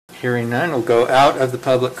Hearing none, we'll go out of the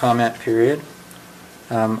public comment period.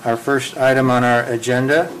 Our first item on our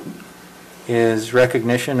agenda is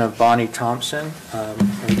recognition of Bonnie Thompson,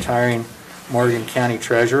 retiring Morgan County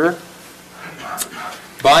Treasurer.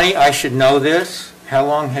 Bonnie, I should know this. How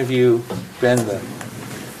long have you been the?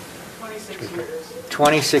 26 years.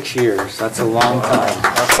 26 years. That's a long time.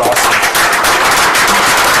 That's awesome.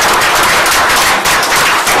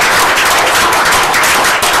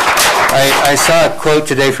 I saw a quote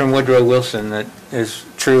today from Woodrow Wilson that is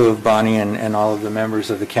true of Bonnie and all of the members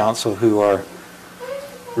of the council who are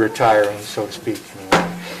retiring, so to speak.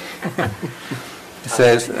 It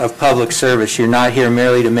says, of public service, you're not here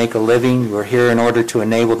merely to make a living. You're here in order to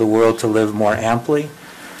enable the world to live more amply,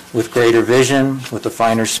 with greater vision, with a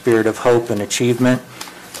finer spirit of hope and achievement.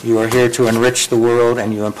 You are here to enrich the world,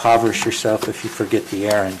 and you impoverish yourself if you forget the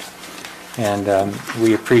errand. And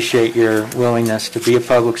we appreciate your willingness to be a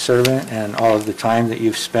public servant and all of the time that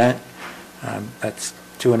you've spent. That's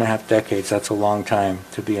 2.5 decades. That's a long time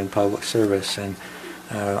to be in public service. And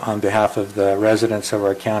on behalf of the residents of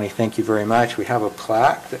our county, thank you very much. We have a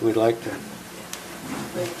plaque that we'd like to.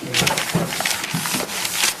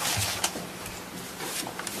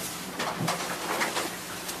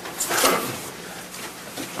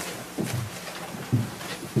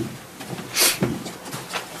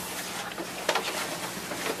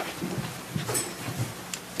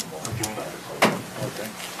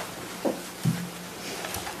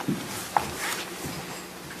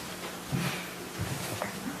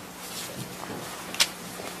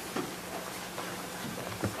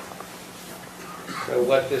 So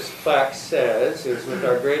what this plaque says is, with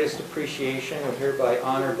our greatest appreciation, we hereby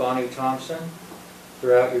honor Bonnie Thompson.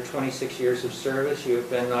 Throughout your 26 years of service, you have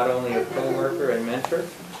been not only a co-worker and mentor,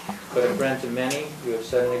 but a friend to many. You have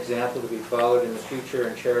set an example to be followed in the future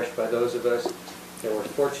and cherished by those of us that were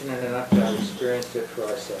fortunate enough to have experienced it for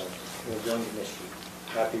ourselves. We're going to miss you.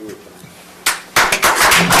 Happy retirement.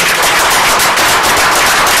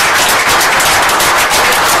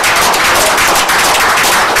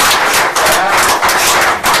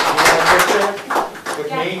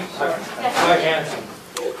 Quite handsome.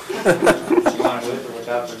 You want to with or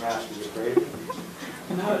without the mask? Are you afraid?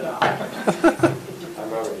 Not at all.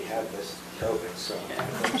 I've already had this COVID, so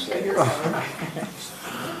I'm saying. There you go.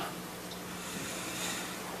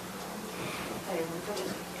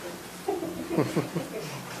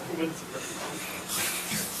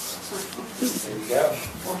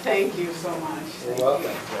 Well, thank you so much. You're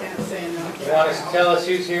welcome. Can't say enough. You want to tell us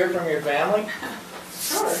who's here from your family?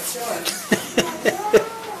 Sure.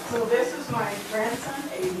 So this is my grandson,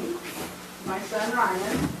 Aiden, my son,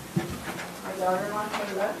 Ryan, my daughter,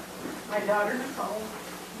 Montana, my daughter, Nicole.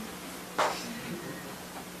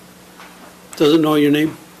 Doesn't know your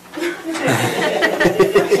name?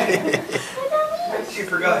 She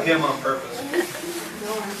forgot him on purpose.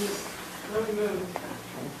 No, I'm just really moved.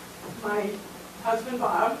 My husband,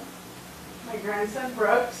 Bob, my grandson,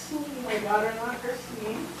 Brooks, my daughter-in-law,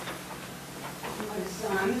 Christine, my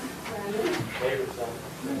son, Brandon. Favorite son.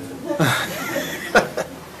 This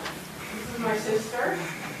is my sister,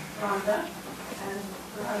 Rhonda, and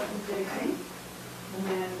her husband, Jason. And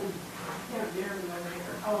then, yeah, Jeremy over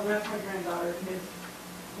here. Oh, and that's my granddaughter.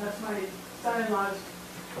 That's my son-in-law's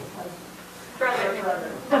husband.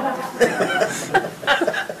 Brother.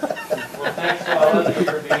 Well, thanks to all of you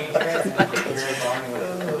for being here. And here along with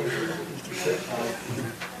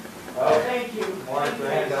Oh, thank you. More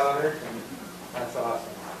granddaughters, and that's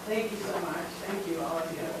awesome. Thank you so much. Thank you, all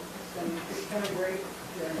of you. It's been a great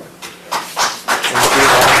journey.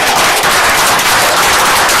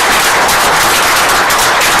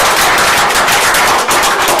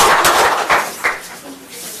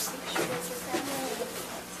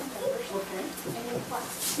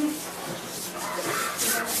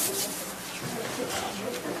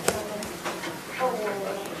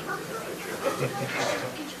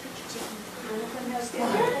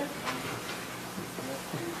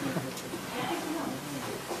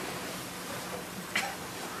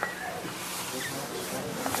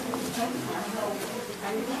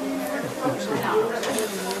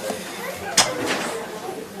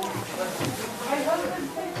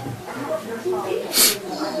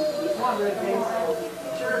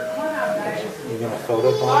 You gonna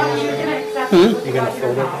photo bomb? You gonna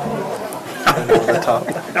photo bomb? Over the top.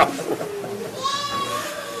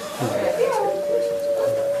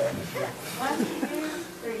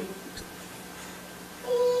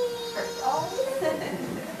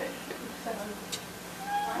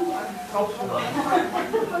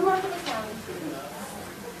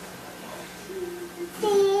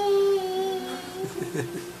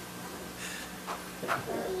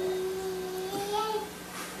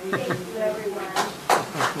 everyone.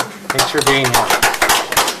 Thanks for being here.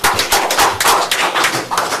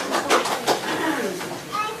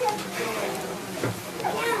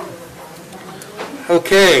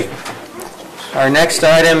 Okay, our next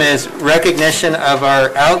item is recognition of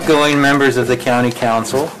our outgoing members of the County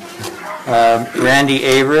Council. Randy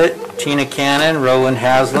Averett, Tina Cannon, Roland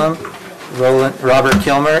Haslam, Robert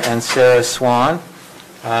Kilmer, and Sarah Swan.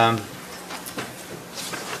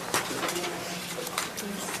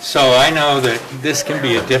 So I know that this can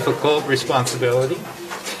be a difficult responsibility,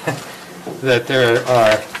 that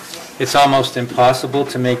it's almost impossible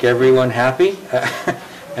to make everyone happy.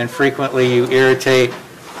 And frequently you irritate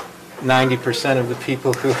 90% of the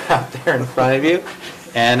people who are out there in front of you.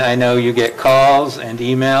 And I know you get calls and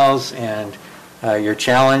emails, and you're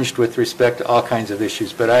challenged with respect to all kinds of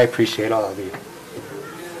issues, but I appreciate all of you.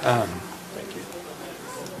 Thank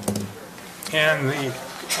you.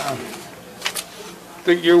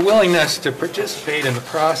 And your willingness to participate in the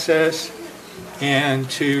process and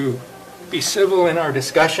to be civil in our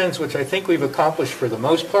discussions, which I think we've accomplished for the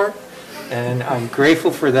most part. And I'm grateful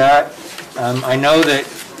for that. I know that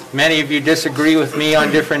many of you disagree with me on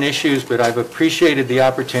different issues, but I've appreciated the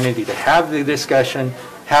opportunity to have the discussion,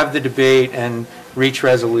 have the debate, and reach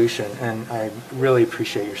resolution. And I really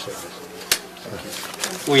appreciate your service.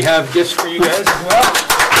 We have gifts for you guys as well.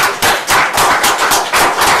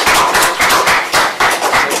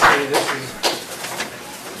 This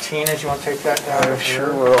is Tina, do you want to take that down? I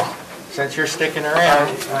sure will. Since you're sticking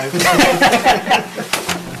around.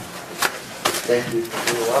 Thank you.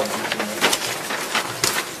 You're welcome.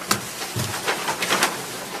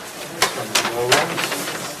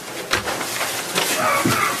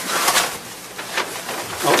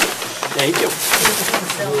 Oh, thank you.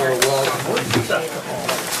 You're welcome.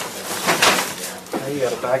 Now you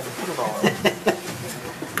got a bag to put it all in.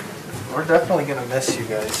 We're definitely going to miss you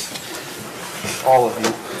guys. All of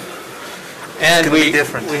you. And we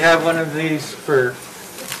different. We have one of these for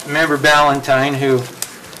Member Ballantyne, who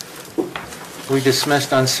we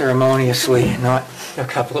dismissed unceremoniously not a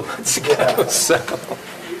couple of months ago, so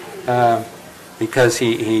because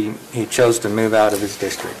he chose to move out of his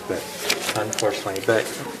district, but unfortunately. But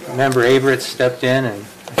Member Averett stepped in, and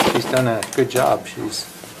she's done a good job. She's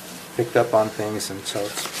picked up on things, and so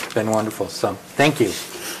it's been wonderful. So thank you.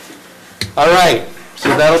 All right,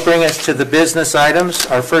 so that'll bring us to the business items.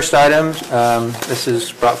 Our first item, this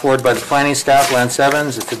is brought forward by the planning staff, Lance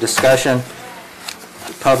Evans. It's a discussion,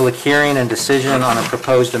 public hearing and decision on a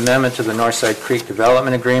proposed amendment to the Northside Creek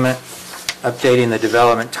Development Agreement, updating the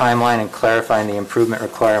development timeline and clarifying the improvement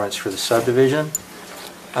requirements for the subdivision.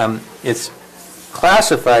 It's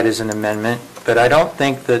classified as an amendment, but I don't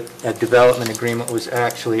think that a development agreement was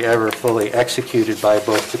actually ever fully executed by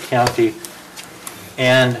both the county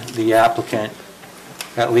and the applicant.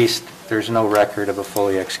 At least there's no record of a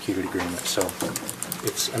fully executed agreement, so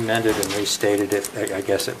it's amended and restated, I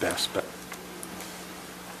guess at best. But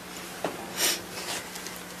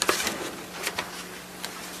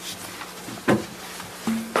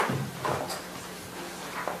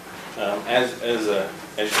as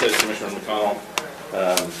you said, Commissioner McConnell,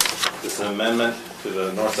 this is an amendment to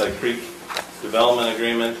the Northside Creek Development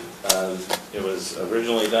Agreement. It was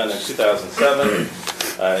originally done in 2007.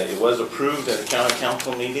 It was approved at a county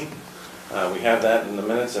council meeting. We have that in the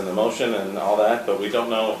minutes and the motion and all that, but we don't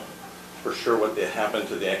know for sure what happened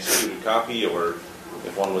to the executed copy or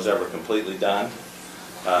if one was ever completely done.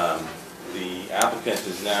 The applicant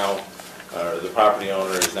is now, or the property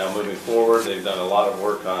owner is now moving forward. They've done a lot of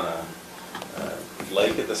work on a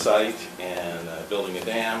lake at the site and building a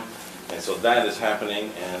dam, and so that is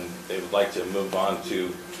happening, and they would like to move on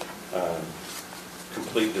to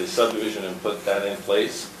complete the subdivision and put that in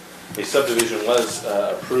place. A subdivision was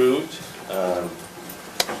approved.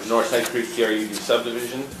 Northside Creek PRUD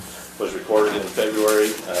subdivision was recorded in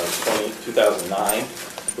February of 2009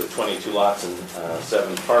 with 22 lots and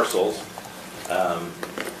 7 parcels.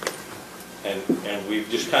 And we've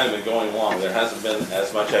just kind of been going along. There hasn't been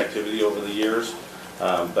as much activity over the years,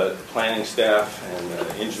 but the planning staff and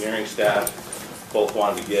the engineering staff both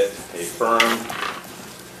wanted to get a firm,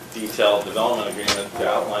 detailed development agreement to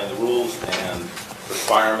outline the rules and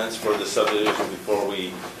requirements for the subdivision before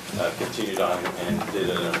we continued on and did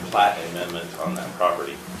a plat amendment on that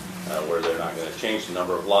property, where they're not going to change the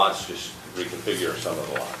number of lots, just reconfigure some of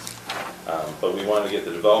the lots. But we wanted to get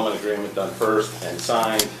the development agreement done first and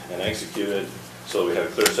signed and executed so we had a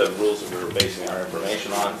clear set of rules that we were basing our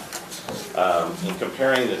information on. In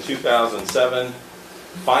comparing the 2007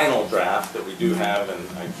 final draft that we do have, and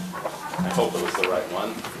I hope it was the right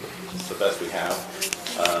one, it's the best we have,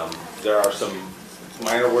 there are some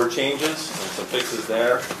minor word changes and some fixes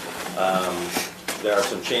there. There are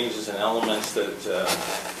some changes in elements that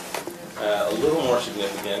a little more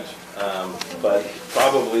significant, but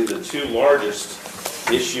probably the two largest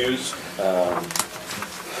issues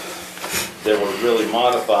that were really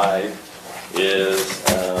modified is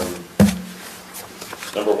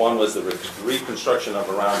number one was the reconstruction of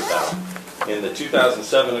a roundabout. In the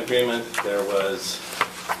 2007 agreement, there was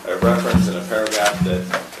a reference in a paragraph that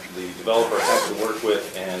the developer had to work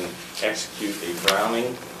with and execute a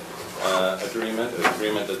Browning agreement, an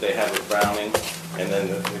agreement that they had with Browning, and then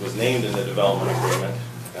it was named in the development agreement.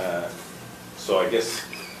 So I guess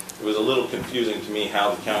it was a little confusing to me how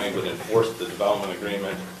the county would enforce the development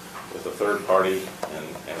agreement with a third party and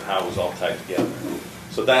how it was all tied together.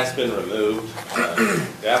 So that's been removed.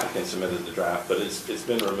 The applicant submitted the draft, but it's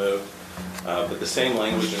been removed. But the same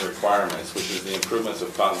language and requirements, which is the improvements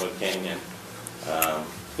of Cottonwood Canyon,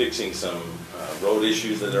 fixing some road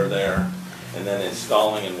issues that are there, and then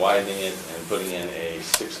installing and widening it and putting in a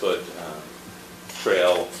 6-foot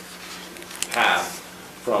trail path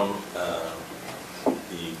from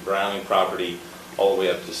the Browning property all the way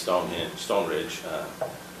up to Stone Ridge,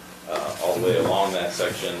 all the way along that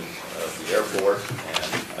section of the airport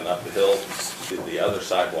and up the hill to the other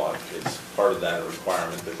sidewalk. It's part of that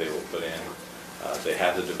requirement that they will put in. They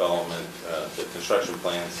had the development, the construction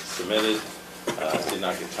plans submitted, did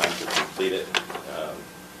not get time to complete it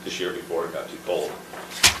this year before it got too cold.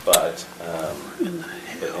 But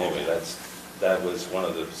anyway, that was one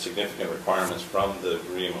of the significant requirements from the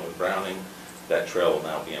agreement with Browning. That trail will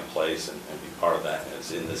now be in place and be part of that, and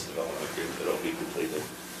it's in this development agreement that will be completed.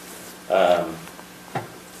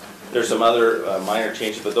 There's some other minor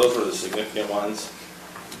changes, but those were the significant ones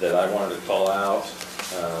that I wanted to call out.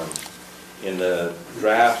 In the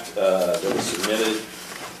draft that was submitted,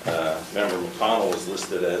 Member McConnell was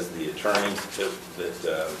listed as the attorney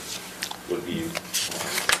that would be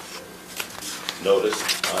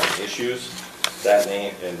noticed on issues. That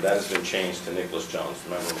name, and that has been changed to Nicholas Jones.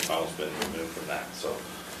 Member McConnell's been removed from that, so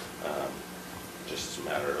just as a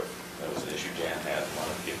matter of, that was an issue Jan had and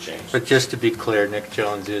wanted to get changed. But just to be clear, Nick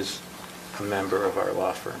Jones is a member of our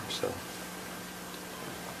law firm, so.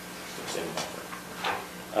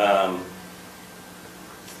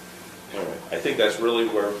 Anyway, I think that's really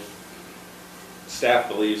where staff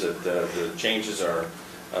believes that the changes are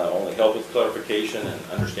only help with clarification and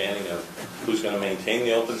understanding of who's going to maintain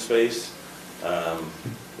the open space,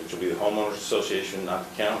 which will be the homeowners association, not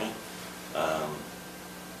the county,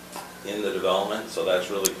 in the development. So that's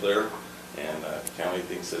really clear, and the county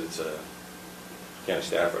thinks that it's county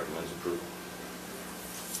staff recommends approval.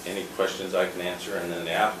 Any questions I can answer, and then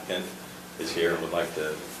the applicant is here and would like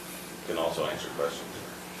to, can also answer questions.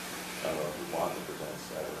 I don't know if you want to present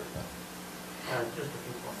that or not. Just a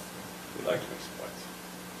few points. We'd like to make some points.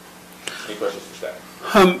 Any questions for staff?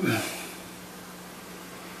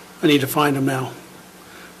 I need to find them now.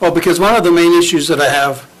 Well, because one of the main issues that I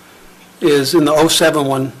have is in the 07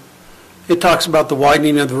 one, it talks about the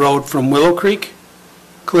widening of the road from Willow Creek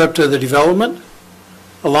clear up to the development,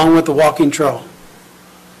 along with the walking trail.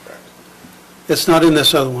 Correct. It's not in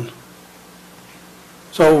this other one.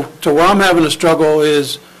 So where I'm having a struggle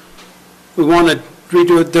is we want to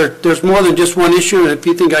redo it. There's more than just one issue, and if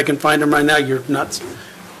you think I can find them right now, you're nuts.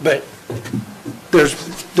 But there's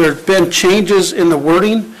been changes in the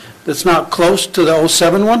wording that's not close to the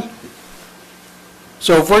 07 one.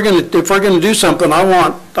 So if we're gonna do something, I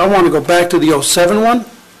want to go back to the 07 one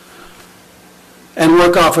and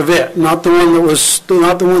work off of it, not the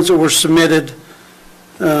ones that were submitted.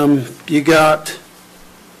 You got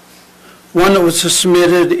one that was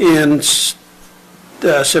submitted in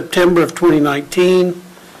September of 2019,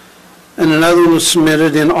 and another one was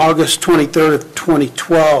submitted in August 23rd of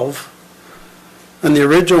 2012. And the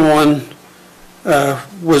original one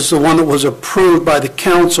was the one that was approved by the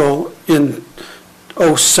council in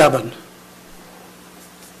 07.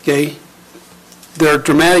 Okay? There are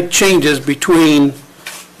dramatic changes between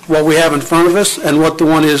what we have in front of us and what the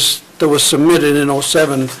one is that was submitted in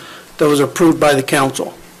 07 that was approved by the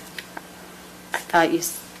council. I thought you...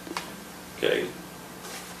 Okay.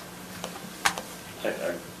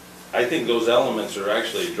 I think those elements are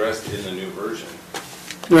actually addressed in the new version.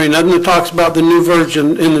 There ain't nothing that talks about the new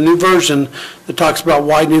version, in the new version, that talks about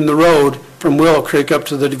widening the road from Willow Creek up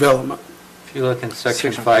to the development. If you look in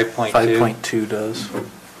section 5.2. 5.2 does.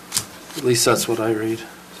 At least that's what I read.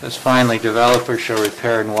 Says finally, developers shall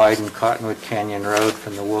repair and widen Cottonwood Canyon Road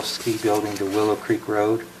from the Wolf Ski Building to Willow Creek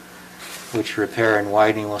Road, which repair and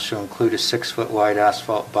widening will shall include a 6-foot wide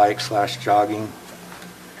asphalt bike/jogging.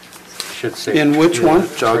 Should say. In which one?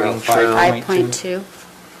 Jogging trail. 5.2.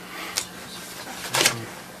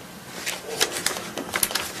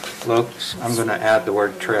 Locus, I'm going to add the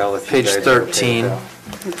word trail if you Page guys are okay 13.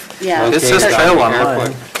 with that. Yeah. It says Located trail the on airport-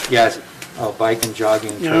 mine. Yes, oh, bike and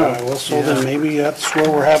jogging All trail. right, well, so then maybe that's where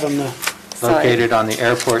we're having the, Sorry. Located on the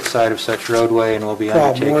airport side of such roadway and will be Problem,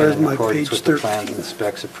 undertaken where's in my accordance page with the 13? plans and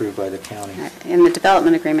specs approved by the county. In the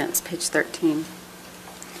development agreement, it's page 13.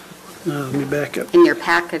 let me back up. In your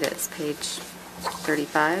packet, it's page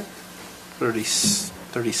 35.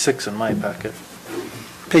 36 in my packet.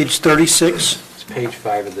 Page 36. It's page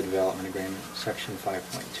 5 of the development agreement, section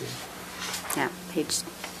 5.2. Yeah, page,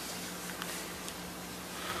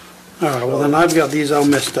 All right, well, then I've got these all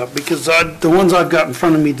messed up, because the ones I've got in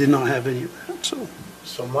front of me did not have any of that, so.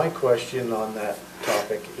 So my question on that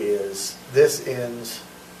topic is, this ends,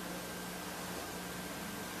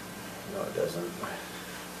 no, it doesn't.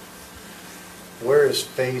 Where is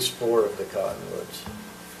phase 4 of the Cottonwoods?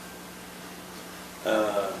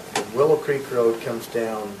 The Willow Creek Road comes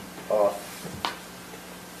down off.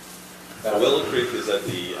 So Willow Creek is at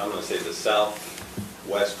the, I'm gonna say the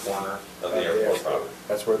southwest corner of the airport property.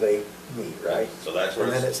 That's where they meet, right? So that's where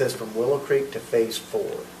And then it it's, says from Willow Creek to phase 4.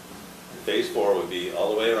 phase 4 would be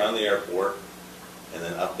all the way around the airport, and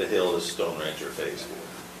then up the hill is Stone Ranger phase 4.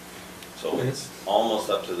 So it's almost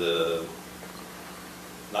up to the,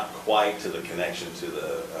 not quite to the connection to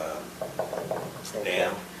the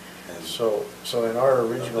dam. And So in our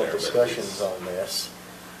original there, but discussions it's- on this,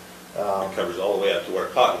 it covers all the way up to where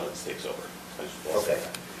Cottonwoods takes over. okay,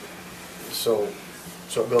 so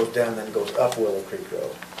it goes down, then goes up Willow Creek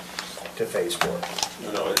Road to phase 4.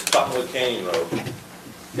 No, it's Cottonwood Canyon Road.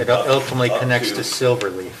 It ultimately Up connects to- to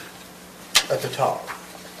Silverleaf. At the top.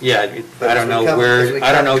 Yeah, But I as don't we know come- as we where,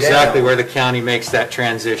 I don't know come exactly down- where the county makes that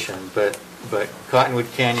transition, but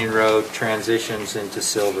Cottonwood Canyon Road transitions into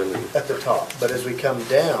Silverleaf. At the top, but as we come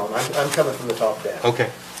down, I'm coming from the top down. Okay.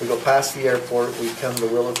 We go past the airport, we come to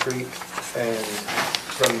Willow Creek, and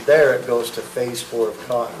from there it goes to phase 4 of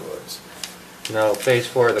Cottonwoods. No, phase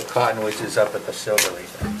 4 of the Cottonwoods is up at the Silverleaf.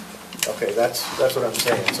 Okay, that's what I'm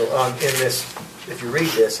saying. So in this, if you read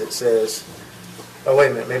this, it says, oh, wait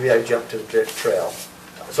a minute, maybe I jumped to the trail.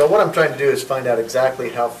 So what I'm trying to do is find out exactly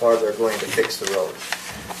how far they're going to fix the road.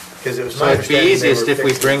 Because it was So my it'd be understanding they easiest were if we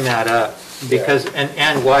fixing- bring that up, because,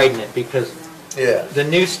 and widen it, because Yeah. the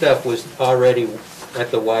new stuff was already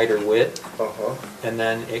at the wider width, Uh-huh. and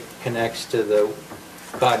then it connects to the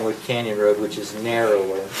Cottonwood Canyon Road, which is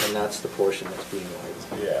narrower, and that's the portion that's being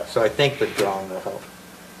widened. Yeah. So I think the drawing will help.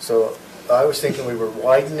 So I was thinking we were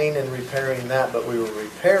widening and repairing that, but we were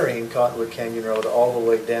repairing Cottonwood Canyon Road all the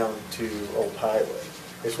way down to Old Highway,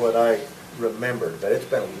 is what I remembered, but it's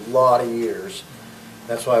been a lot of years.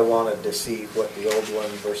 That's why I wanted to see what the old one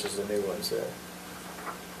versus the new one said.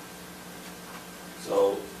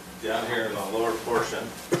 So down here in the lower portion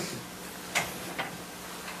of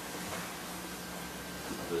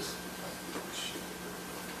this.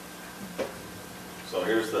 So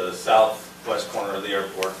here's the southwest corner of the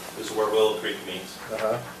airport. This is where Willow Creek meets.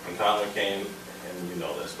 Uh-huh. And Cottonwood Canyon, and you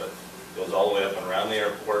know this, but it goes all the way up and around the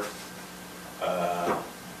airport,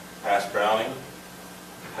 past Browning,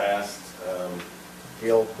 past The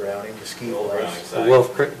old Browning, the ski the old Browning place. site.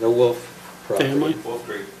 The Wolf property. Family? Wolf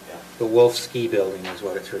Creek, yeah. The Wolf Ski Building is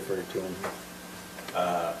what it's referred to in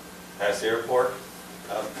here. Past the airport,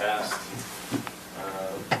 out past,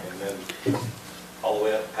 and then all the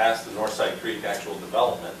way up past the Northside Creek actual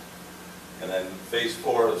development. And then phase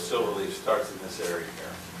 4 of Silverleaf starts in this area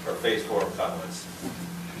here, or phase 4 of Cottonwoods.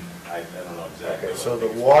 I don't know exactly. Okay, what so the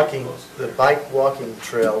phase walking, 4 is. the bike walking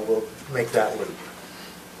trail will make that loop.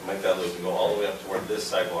 Make that loop and go all the way up to where this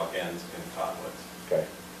sidewalk ends in Cottonwoods. Okay.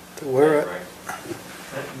 Where, Right?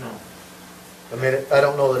 I mean, I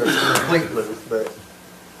don't know that it's a complete loop, but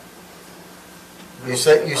you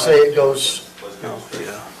say it goes, Let's go straight.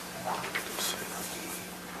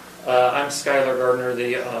 I'm Skylar Gardner,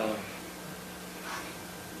 the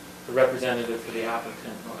representative for the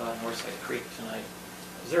applicant, Northside Creek tonight.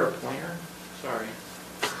 Is there a pointer? Sorry.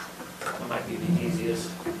 That might be the easiest.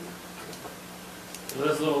 It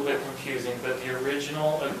was a little bit confusing, but the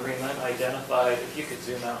original agreement identified, if you could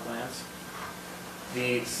zoom out, Lance,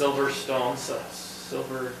 the Silverstone,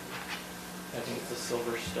 I think it's the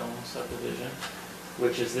Silverstone subdivision,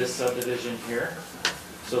 which is this subdivision here.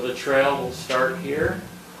 So the trail will start here,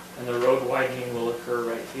 and the road widening will occur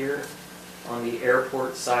right here on the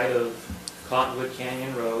airport side of Cottonwood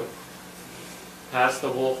Canyon Road, past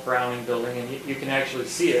the Wolf Browning building, and you can actually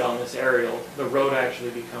see it on this aerial. The road actually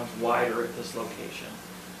becomes wider at this location.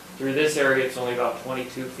 Through this area, it's only about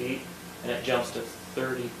 22 feet, and it jumps to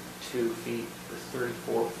 32 feet or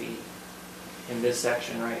 34 feet in this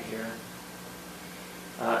section right here.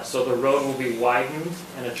 So the road will be widened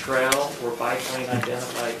and a trail or bike lane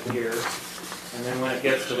identified here. And then when it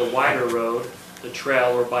gets to the wider road, the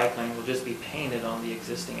trail or bike lane will just be painted on the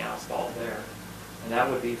existing asphalt there. And that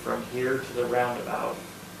would be from here to the roundabout.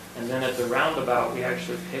 And then at the roundabout, we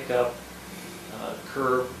actually pick up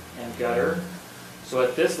curb and gutter. So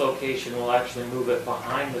at this location, we'll actually move it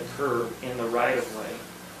behind the curb in the right-of-way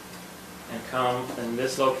and come in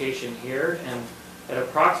this location here. And at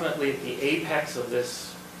approximately the apex of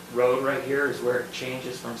this road right here is where it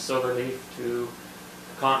changes from Silverleaf to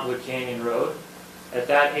Cottonwood Canyon Road. At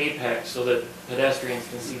that apex, so that pedestrians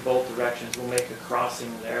can see both directions, we'll make a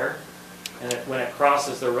crossing there. And when it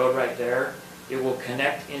crosses the road right there, it will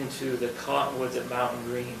connect into the Cottonwoods at Mountain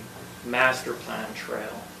Green master plan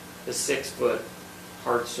trail, the 6-foot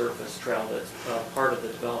hard surface trail that's part of the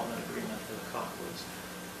development agreement for the Cottonwoods.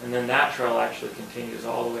 And then that trail actually continues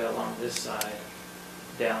all the way along this side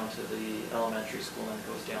down to the elementary school and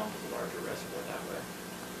goes down to the larger reservoir that way.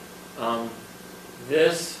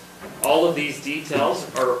 All of these details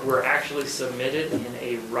were actually submitted in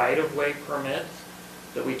a right-of-way permit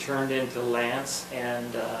that we turned into Lance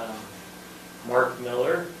and Mark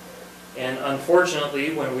Miller. And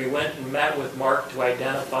unfortunately, when we went and met with Mark to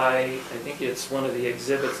identify, I think it's one of the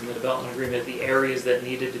exhibits in the development agreement, the areas that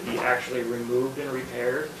needed to be actually removed and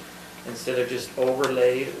repaired instead of just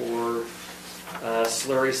overlaid or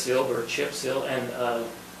slurry sealed or chip sealed. And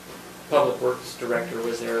Public Works Director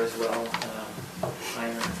was there as well,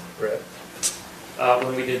 Heiner. Brett.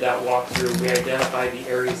 When we did that walkthrough, we identified the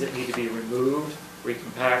areas that need to be removed,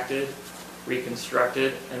 recompacted,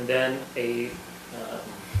 reconstructed, and then a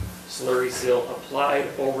slurry seal applied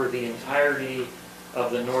over the entirety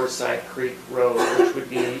of the Northside Creek Road, which would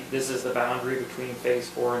be, this is the boundary between Phase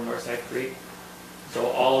 4 and Northside Creek. So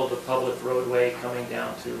all of the public roadway coming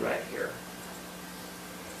down to right here.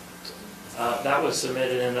 That was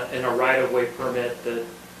submitted in a right-of-way permit that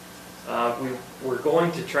we were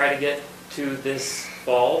going to try to get to this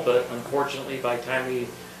fall, but unfortunately by the time we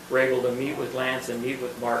were able to meet with Lance and meet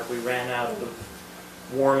with Mark, we ran out of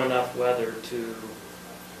warm enough weather to,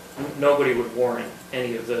 nobody would warrant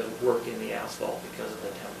any of the work in the asphalt because of the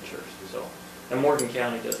temperatures. So, and Morgan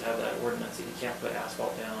County does have that ordinance that you can't put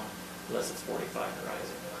asphalt down unless it's 45 and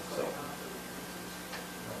rising.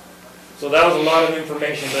 So that was a lot of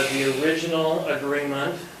information, but the original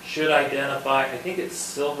agreement should identify, I think it's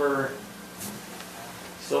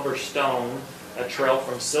Silverstone, a trail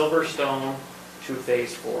from Silverstone to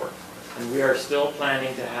Phase 4. And we are still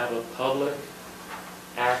planning to have a public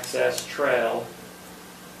access trail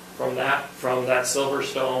from that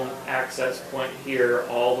Silverstone access point here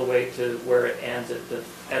all the way to where it ends at the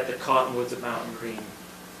Cottonwoods at Mountain Green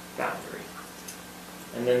boundary.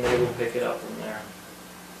 And then they will pick it up from there.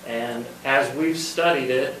 And as we've studied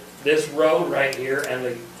it, this road right here and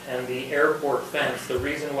the airport fence, the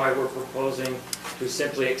reason why we're proposing to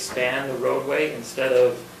simply expand the roadway instead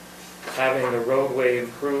of having the roadway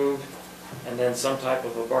improved and then some type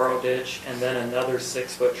of a borrow ditch and then another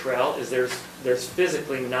 6-foot trail is there's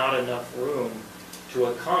physically not enough room to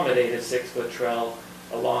accommodate a 6-foot trail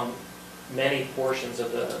along many portions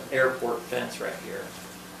of the airport fence right here.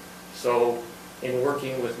 So in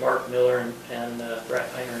working with Mark Miller and Brett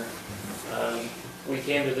Heiner, we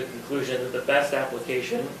came to the conclusion that the best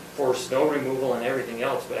application for snow removal and everything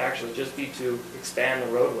else would actually just be to expand the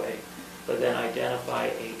roadway, but then identify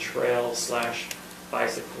a trail /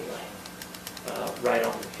 bicycle lane right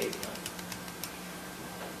on the pavement.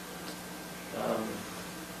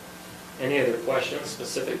 Any other questions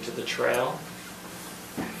specific to the trail?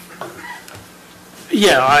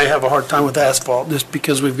 Yeah, I have a hard time with asphalt just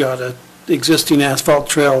because we've got an existing asphalt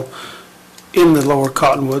trail in the lower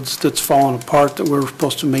Cottonwoods that's fallen apart that we're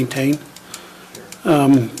supposed to maintain.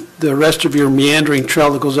 The rest of your meandering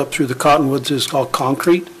trail that goes up through the Cottonwoods is called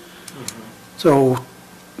concrete. So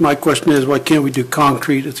my question is, why can't we do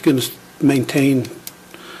concrete? It's going to maintain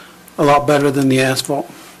a lot better than the asphalt.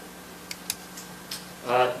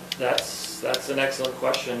 That's an excellent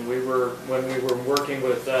question. When we were working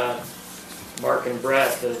with Mark and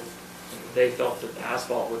Brett, they felt that the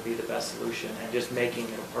asphalt would be the best solution and just making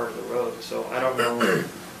it a part of the road. So I don't know.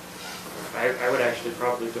 I would actually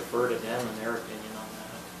probably defer to them and their opinion on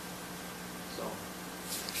that.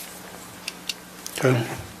 So. Okay.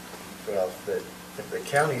 Well, if the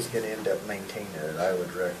county's going to end up maintaining it, I would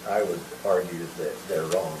argue that they're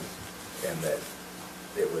wrong and that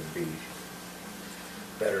it would be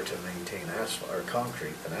better to maintain asphalt or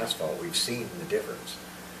concrete than asphalt. We've seen the difference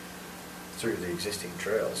through the existing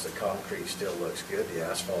trails. The concrete still looks good. The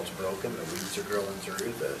asphalt's broken. The weeds are growing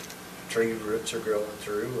through. The tree roots are growing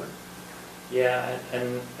through. And yeah,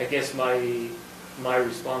 and I guess my my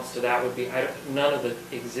response to that would be, none of the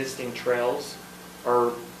existing trails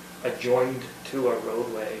are adjoined to a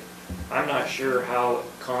roadway. I'm not sure how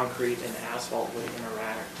concrete and asphalt would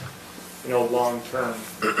interact, long-term.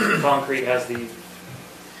 Concrete has the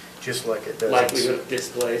Just like it does. likelihood of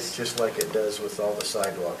displace. Just like it does with all the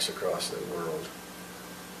sidewalks across the world.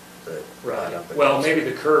 that line up Well, against maybe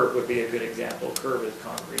it. the curb would be a good example. Curb is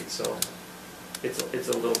concrete, so it's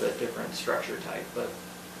a little bit different structure type, but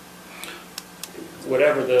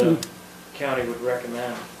whatever the county would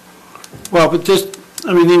recommend. Well, but just,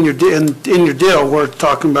 I mean, in your deal, we're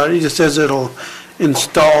talking about, it just says it'll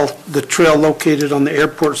install the trail located on the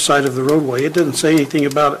airport side of the roadway. It doesn't say anything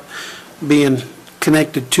about it being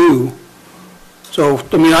connected to. So,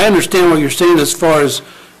 I mean, I understand what you're saying as far as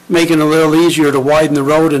making it a little easier to widen the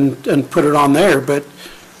road and put it on there, but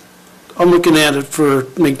I'm looking at it for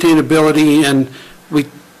maintainability, and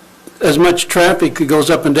as much traffic that goes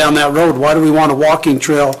up and down that road, why do we want a walking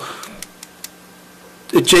trail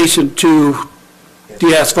adjacent to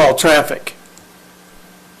the asphalt traffic?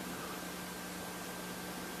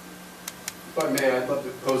 If I may, I'd love to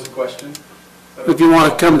pose a question. If you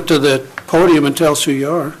want to come to the podium and tell us who you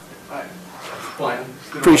are. Hi, Brian.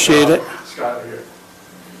 Appreciate it. Skylar here.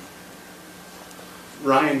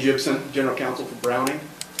 Ryan Gibson, General Counsel for Browning.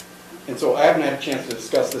 And so I haven't had a chance to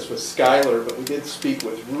discuss this with Skylar, but we did speak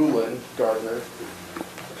with Rulon Gardner.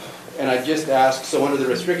 And I just asked, so under the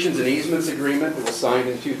restrictions and easements agreement that was signed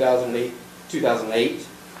in 2008,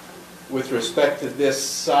 with respect to this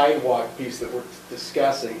sidewalk piece that we're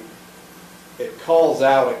discussing, it calls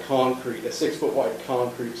out a 6-foot wide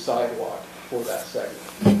concrete sidewalk for that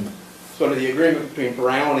segment. So under the agreement between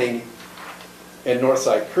Browning and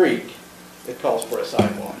Northside Creek, it calls for a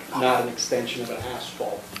sidewalk, not an extension of an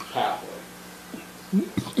asphalt pathway.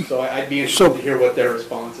 So I'd be interested to hear what their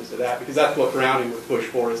response is to that, because that's what Browning would push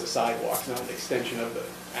for, is a sidewalk, not an extension of the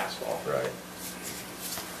asphalt. Right.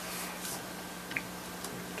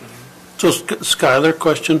 So Skylar,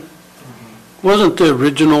 question. Wasn't the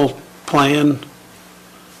original plan,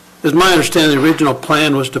 as my understanding, the original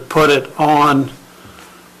plan was to put it on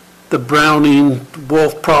the Browning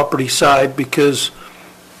Wolf property side, because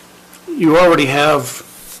you already have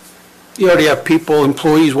people,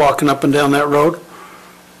 employees walking up and down that road?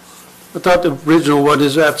 I thought the original one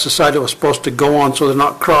is that's the side it was supposed to go on, so they're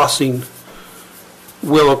not crossing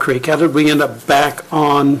Willow Creek. How did we end up back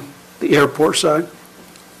on the airport side?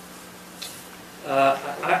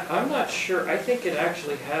 I'm not sure. I think it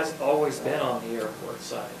actually has always been on the airport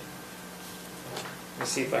side. Let me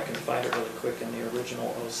see if I can find it really quick in the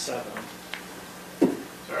original 07. Sorry,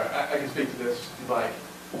 I can speak to this if you'd like.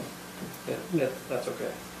 That's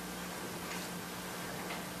okay.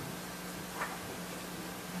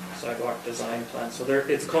 Sidewalk design plan. So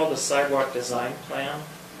it's called the sidewalk design plan.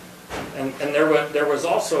 And there was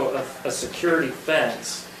also a security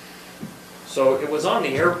fence. So it was on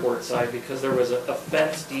the airport side because there was a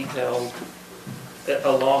fence detailed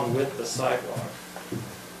along with the sidewalk.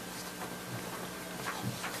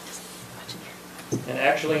 And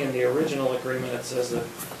actually in the original agreement it says that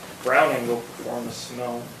Browning will perform the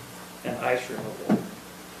snow and ice removal,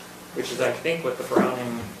 which is I think what the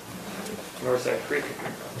Browning Northside Creek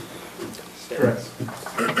agreement states.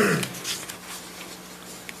 Correct.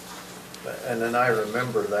 And then I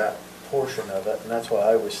remember that portion of it, and that's why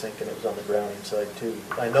I was thinking it was on the Browning side too.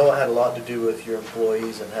 I know it had a lot to do with your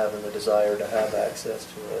employees and having the desire to have access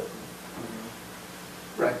to it.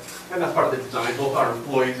 Right, and that's part of the design, both our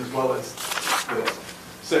employees as well as the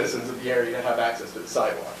citizens of the area have access to the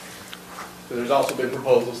sidewalk. So there's also been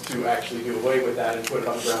proposals to actually do away with that and put it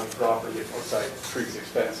on the Browning property at Northside Creek's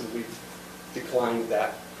expense, and we've declined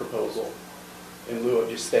that proposal in lieu of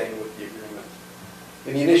just staying with the agreement.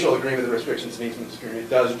 In the initial agreement, the restrictions and easements agreement, it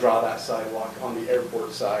does draw that sidewalk on the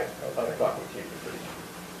airport side of the Cottonwood Canyon Bridge.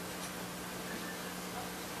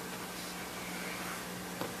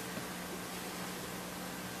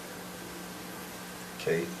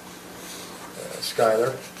 Okay.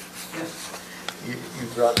 Skylar? Yes. You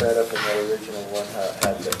brought that up in the original one, how it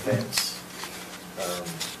had the fence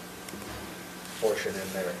portion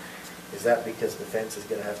in there. Is that because the fence is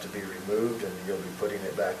gonna have to be removed and you'll be putting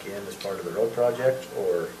it back in as part of the road project,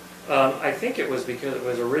 or? I think it was because it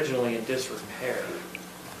was originally in disrepair,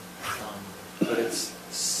 but it's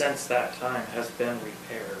since that time has been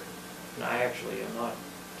repaired. And I actually am not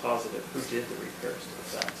positive who did the repairs to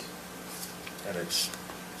the fence. And it's,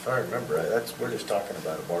 if I remember right, we're just talking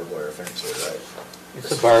about a barbed wire fence here, right?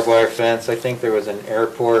 It's a barbed wire fence. I think there was an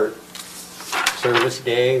airport service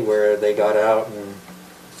day where they got out and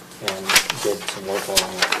and did some work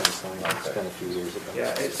along that fence line. It's been a few years ago.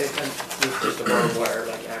 Yeah, it's just a barbed wire,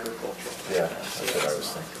 like agricultural. Yeah, fence, that's so what I it's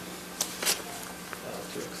was not, thinking.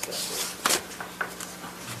 Too extensive.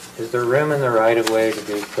 Is there room in the right-of-way to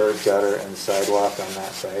do curb, gutter, and sidewalk on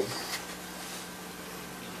that side?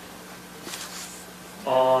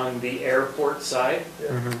 On the airport side,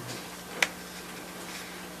 Yeah.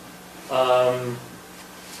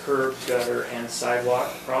 curb, gutter, and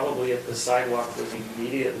sidewalk, probably if the sidewalk was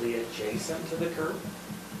immediately adjacent to the curb.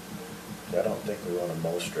 I don't think we want a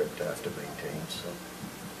mow strip to have to maintain, so.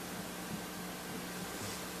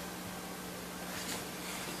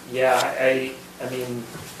 Yeah, I mean,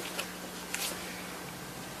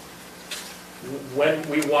 when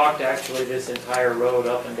we walked actually this entire road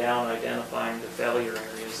up and down identifying the failure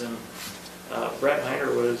areas, and Brett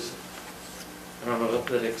Heiner was, I don't know if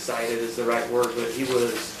that excited is the right word, but he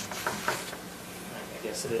was, I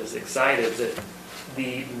guess it is, excited that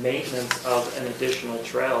the maintenance of an additional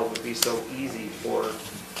trail would be so easy for,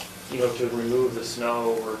 to remove the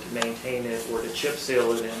snow or to maintain it or to chip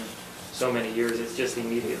seal it in so many years. It's just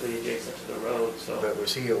immediately adjacent to the road, so. But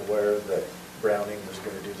was he aware that Browning was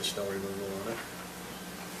gonna do the snow removal on it?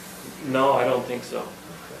 No, I don't think so.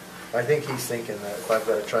 I think he's thinking that if I've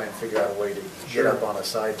gotta try and figure out a way to get up on a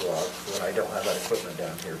sidewalk when I don't have that equipment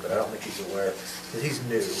down here, but I don't think he's aware, because he's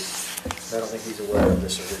new, I don't think he's aware of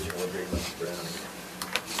this original agreement with Browning.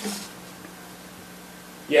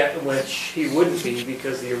 Yeah, which he wouldn't be,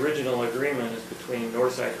 because the original agreement is between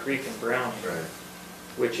Northside Creek and Browning. Right.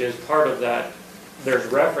 Which is part of that, there's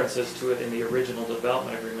references to it in the original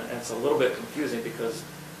development agreement, and it's a little bit confusing because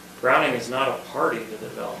Browning is not a party to the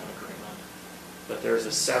development agreement, but there's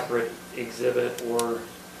a separate exhibit or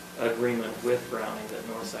agreement with Browning that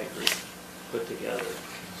Northside Creek put together,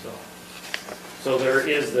 so there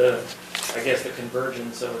is I guess the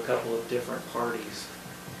convergence of a couple of different parties,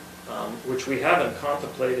 which we haven't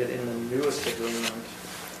contemplated in the newest agreement.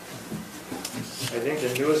 I think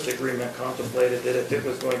the newest agreement contemplated that if it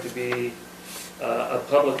was going to be a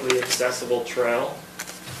publicly accessible trail,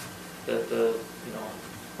 that the,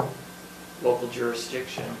 local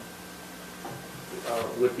jurisdiction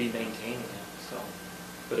would be maintaining it, so.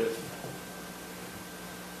 But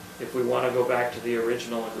if we want to go back to the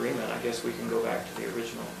original agreement, I guess we can go back to the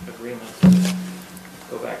original agreement,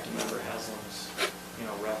 go back to Member Haslam's,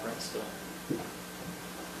 reference to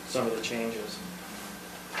some of the changes.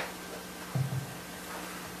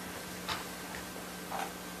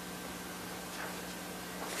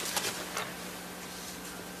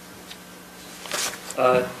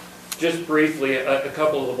 Just briefly, a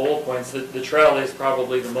couple of the bullet points. The trail is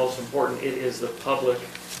probably the most important. It is the public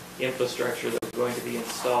infrastructure that's going to be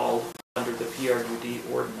installed under the PRUD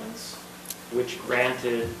ordinance, which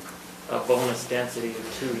granted a bonus density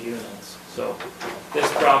of 2 units. So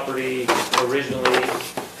this property originally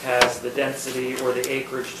has the density or the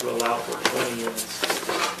acreage to allow for 20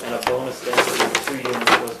 units, and a bonus density of 2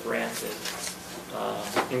 units was granted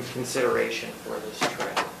in consideration for this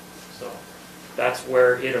trail. So that's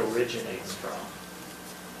where it originates from.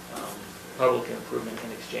 Public improvement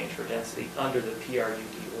in exchange for density under the PRUD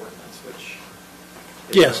ordinance, which...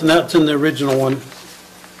 Yes, and that's in the original one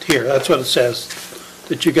here. That's what it says,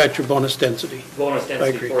 that you got your bonus density. Bonus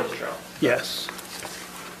density for the trail. Yes.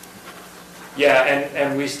 Yeah,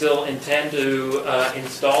 and we still intend to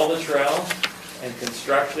install the trail and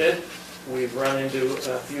construct it. We've run into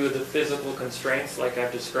a few of the physical constraints like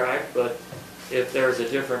I've described, but if there's a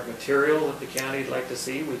different material that the county'd like to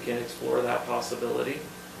see, we can explore that possibility.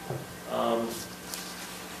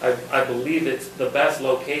 I believe it's the best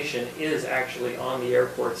location is actually on the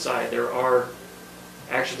airport side. There are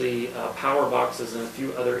actually power boxes and a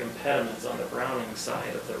few other impediments on the Browning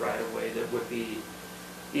side of the right-of-way that would be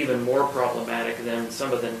even more problematic than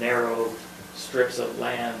some of the narrow strips of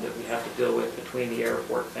land that we have to deal with between the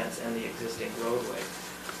airport fence and the existing roadway.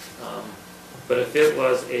 But if it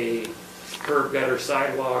was a curb gutter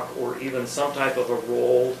sidewalk or even some type of a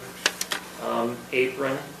rolled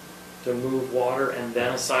apron to move water and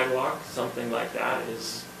then a sidewalk, something like that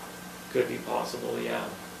could be possible, yeah.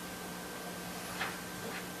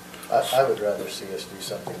 I would rather see us do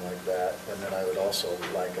something like that, and then I would also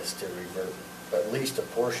like us to revert at least a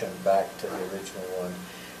portion back to the original one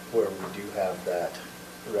where we do have that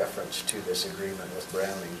reference to this agreement with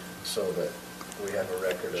Browning, so that we have a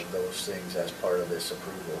record of those things as part of this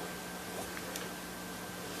approval.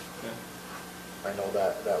 I know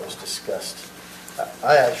that was discussed.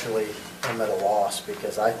 I actually am at a loss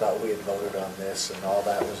because I thought we had voted on this and all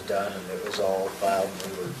that was done and it was all filed,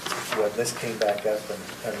 and when this came back up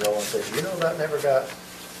and Roland says, that never got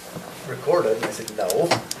recorded? And I said, no,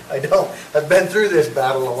 I don't. I've been through this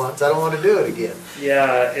battle once, I don't want to do it again.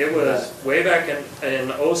 Yeah, it was way back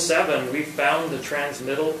in '07, we found the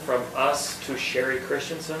transmittal from us to Sherry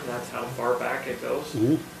Christensen, that's how far back it goes,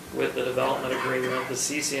 with the development agreement, the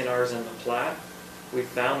CCNRs and the plat. We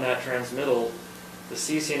found that transmittal, the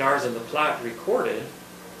CCNRs and the plat recorded,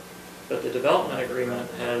 but the development agreement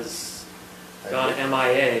has gone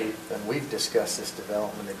MIA. And we've discussed this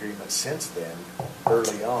development agreement since then,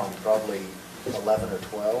 early on, probably 11 or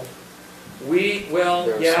 12.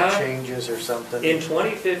 There were some changes or something. In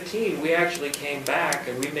 2015, we actually came back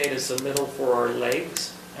and we made a submittal for our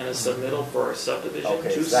lakes and a submittal for our subdivision,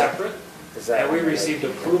 Okay, two separate. And we when they- received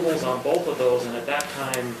approvals on both of those, and at that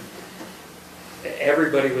time,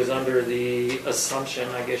 everybody was under the assumption,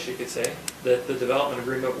 I guess you could say, that the development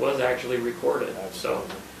agreement was actually recorded.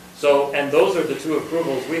 And those are the two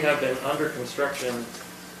approvals. We have been under construction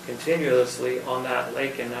continuously on that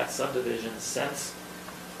lake and that subdivision since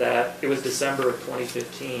that, it was December of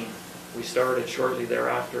 2015. We started shortly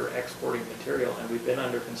thereafter exporting material, and we've been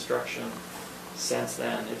under construction since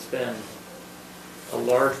then. It's been a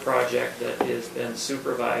large project that has been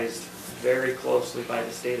supervised very closely by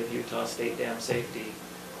the state of Utah State Dam Safety.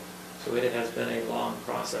 So it has been a long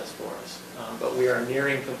process for us. But we are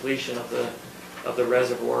nearing completion of the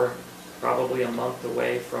reservoir, probably a month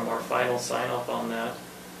away from our final sign-off on that.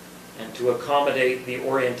 And to accommodate the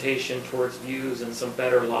orientation towards views and some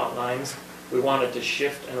better lot lines, we wanted to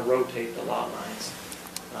shift and rotate the lot lines,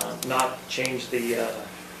 not change the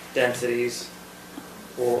densities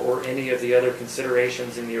or any of the other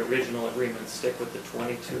considerations in the original agreement. Stick with the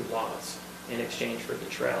 22 lots in exchange for the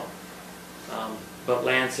trail. But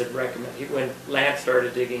Lance had recommended, when Lance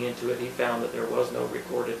started digging into it, he found that there was no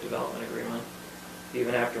recorded development agreement,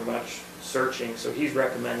 even after much searching. So he's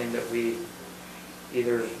recommending that we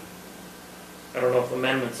either, I don't know if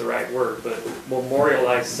amendment's the right word, but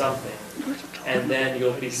memorialize something, and then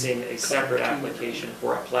you'll be seeing a separate application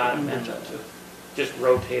for a plat amendment to just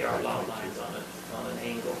rotate our lot lines on an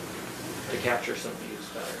angle to capture some views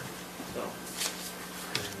better. So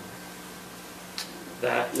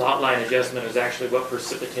that lot line adjustment is actually what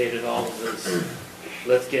precipitated all of this.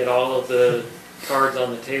 Let's get all of the cards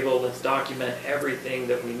on the table. Let's document everything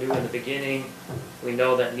that we knew in the beginning. We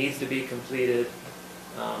know that needs to be completed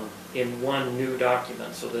in one new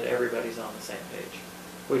document so that everybody's on the same page,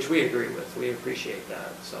 which we agree with. We appreciate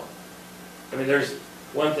that. So, I mean, there's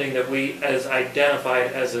one thing that we as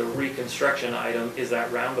identified as a reconstruction item is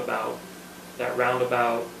that roundabout. That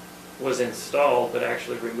roundabout was installed but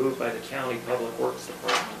actually removed by the county public works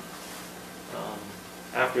department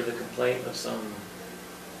after the complaint of some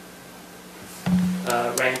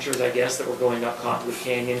ranchers, I guess, that were going up Cottonwood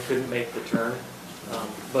Canyon, couldn't make the turn.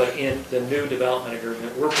 But in the new development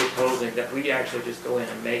agreement, we're proposing that we actually just go in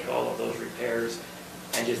and make all of those repairs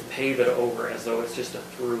and just pave it over as though it's just a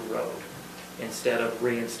through road, instead of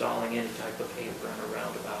reinstalling any type of apron or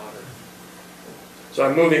roundabout. So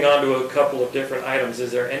I'm moving on to a couple of different items.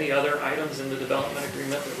 Is there any other items in the development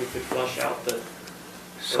agreement that we could flush out that?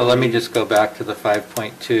 So let me just go back to the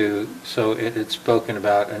 5.2. So it had spoken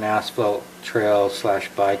about an asphalt trail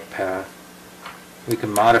 / bike path. We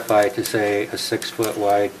can modify it to say a 6-foot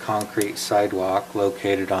wide concrete sidewalk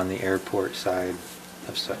located on the airport side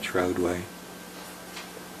of such roadway.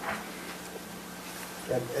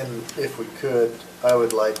 And if we could, I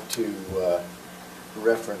would like to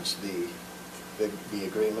reference the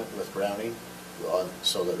agreement with Browning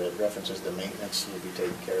so that it references the maintenance will be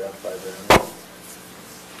taken care of by Browning.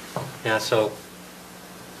 Yeah, so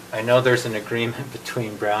I know there's an agreement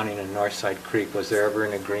between Browning and Northside Creek. Was there ever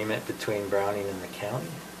an agreement between Browning and the county?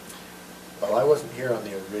 Well, I wasn't here on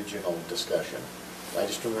the original discussion. I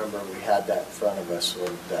just remember we had that in front of us, or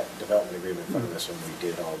that development agreement in front of us when we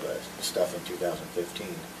did all the stuff in 2015.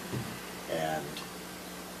 And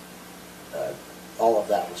all of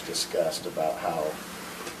that was discussed about how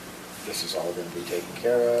this is all going to be taken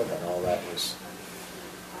care of, and all that was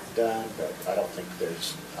done, but I don't think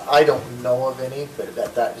I don't know of any, but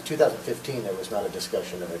in 2015 there was not a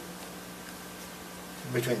discussion of it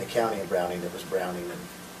between the county and Browning. It was Browning and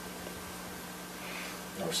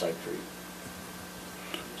Northside Creek.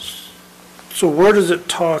 So where does it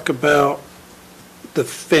talk about the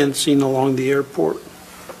fencing along the airport?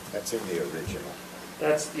 That's in the original.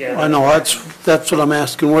 I know, that's what I'm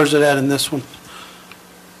asking. Where's it at in this one?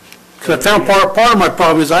 Because I found part of my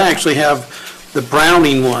problem is I actually have the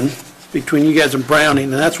Browning one between you guys and Browning,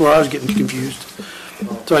 and that's where I was getting confused.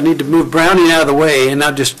 So I need to move Browning out of the way and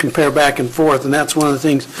not just compare back and forth, and that's one of the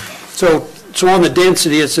things. So on the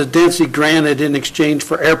density, it says density granted in exchange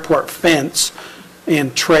for airport fence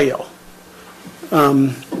and trail.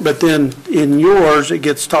 But then in yours, it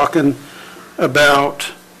gets talking about,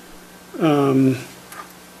 where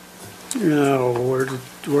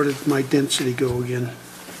did my density go again?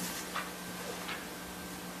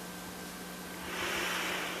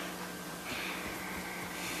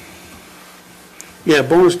 Yeah,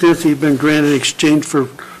 bonus density has been granted in exchange for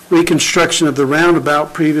reconstruction of the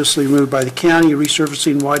roundabout previously removed by the county,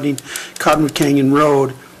 resurfacing and widening Cottonwood Canyon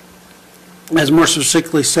Road, as more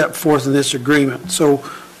specifically set forth in this agreement. So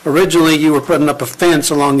originally, you were putting up a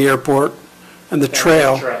fence along the airport and the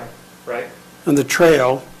trail. Right. And the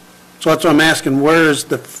trail. So that's what I'm asking, where is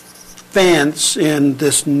the fence in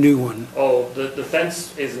this new one? Oh, the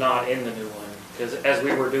fence is not in the new one, because as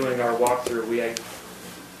we were doing our walkthrough,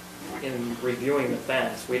 in reviewing the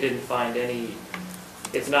fence, we didn't find any,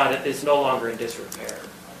 it's no longer in disrepair.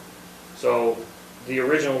 So the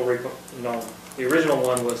original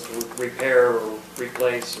one was to repair or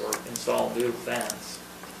replace or install new fence.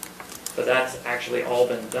 But that's actually all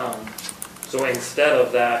been done. So instead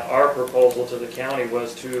of that, our proposal to the county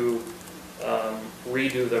was to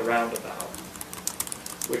redo the roundabout,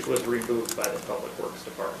 which was removed by the Public Works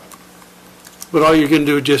Department. But all you're going to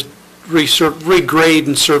do is just regrade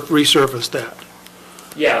and resurface that?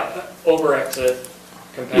 Yeah, over exit,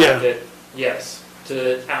 compact it, yes,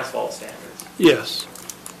 to asphalt standards. Yes.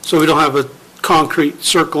 So we don't have a concrete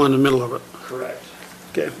circle in the middle of it? Correct.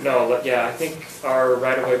 Okay. No, but yeah, I think our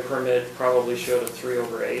right-of-way permit probably showed a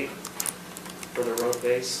 3/8 for the road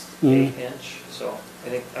base, 8-inch. So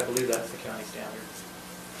I believe that's the county standard.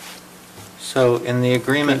 So in the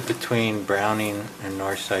agreement between Browning and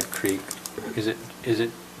Northside Creek, is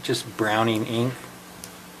it just Browning Inc.?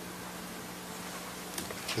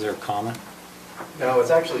 Is there a comment? No, it's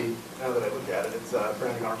actually, now that I look at it, it's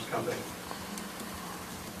Browning Arms Company.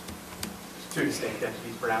 It's two distinct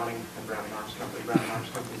entities, Browning and Browning Arms Company. Browning Arms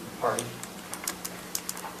Company is the party.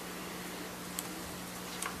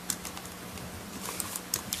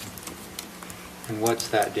 And what's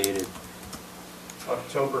that dated?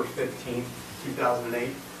 October 15th,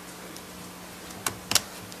 2008.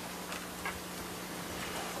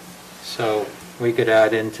 So we could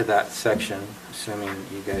add into that section, assuming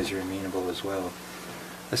you guys are amenable as well.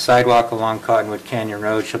 The sidewalk along Cottonwood Canyon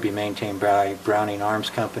Road shall be maintained by Browning Arms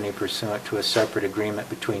Company pursuant to a separate agreement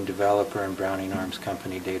between developer and Browning Arms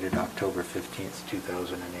Company dated October 15th,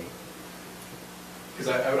 2008. Because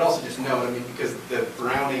I would also just note, I mean, because the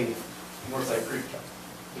Browning Northside Creek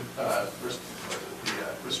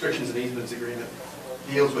restrictions and easements agreement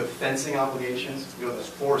deals with fencing obligations. You know, there's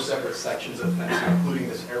 4 separate sections of fencing, including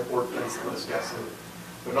this airport fence that we're discussing.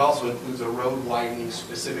 But it also includes a road widening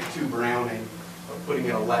specific to Browning, of putting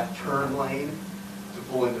in a left turn lane to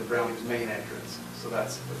pull into Browning's main entrance. So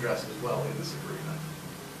that's addressed as well in this agreement.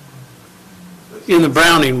 In the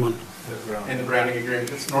Browning one? In the Browning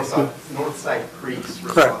agreement, it's Northside Creek's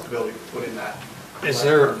responsibility to put in that. Is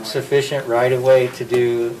there sufficient right-of-way to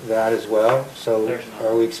do that as well? So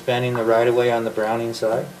are we expanding the right-of-way on the Browning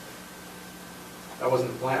side? That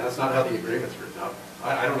wasn't the plan. That's not how the agreement's written up.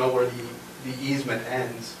 I don't know where the easement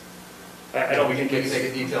ends. I don't we can think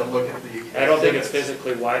take a detailed look at the. I don't think it's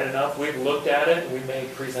physically wide enough. We've looked at it. We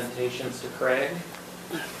made presentations to Craig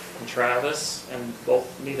and Travis, and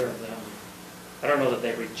neither of them. I don't know that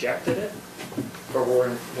they rejected it, but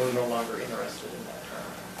we're no longer interested in that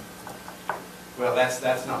term. Well, that's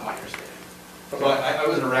not my understanding. So I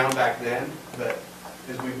wasn't around back then, but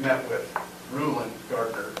as we've met with Rulin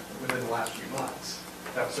Gardner within the last few months,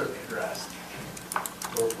 that was certainly addressed.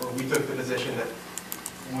 Where we took the position that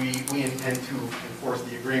we intend to enforce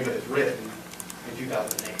the agreement as written in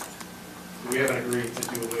 2008. We haven't agreed to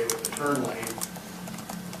do away with the turn lane,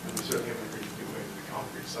 and we certainly haven't agreed to do away with the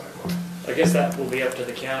concrete sidewalk. I guess that will be up to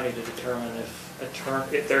the county to determine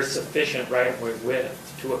if there's sufficient right-of-way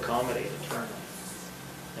width to accommodate a turn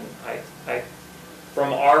lane. And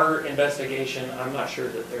from our investigation, I'm not sure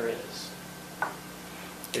that there is.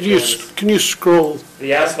 Can you scroll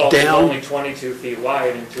the asphalt is down? only 22 feet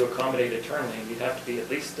wide, and to accommodate a turn lane, you'd have to be at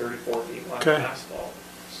least 34 feet wide of asphalt.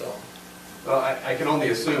 So, well, I can only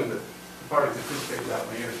assume that the parties participated that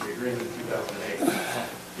when they entered the agreement in 2008.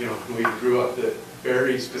 You know, we drew up the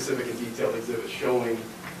very specific and detailed exhibit showing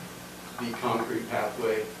the concrete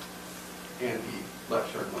pathway and the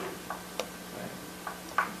left turn lane.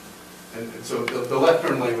 And so the left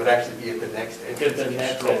turn lane would actually be at the next entrance. the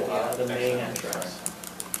next, the main entrance.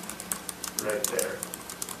 Right there.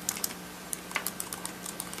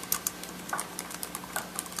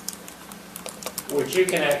 Which you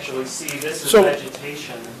can actually see, this is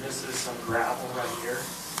vegetation, and this is some gravel right here.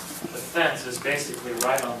 The fence is basically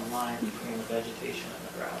right on the line between the vegetation and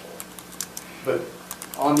the gravel. But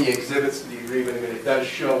On the exhibits to the agreement, I mean, it does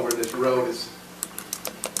show where this road is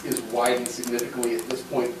widened significantly. At this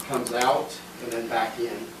point, comes out and then back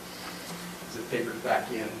in. As it tapers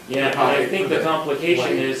back in. Yeah, and I think the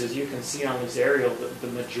complication is, as you can see on this aerial, the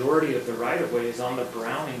majority of the right-of-way is on the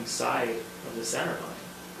Browning side of the center line.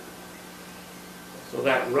 So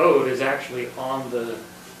that road is actually on the,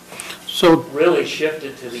 So, really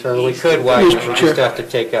shifted to the east. So we could widen, Mr. we Chair. just have to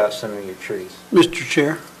take out some of your trees. Mr.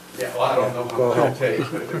 Chair, Yeah, well, I don't know Go how long ahead. it'll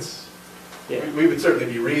take, but if it's, Yeah. we would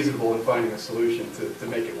certainly be reasonable in finding a solution to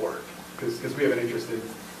make it work. Because we have an interest in,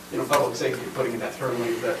 public safety, putting in that turn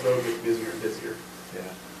lane, so that road gets busier and busier.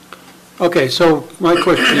 okay, so my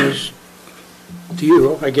question is to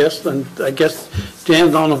you, I guess, and I guess Jan,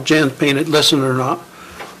 I don't know if Jan's paying it listen or not.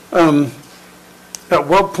 At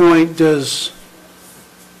what point does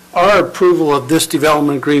our approval of this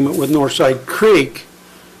development agreement with Northside Creek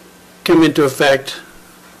come into effect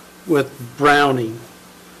with Browning?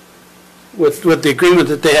 With the agreement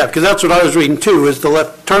that they have? Because that's what I was reading too, is the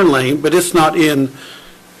left turn lane, but it's not in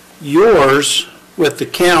yours with the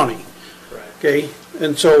county. Okay,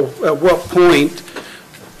 and so at what point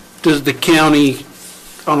does the county,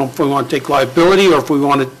 I don't know if we want to take liability or if we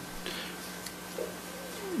want to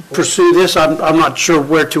pursue this, I'm not sure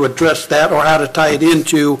where to address that or how to tie it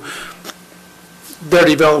into their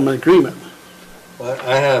development agreement. Well,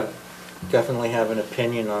 definitely have an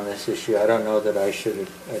opinion on this issue. I don't know that I should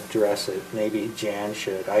address it. Maybe Jan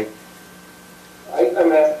should.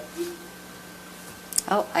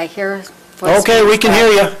 Oh, I hear a voice. Okay, we can hear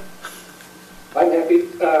you. I'm happy.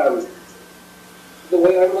 The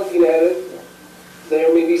way I'm looking at it,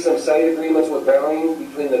 there may be some side agreements with Browning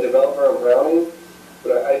between the developer and Browning,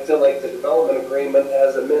 but I feel like the development agreement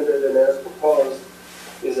as amended and as proposed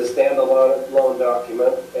is a standalone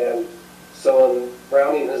document, and so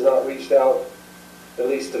Browning has not reached out, at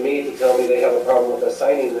least to me, to tell me they have a problem with us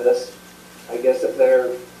signing this. I guess if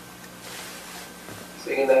they're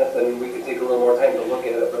saying that, then we could take a little more time to look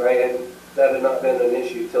at it, but that had not been an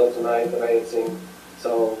issue till tonight that I had seen.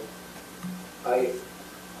 So I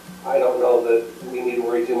don't know that we need to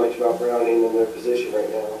worry too much about Browning and their position right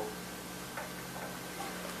now.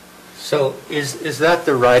 So is that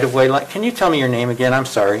the right-of-way line? Can you tell me your name again? I'm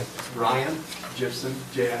sorry. Ryan Gibson,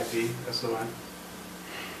 J-I-P-S-O-N.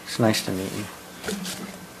 It's nice to meet you.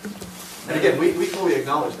 And again, we fully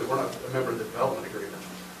acknowledge that we're not a member of the development agreement.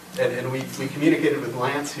 And we communicated with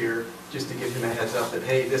Lance here just to give him a heads up that,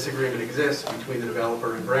 hey, this agreement exists between the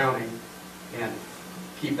developer and Browning, and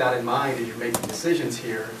keep that in mind as you're making decisions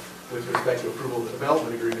here with respect to approval of the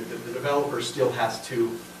development agreement, that the developer still has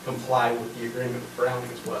to comply with the agreement with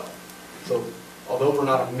Browning as well. So although we're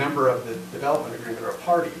not a member of the development agreement or a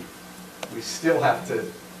party, we still have to,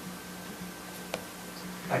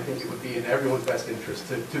 I think it would be in everyone's best interest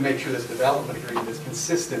to make sure this development agreement is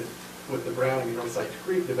consistent with the Browning and Northside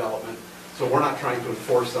Creek development, so we're not trying to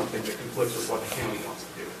enforce something that conflicts with what the county wants to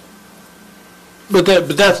do.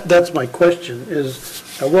 But that's my question, is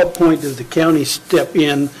at what point does the county step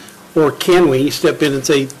in, or can we step in and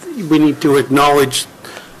say, we need to acknowledge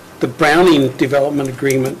the Browning development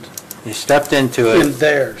agreement You stepped into in it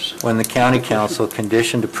theirs? when the county council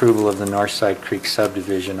conditioned approval of the Northside Creek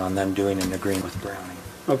subdivision on them doing an agreement with Browning.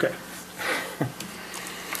 Okay.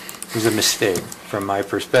 It was a mistake from my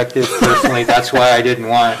perspective. Personally, that's why I didn't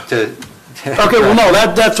want to. Okay, well, no,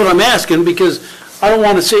 that's what I'm asking, because I don't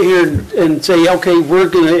want to sit here and say, okay, we're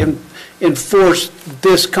going to enforce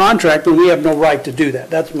this contract, but we have no right to do that.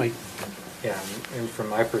 That's my, Yeah, and from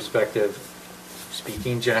my perspective,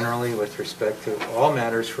 speaking generally with respect to all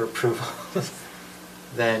matters for approval,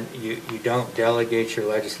 then you don't delegate your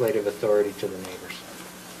legislative authority to the neighbors.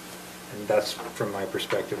 And that's, from my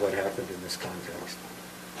perspective, what happened in this context.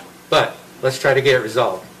 But let's try to get it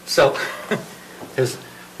resolved. So, because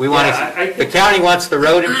we want to, the county wants the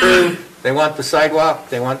road improved, they want the sidewalk,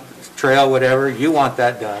 they want the trail, whatever, you want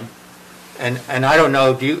that done. And I don't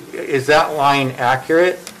know, is that line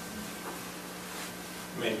accurate?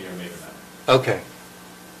 Maybe or maybe not. Okay.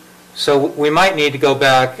 So we might need to go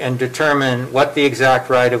back and determine what the exact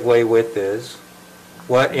right-of-way width is,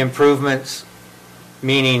 what improvements,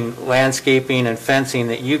 meaning landscaping and fencing,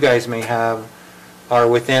 that you guys may have are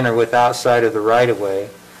within or outside of the right-of-way,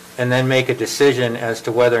 and then make a decision as to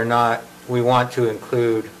whether or not we want to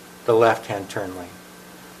include the left-hand turn lane.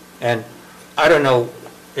 And I don't know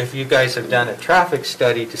if you guys have done a traffic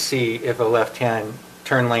study to see if a left-hand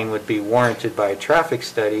turn lane would be warranted by a traffic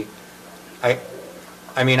study.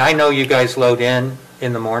 I mean, I know you guys load in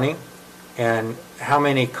the morning, and how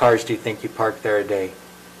many cars do you think you park there a day?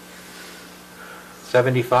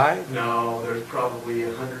 75? No, there's probably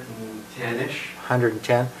 110-ish.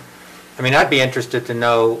 110? I mean, I'd be interested to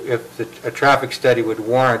know if a traffic study would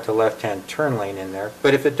warrant a left-hand turn lane in there,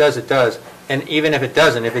 but if it does, it does. And even if it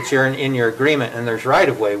doesn't, if it's in your agreement and there's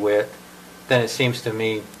right-of-way width, then it seems to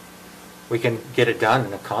me we can get it done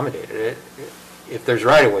and accommodate it, if there's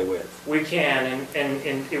right-of-way width. We can,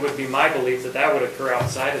 and it would be my belief that that would occur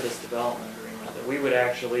outside of this development agreement, that we would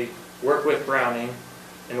actually work with Browning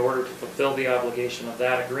in order to fulfill the obligation of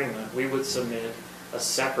that agreement. We would submit a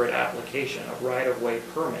separate application, a right-of-way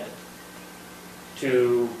permit,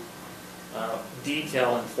 to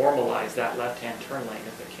detail and formalize that left-hand turn lane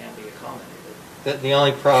if it can be accommodated. The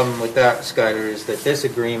only problem with that, Skyler, is that this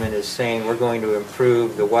agreement is saying we're going to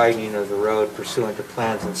improve the widening of the road pursuant to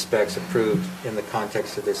plans and specs approved in the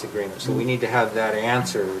context of this agreement. So we need to have that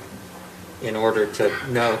answered in order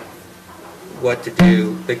to know what to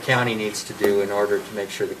do, the county needs to do in order to make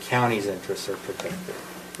sure the county's interests are protected.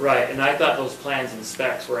 Right, and I thought those plans and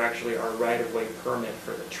specs were actually our right-of-way permit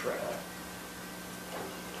for the trail.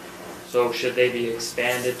 So should they be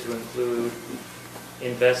expanded to include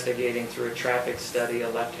investigating through a traffic study a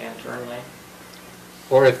left-hand turn lane?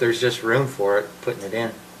 Or if there's just room for it, putting it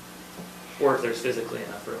in. Or if there's physically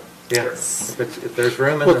enough room. Yeah, Sure. if there's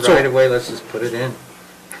room in the right of way, let's just put it in.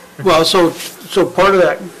 Well, so part of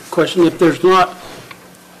that question, if there's not,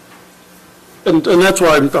 and that's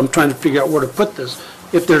why I'm trying to figure out where to put this.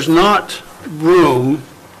 If there's not room,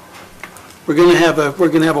 we're gonna have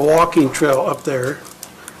a walking trail up there.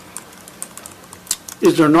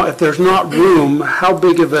 Is there not, if there's not room, how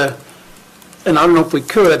big of a, and I don't know if we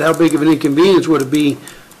could, how big of an inconvenience would it be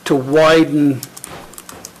to widen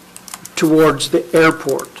towards the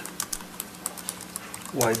airport?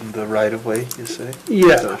 Widen the right-of-way, you say?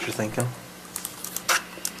 Yeah. Is that what you're thinking?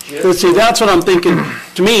 But see, that's what I'm thinking,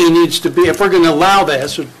 to me, needs to be, if we're gonna allow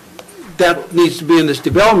this, that needs to be in this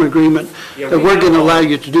development agreement, Yeah, that we're gonna allow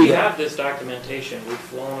you to do We that. have this documentation. We've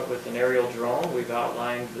flown it with an aerial drone. We've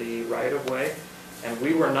outlined the right-of-way. And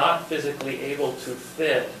we were not physically able to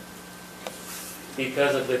fit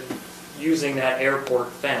because of using that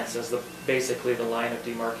airport fence as basically the line of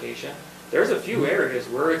demarcation. There's a few areas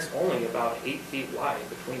where it's only about 8 feet wide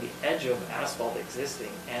between the edge of asphalt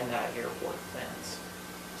existing and that airport fence.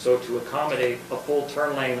 So to accommodate a full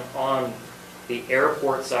turn lane on the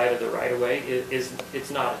airport side of the right-of-way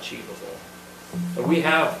it's not achievable. But we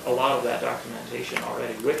have a lot of that documentation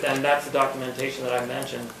already and that's the documentation that I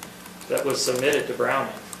mentioned that was submitted to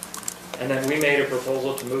Browning. And then we made a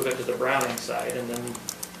proposal to move it to the Browning side, and then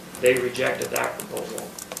they rejected that proposal.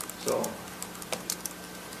 So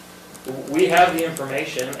we have the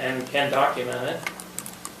information and can document it,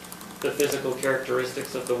 the physical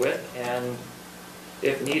characteristics of the width, and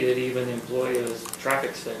if needed, even employ a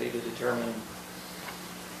traffic study to determine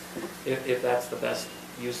if that's the best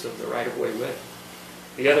use of the right-of-way width.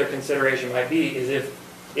 The other consideration might be is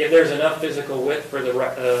if there's enough physical width for the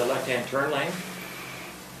left-hand turn lane,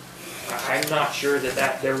 I'm not sure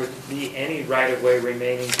that there would be any right-of-way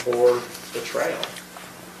remaining for the trail.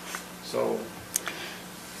 So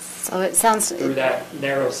it sounds, through that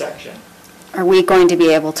narrow section. are we going to be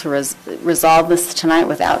able to resolve this tonight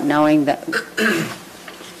without knowing that?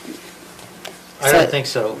 I don't think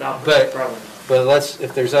so, No, but probably not.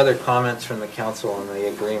 if there's other comments from the council on the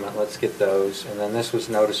agreement, let's get those. And then this was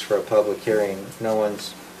noticed for a public hearing. No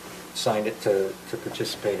one's signed it to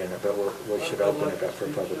participate in it, but we should open it up for a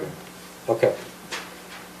public hearing. Okay.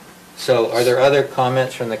 So are there other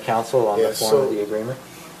comments from the council on the form of the agreement?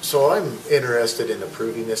 So I'm interested in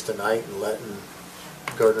approving this tonight and letting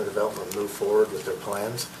Gardner Development move forward with their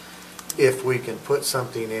plans. If we can put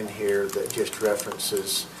something in here that just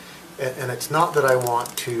references, and it's not that I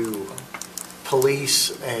want to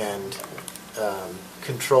police and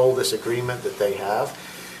control this agreement that they have,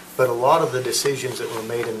 but a lot of the decisions that were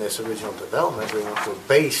made in this original development agreement were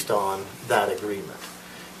based on that agreement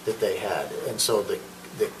that they had. And so the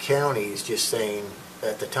county's just saying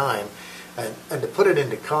at the time, and to put it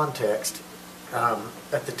into context,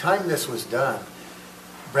 at the time this was done,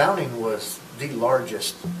 Browning was the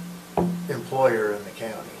largest employer in the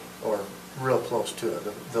county, or real close to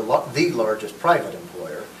it, the largest private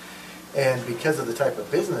employer. And because of the type of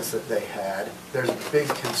business that they had, there's a big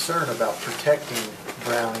concern about protecting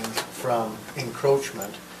Browning from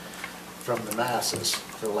encroachment from the masses,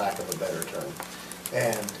 for lack of a better term.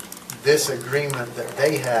 And this agreement that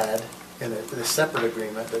they had, and the separate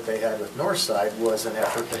agreement that they had with Northside, was an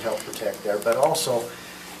effort to help protect there, but also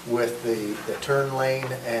with the turn lane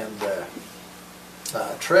and the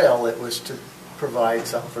trail, it was to provide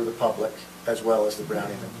something for the public as well as the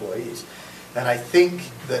Browning employees. And I think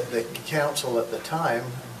that the council at the time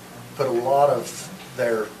put a lot of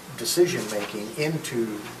their decision-making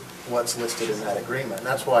into what's listed in that agreement. And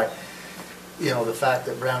that's why you know, the fact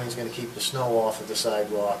that Browning's gonna keep the snow off of the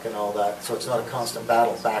sidewalk and all that, so it's not a constant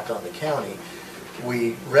battle back on the county,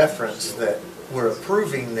 we reference that we're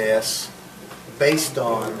approving this based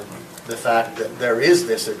on the fact that there is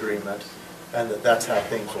this agreement and that that's how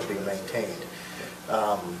things will be maintained.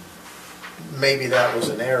 Maybe that was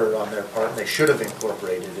an error on their part, and they should have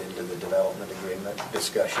incorporated it into the development agreement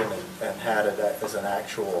discussion and had it as an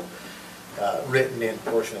actual written-in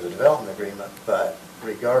portion of the development agreement, but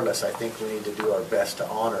regardless, I think we need to do our best to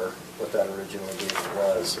honor what that original agreement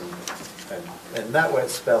was, and that way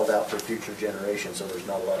it's spelled out for future generations, so there's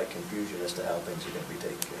not a lot of confusion as to how things are going to be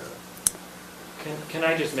taken care of. Can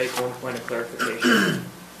I just make one point of clarification?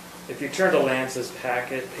 If you turn to Lance's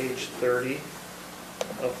packet, page 30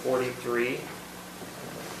 of 43,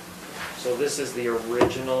 so this is the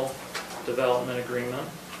original development agreement,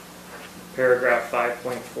 paragraph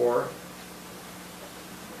 5.4.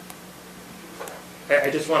 I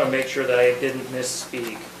just want to make sure that I didn't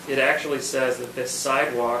misspeak. It actually says that this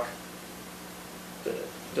sidewalk, it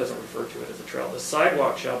doesn't refer to it as a trail, the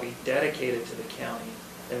sidewalk shall be dedicated to the county,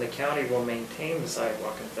 and the county will maintain the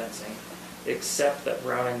sidewalk and fencing, except that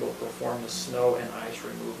Browning will perform the snow and ice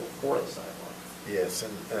removal for the sidewalk. Yes,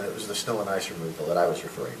 and it was the snow and ice removal that I was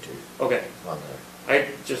referring to. Okay. On there. I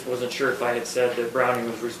just wasn't sure if I had said that Browning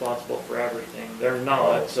was responsible for everything. They're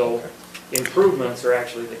not, so okay. Improvements are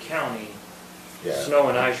actually the county. Yeah. Snow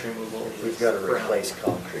and ice removal If we've is got to Browning. replace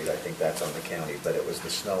concrete, I think that's on the county, but it was the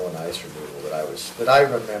snow and ice removal that I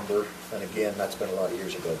remember, and again, that's been a lot of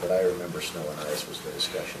years ago, but I remember snow and ice was the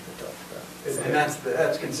discussion we talked about. And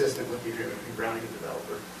that's consistent with the agreement between Browning and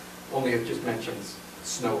developer, only it just mentions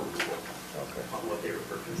snow removal on what they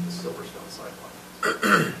refer to as the Silverstone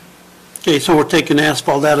sidewalk. Okay, so we're taking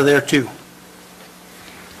asphalt out of there too.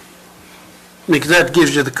 Because that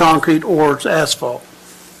gives you the concrete or it's asphalt.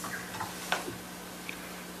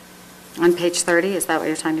 On page 30, is that what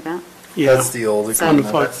you're talking about? Yeah. That's the old So- agreement.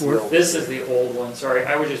 On the That's the 5.4. old This is the old one, sorry,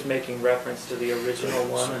 I was just making reference to the original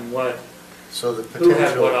one and what, So the who had what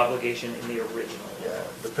potential, obligation in the original one. yeah,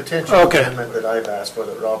 the potential Okay. amendment that I've asked for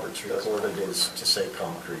that Robert's recorded is to say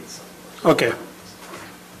concrete. Okay.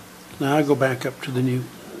 Now I go back up to the new.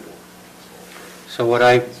 So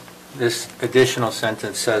this additional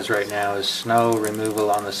sentence says right now is snow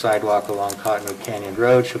removal on the sidewalk along Cottonwood Canyon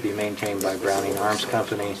Road shall be maintained by Browning Arms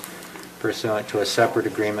Company pursuant to a separate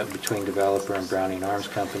agreement between developer and Browning Arms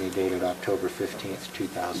Company dated October 15th,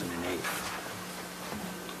 2008.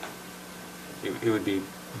 It would be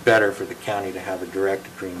better for the county to have a direct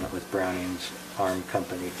agreement with Browning's Arm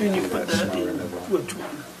Company to Can you do put that that snow in? removal. Which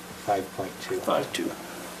one? 5.2. 5.2.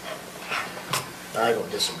 I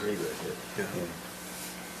don't disagree with it.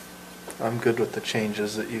 I'm good with the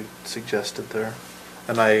changes that you suggested there.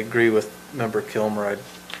 And I agree with Member Kilmer.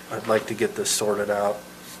 I'd like to get this sorted out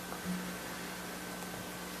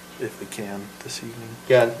if we can this evening.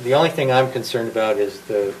 Yeah, the only thing I'm concerned about is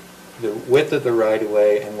the width of the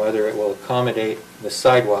right-of-way and whether it will accommodate the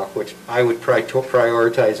sidewalk, which I would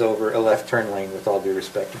prioritize over a left turn lane, with all due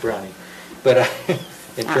respect to Browning. But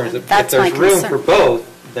in terms of, if That's my there's room concern. for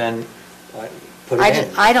both, then put it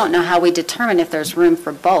in. I don't know how we determine if there's room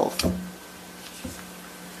for both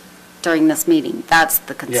during this meeting. That's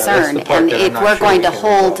the Yeah, that's concern. the part And that I'm if not we're sure going we to can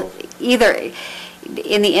hold, resolve. either,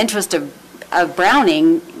 in the interest of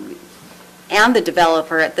Browning and the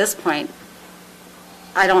developer at this point,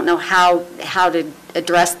 I don't know how to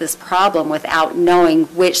address this problem without knowing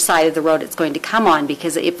which side of the road it's going to come on,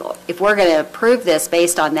 because if we're going to approve this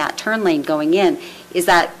based on that turn lane going in,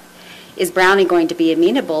 is Browning going to be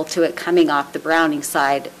amenable to it coming off the Browning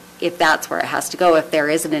side if that's where it has to go, if there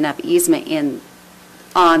isn't enough easement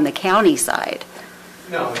on the county side?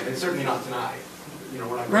 No, and certainly not tonight. You know,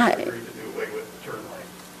 we're not Right. going to agree to do away with the turn lane.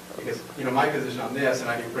 Because, you know, my position on this, and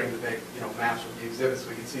I can bring the big, maps with the exhibits so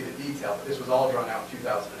we can see the detail, but this was all drawn out in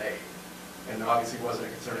 2008. And there obviously wasn't a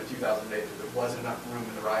concern in 2008 that there wasn't enough room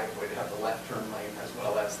in the right-of-way to have the left turn lane as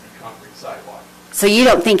well as the concrete sidewalk. So you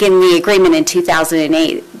don't think in the agreement in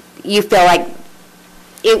 2008, you feel like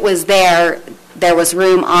it was there was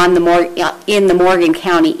room in the Morgan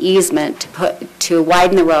County easement to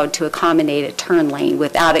widen the road to accommodate a turn lane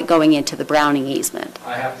without it going into the Browning easement?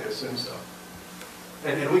 I have to assume so.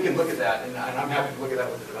 And we can look at that, and I'm happy to look at that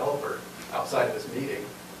with the developer outside of this meeting,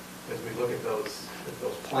 as we look at those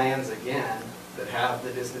plans again that have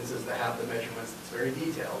the distances, that have the measurements. It's very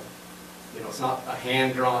detailed. You know, it's not a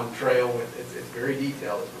hand-drawn trail with, it's very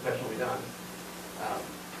detailed, it's professionally done.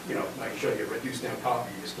 You know, I can show you a reduced down copy,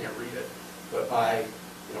 you just can't read it. But by,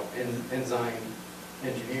 Ensign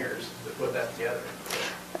engineers that put that together.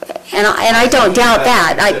 And I don't doubt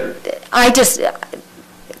that.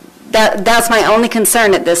 That's my only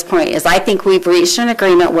concern at this point, is I think we've reached an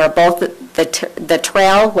agreement where both the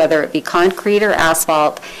trail, whether it be concrete or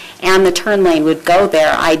asphalt, and the turn lane would go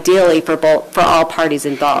there ideally for all parties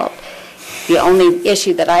involved. The only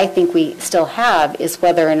issue that I think we still have is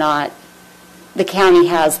whether or not the county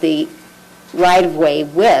has the right-of-way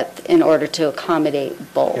width in order to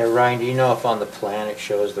accommodate both. Yeah, Ryan, do you know if on the plan it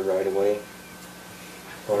shows the right-of-way?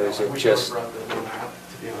 Or is it just, To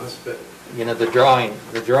be honest, but you know, the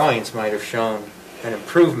drawings might have shown an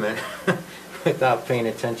improvement without paying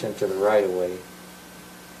attention to the right-of-way.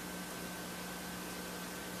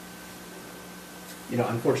 you know,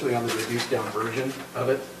 unfortunately on the reduced down version of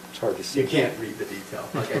it, It's hard to see. you can't read the detail.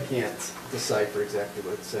 Like I can't decipher exactly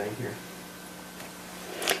what it's saying here.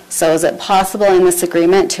 So is it possible in this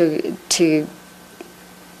agreement to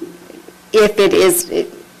if it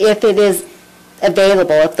is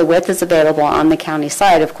available, if the width is available on the county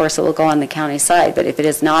side, of course it will go on the county side, but if it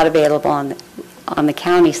is not available on the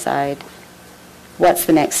county side, what's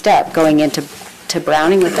the next step? Going into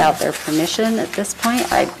Browning without their permission at this point?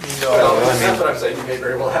 Well, that's what I'm saying, you may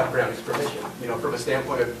very well have Browning's permission, you know, from a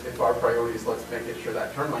standpoint of if our priority is let's make sure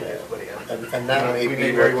that turn lane gets put in. And that may We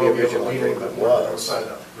be very what well the be able to original lean a little bit agreement more on the was. side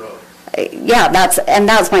of the road. Yeah,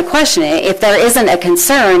 that's my question. If there isn't a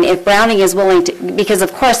concern, if Browning is willing to, because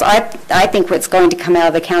of course I think what's going to come out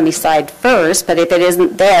of the county side first, but if it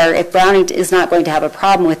isn't there, if Browning is not going to have a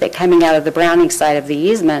problem with it coming out of the Browning side of the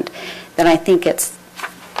easement, then I think it's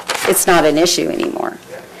not an issue anymore.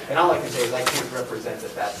 Yeah. And all I can say is I can't represent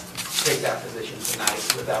take that position tonight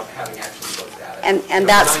without having actually looked at it. And You know,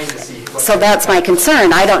 that's, trying to see what so that's my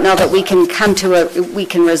concern. I don't know that we can we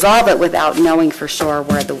can resolve it without knowing for sure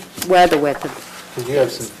where the width of. Because you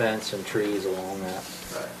have some fence and trees along that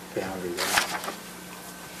Right. boundary there.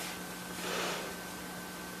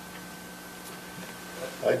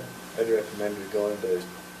 I'd recommend we go into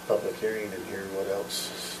public hearing and hear what else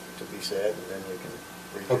is to be said, and then we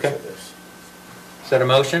can Okay. revisit this. Is that a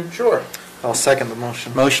motion? Sure. I'll second the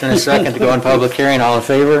motion. Motion and a second to go in public hearing. All in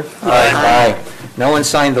favor? Aye. Aye. No one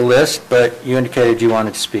signed the list, but you indicated you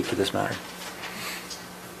wanted to speak to this matter.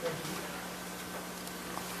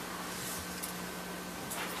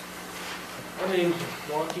 My name's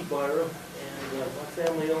Monty Byram, and my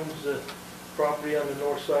family owns the property on the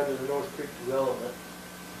north side of the North Creek development.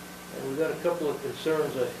 And we've got a couple of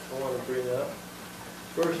concerns I want to bring up.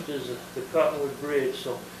 First is the Cottonwood Bridge.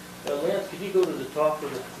 So, Lance, could you go to the top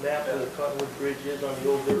of the map where the Cottonwood Bridge is on the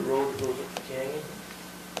old dirt road that goes up the canyon?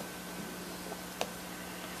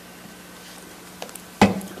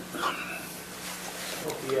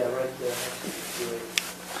 Okay, yeah, right there. That's great.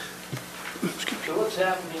 So what's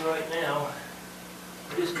happening right now,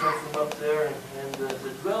 I just come from up there, and the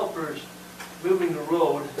developer's moving the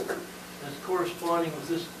road that's corresponding with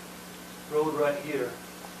this road right here.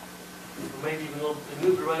 Or maybe even a little, they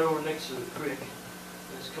moved it right over next to the creek.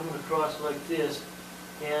 And it's coming across like this,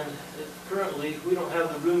 and currently, we don't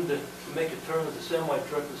have the room to make a turn with a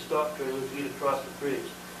semi-truck with stock trailer to get across the bridge.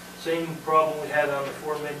 Same problem we had on the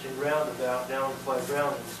aforementioned roundabout down by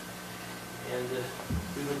Brownings. And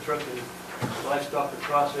we've been trucking livestock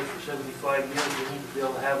across there for 75 years. We need to be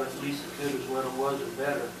able to have it at least as good as what it was or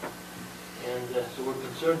better. And so we're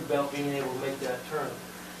concerned about being able to make that turn.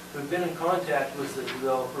 We've been in contact with the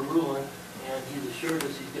developer, Rulon, and he's assured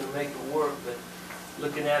us he's going to make it work, but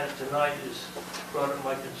looking at it tonight has brought up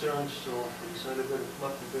my concerns, so we decided to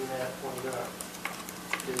come up and bring that point up.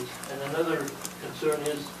 And another concern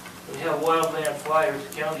is, when you have wildland fires,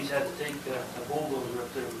 the county's had to take a bulldozer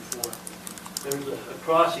up there before. There's a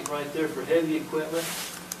crossing right there for heavy equipment.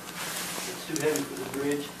 It's too heavy for the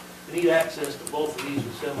bridge. We need access to both of these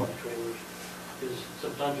with semi-trailers, because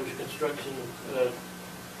sometimes there's construction,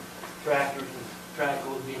 tractors and track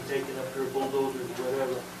loads being taken up there, bulldozers or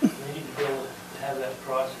whatever. We need to be able to have that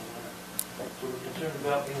crossing there. So we're concerned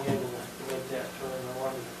about being able to make that turn. I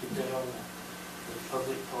wanted to get that on the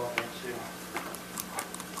public comments here.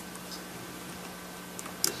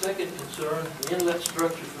 The second concern, the inlet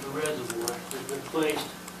structure for the reservoir has been placed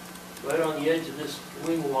right on the edge of this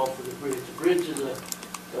wing wall for the bridge. The bridge is a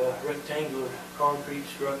rectangular concrete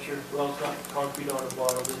structure. Well, it's not concrete on the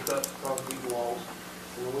bottom, it's got concrete walls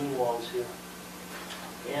and the wing walls here.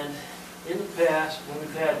 And in the past, when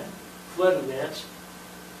we've had flood events,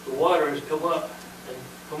 the water has come up and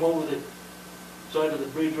come over the side of the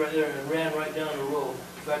bridge right there and ran right down the road.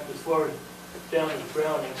 In fact, as far as down as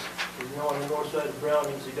Brownings, you know, on the north side of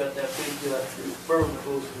Brownings, you got that big berm that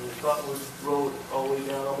goes from the Cottonwood Road all the way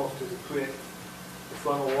down almost to the creek to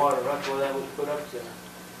funnel water. That's why that was put up there.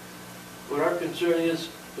 What our concern is,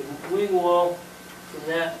 the wing wall from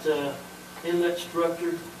that inlet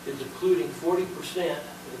structure is occluding 40%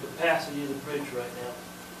 of the capacity of the bridge right now.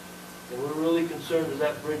 And we're really concerned that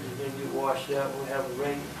that bridge is going to get washed out when we have a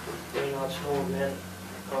rain on snow event,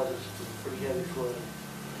 causes pretty heavy flooding.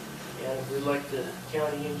 And we'd like the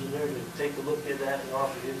county engineer to take a look at that and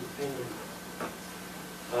offer his opinion.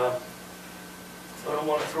 I don't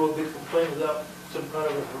want to throw a big complaint without some kind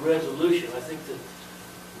of a resolution. I think that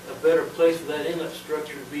a better place for that inlet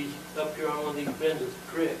structure would be up here on one of these bends of the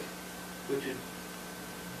creek, which would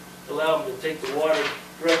allow them to take the water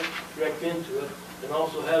direct into it, and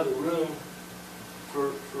also have the room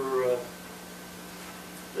for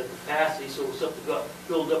the capacity, so if something got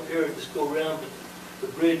filled up here, it'd just go around, but the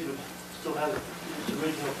bridge would still have its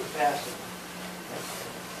original capacity.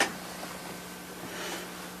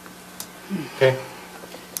 Okay.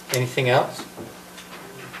 Anything else?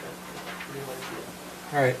 Pretty much it.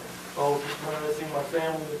 All right. Oh, just one other thing, my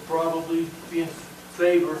family would probably be in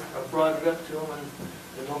favor. I brought it up to them, and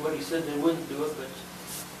nobody said they wouldn't do it, but,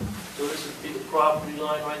 so this would be the property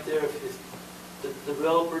line right there. If the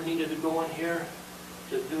developer needed to go in here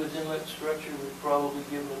to do his inlet structure, we'd probably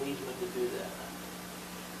give him an easement to do that.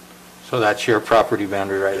 So that's your property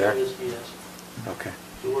boundary right there? It is, yes. Okay.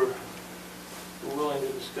 So we're willing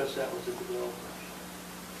to discuss that with the developer.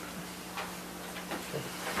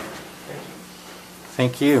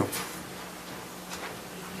 Thank you.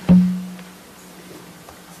 I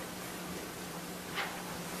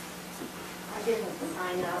didn't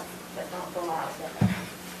sign up, but don't go out yet.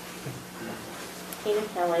 Tina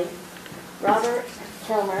Kelly. Robert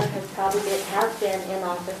Kilmer has been in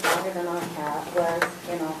office longer than I was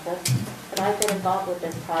in office, but I've been involved with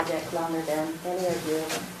this project longer than any of you.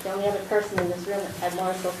 The only other person in this room that had more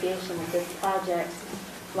association with this project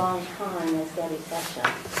long time is Debbie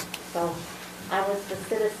Sessions. So I was the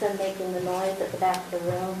citizen making the noise at the back of the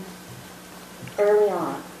room early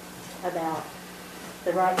on about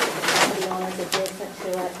the rights of the property owners adjacent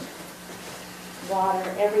to it, water,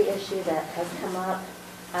 every issue that has come up.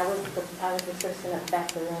 I was the person at the back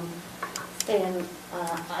of the room saying,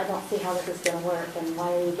 I don't see how this is going to work, and why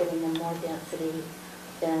are you giving them more density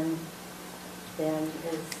than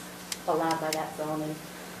is allowed by that zoning.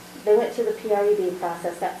 They went through the PREB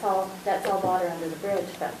process. That's all water under the bridge.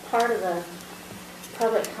 But part of the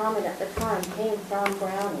public comment at the time came from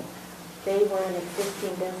Browning. They were an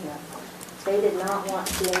existing business. They did not want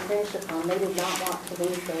to be infringed upon. They did not want to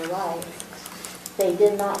lose their rights. They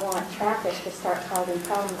did not want traffic to start causing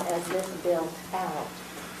problems as this built out.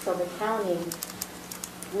 So the county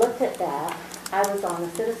looked at that. I was on the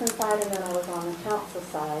citizen side and then I was on the council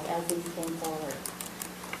side as these came forward.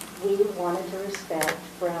 We wanted to respect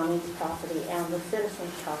Browning's property and the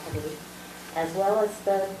citizens' property, as well as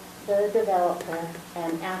the developer,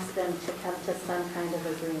 and ask them to come to some kind of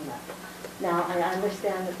agreement. Now, I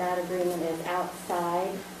understand that that agreement is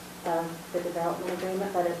outside of the development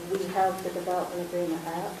agreement, but if we held the development agreement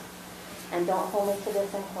up, and don't hold me to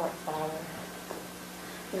this in court, Father,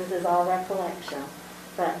 this is all recollection,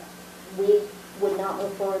 but we would not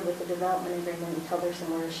move forward with the development agreement until there's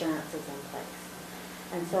some more assurances in place.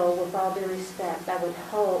 And so with all due respect, I would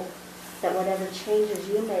hope that whatever changes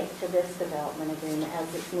you make to this development agreement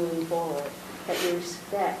as it's moving forward, that you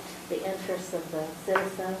respect the interests of the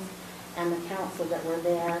citizens and the council that were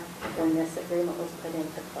there when this agreement was put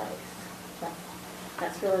into place.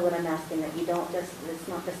 That's really what I'm asking, that you don't just, it's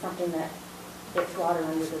not just something that gets water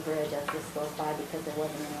under the bridge as this goes by because there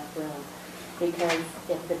wasn't enough room. Because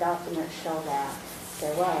if the documents show that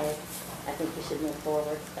there was, I think we should move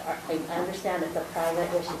forward. I understand it's a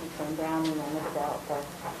private issue between Browning and the developer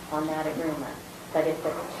on that agreement. But if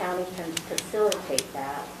the county can facilitate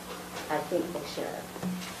that, I think they should.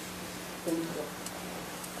 Thank you.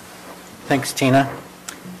 Thanks, Tina.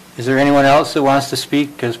 Is there anyone else that wants to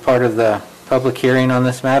speak as part of the public hearing on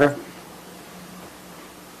this matter?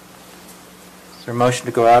 Is there a motion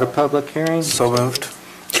to go out of public hearing? So moved.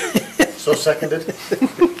 So seconded?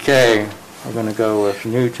 Okay, we're going to go with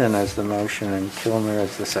Newton as the motion and Kilmer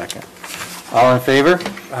as the second. All in favor?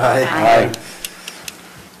 Aye. Aye.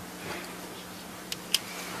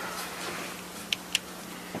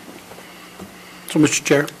 So, Mr.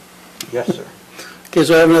 Chair. Yes, sir. Okay,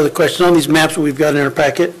 so I have another question. On these maps that we've got in our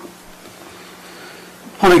packet,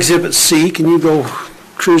 on Exhibit C, can you go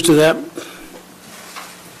cruise to that?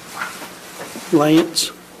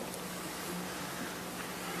 Lance?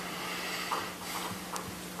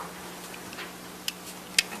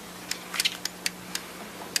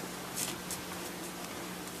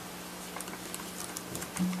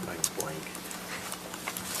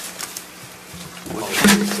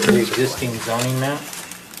 The existing zoning map?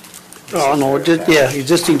 Oh, no, yeah,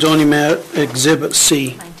 existing zoning map, Exhibit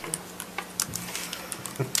C.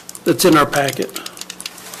 that's in our packet.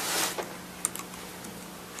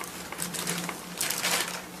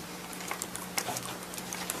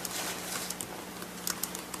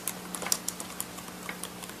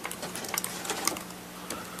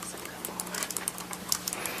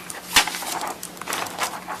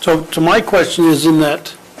 So my question is in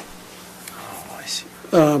that, Oh, I see.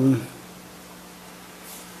 I don't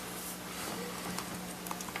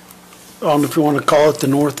know if you want to call it the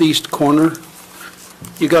northeast corner.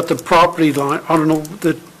 You got the property line, I don't know,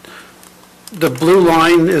 the blue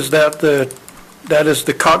line, is that is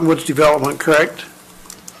the Cottonwoods development, correct?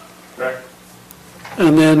 Correct.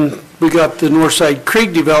 And then we got the Northside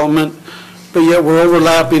Creek development, but yet we're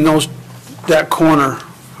overlapping that corner.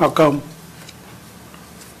 How come?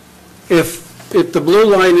 If the blue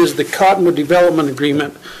line is the Cottonwood development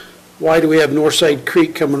agreement, why do we have Northside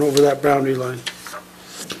Creek coming over that boundary line?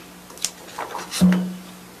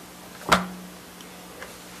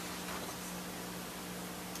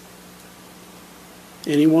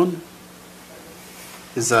 Anyone?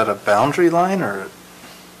 Is that a boundary line or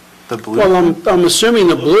the blue? Well, I'm assuming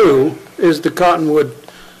the blue is the Cottonwood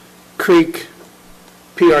Creek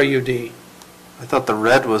PRUD. I thought the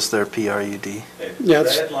red was their PRUD. Okay, the Yeah,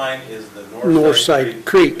 it's red line is the Northside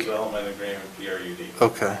Creek. Development Agreement, PRUD.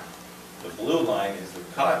 Okay. The blue line is the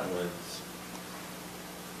Cottonwoods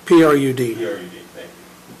PRUD. PRUD, thank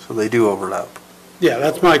you. So they do overlap. Yeah,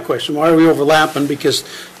 that's my question. Why are we overlapping? Because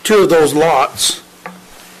two of those lots,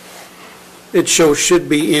 it shows should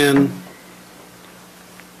be in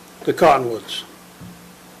the Cottonwoods.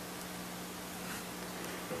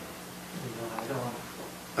 No, I don't.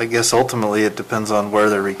 I guess ultimately it depends on where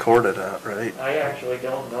they're recorded at, right? I actually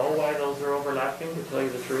don't know why those are overlapping, to tell you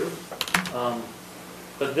the truth.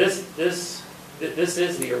 But this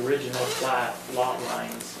is the original plat lot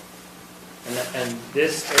lines. And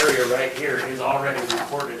this area right here is already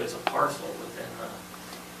recorded as a parcel within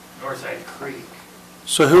the Northside Creek.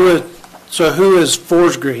 So who is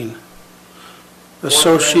Forest Green?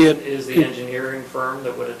 Associate? Fortran is the engineering firm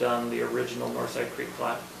that would have done the original Northside Creek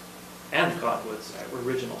plat and Cottonwoods,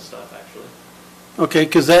 original stuff, actually. Okay,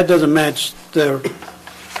 because that doesn't match the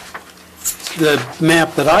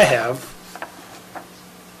map that I have.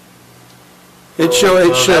 It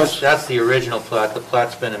shows. That's the original plat. The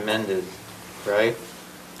plat's been amended, right?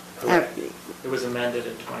 Correct. It was amended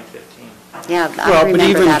in 2015. Yeah, Well, I but remember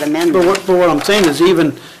even, that amendment. but what I'm saying is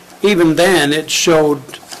even then, it showed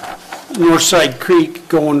Northside Creek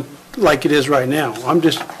going like it is right now.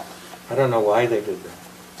 I don't know why they did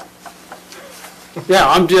that.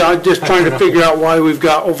 I'm just trying to figure out why we've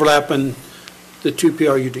got overlapping the two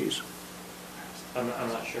PRUDs. I'm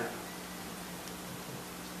not sure.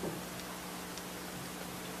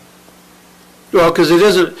 Well, because it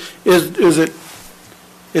isn't,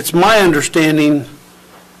 it's my understanding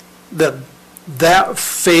that that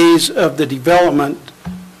phase of the development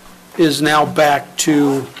is now back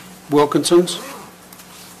to Wilkinson's?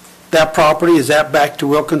 That property, is that back to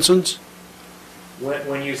Wilkinson's?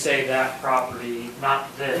 When you say that property,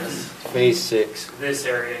 not this, Phase 6. this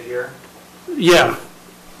area here, Yeah,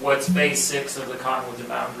 what's phase 6 of the Cottonwoods and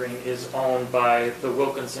Mountain Green is owned by the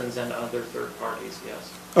Wilkinsons and other third parties,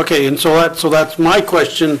 yes. okay, and so that's my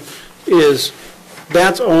question is,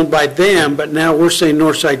 that's owned by them, but now we're saying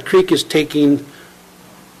Northside Creek is taking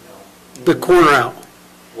the corner out.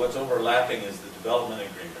 What's overlapping is the development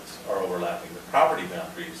agreements are overlapping. The property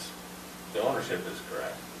boundaries, the ownership is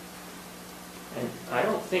correct. And I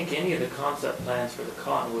don't think any of the concept plans for the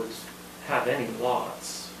Cottonwoods have any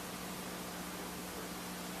lots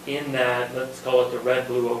in that, let's call it the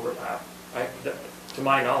red-blue overlap. To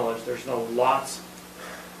my knowledge, there's no lots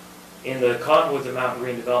in the Cottonwoods and Mountain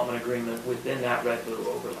Green Development Agreement within that red-blue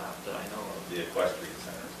overlap that I know of. The equestrian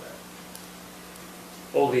center is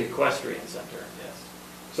there. Oh, the equestrian center. Yes.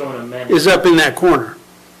 So an amendment. Is up in that corner.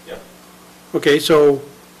 Yep. Okay, so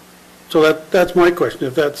that's my question.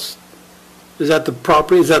 If is that the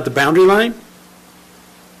property, is that the boundary line?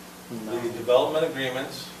 The development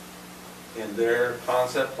agreements in their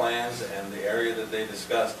concept plans and the area that they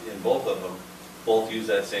discussed in both of them, both use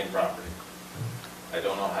that same property. I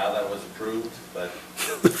don't know how that was approved, but.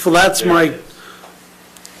 Well, that's there my, it is.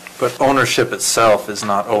 But ownership itself is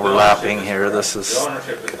not overlapping The ownership is here. correct. This is, The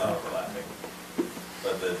ownership is not overlapping,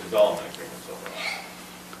 but the development agreement's overlapping.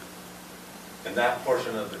 And that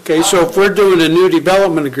portion of the. okay, so if we're doing a new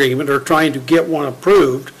development agreement or trying to get one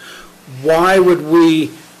approved, why would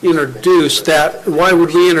we introduce that, why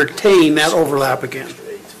would we entertain that overlap again?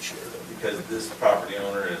 Because this property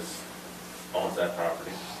owner owns that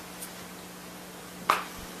property.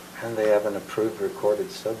 And they have an approved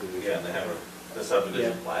recorded subdivision. Yeah, and they have the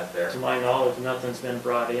subdivision Yeah. plat there. To my knowledge, nothing's been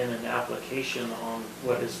brought in an application on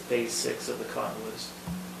what is phase 6 of the Cottonwoods.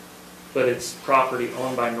 But it's property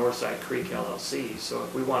owned by Northside Creek LLC, so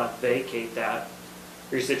if we want to vacate that,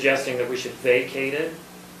 you're suggesting that we should vacate it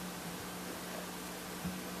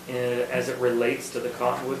as it relates to the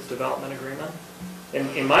Cottonwoods development agreement?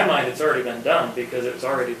 In my mind, it's already been done because it's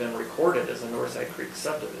already been recorded as a Northside Creek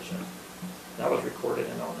subdivision. That was recorded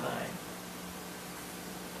in '09.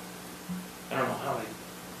 I don't know how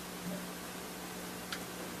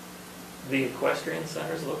the equestrian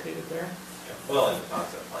center is located there? Well, in the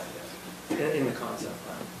concept plan, yes. In the concept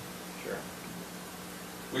plan, sure.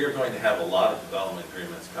 We are going to have a lot of development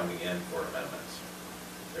agreements coming in for amendments.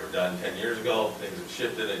 They were done 10 years ago, things have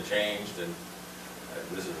shifted and changed, and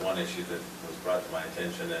this is one issue that was brought to my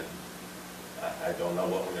attention, and I don't know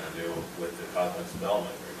what we're going to do with the Cottonwoods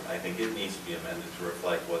development agreement. I think it needs to be amended to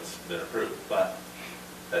reflect what's been approved, but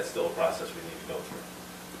that's still a process we need to go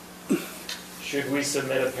through. Should we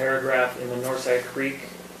submit a paragraph in the Northside Creek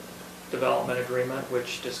development agreement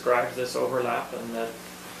which describes this overlap and that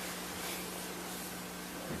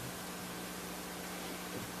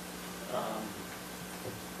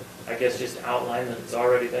I guess just outline that it's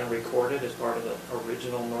already been recorded as part of the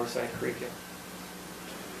original Northside Creek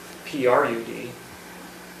PRUD,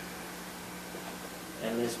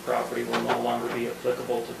 and this property will no longer be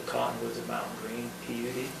applicable to the Cottonwoods of Mountain Green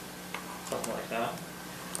PUD, something like that?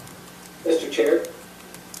 Mr. Chair,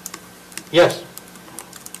 Yes.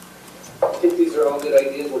 I think these are all good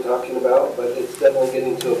ideas we're talking about, but it's definitely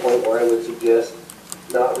getting to a point where I would suggest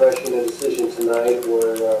not rushing a decision tonight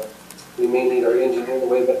where we may need our engineer to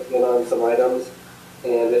weigh back in on some items,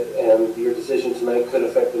 and your decision tonight could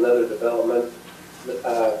affect another development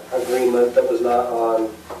agreement that was not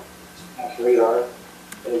on staff's radar.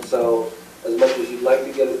 And so, as much as you'd like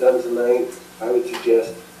to get it done tonight, I would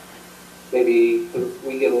suggest maybe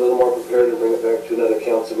we get a little more prepared and bring it back to another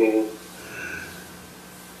council meeting.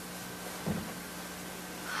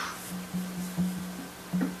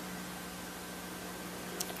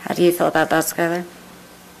 How do you feel about that, Skylar?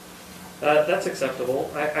 That's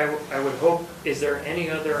acceptable. I would hope, is there any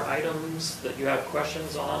other items that you have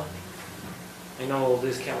questions on? I know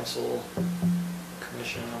this council,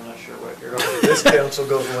 commission, I'm not sure what you're on. This council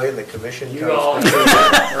goes away and the commission comes. You all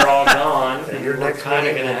are all gone, and Your we're next kind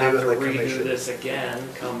of meeting going to will be have to with the redo commission. this again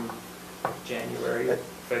come January,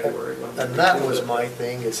 February. when we And that do was it. my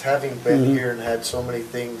thing, is having been here and had so many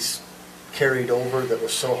things carried over that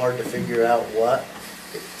was so hard to figure out what.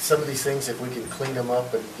 Some of these things, if we can clean them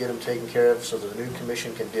up and get them taken care of so the new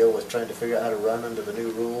commission can deal with trying to figure out how to run under the new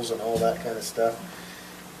rules and all that kind of stuff.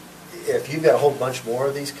 If you've got a whole bunch more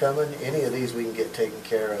of these coming, any of these we can get taken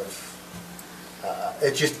care of.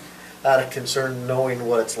 It's just out of concern knowing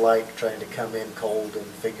what it's like trying to come in cold and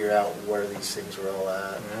figure out where these things are all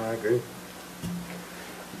at. No, I agree.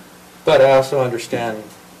 But I also understand.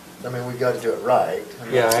 I mean, we got to do it right.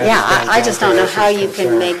 Yeah, Yeah, I just don't know how you can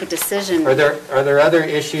concern. make a decision. Are there other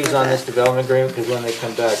issues on this development agreement? Because when they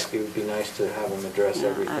come back, it would be nice to have them address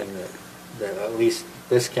everything that at least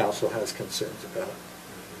this council has concerns about.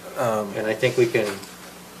 And I think we can,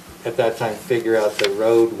 at that time, figure out the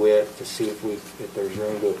road width to see if there's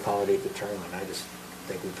room to accommodate the turn lane. I just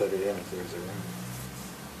think we put it in if there's a room.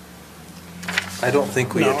 I don't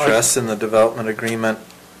think we No, address in the development agreement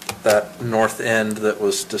that north end that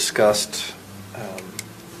was discussed,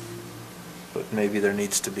 but maybe there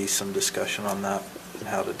needs to be some discussion on that and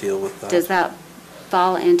how to deal with that. Does that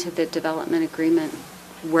fall into the development agreement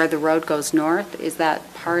where the road goes north? Is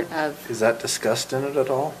that part of? Is that discussed in it at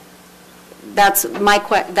all? That's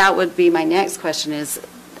that would be my next question is,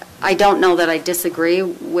 I don't know that I disagree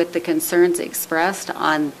with the concerns expressed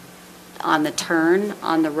on the turn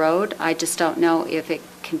on the road. I just don't know if it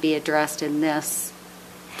can be addressed in this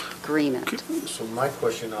agreement. So my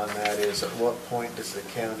question on that is, at what point does the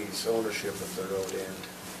county's ownership of the road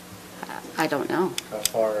end? I don't know. How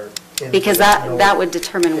far? into Because that would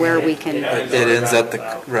determine where we can. Yeah. It ends at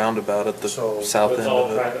the roundabout at the So- south It's end all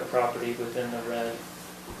of it. private property within the red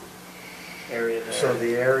area there. So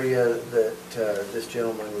the area that this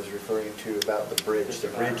gentleman was referring to about the bridge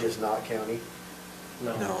is not county?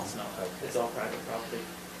 No, No. it's not. Okay. It's all private property.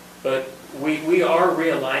 But we are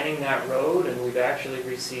realigning that road, and we've actually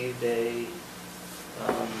received a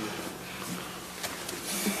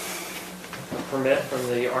permit from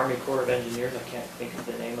the Army Corps of Engineers. I can't think of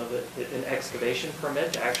the name of it. An excavation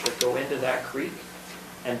permit to actually go into that creek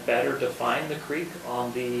and better define the creek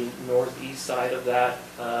on the northeast side of that.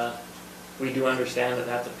 We do understand that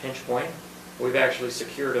that's a pinch point. We've actually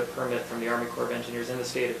secured a permit from the Army Corps of Engineers in the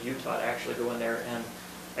state of Utah to actually go in there and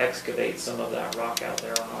excavate some of that rock out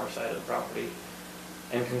there on our side of the property.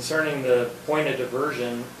 And concerning the point of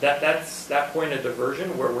diversion, that's that point of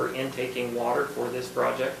diversion where we're intaking water for this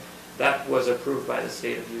project, that was approved by the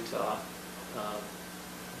state of Utah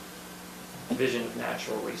Division of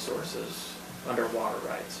Natural Resources under water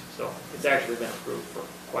rights. So it's actually been approved for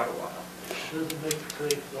quite a while. Doesn't make it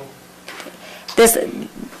great, though.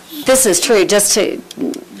 This is true,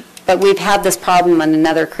 but we've had this problem on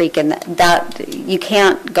another creek, and that, you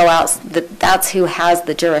can't go out, that's who has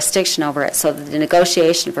the jurisdiction over it, so the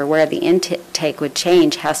negotiation for where the intake would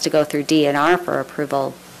change has to go through DNR for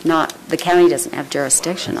approval, not, the county doesn't have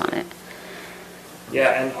jurisdiction on it.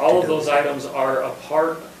 Yeah, and all of those items are a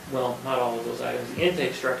part, well, not all of those items, the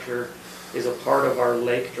intake structure is a part of our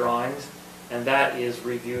lake drawings, and that is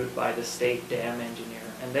reviewed by the state dam engineer,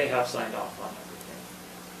 and they have signed off on everything.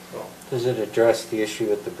 So, Does it address the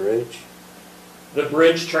issue at the bridge? the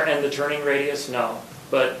bridge and the turning radius, no.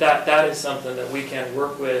 But that is something that we can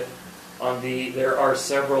work with on there are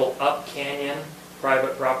several up canyon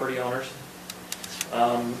private property owners.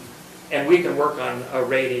 And we can work on a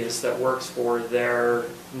radius that works for their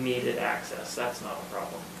needed access. That's not a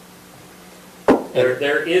problem.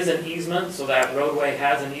 There is an easement, so that roadway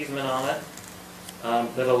has an easement on it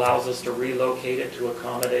that allows us to relocate it to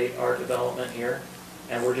accommodate our development here.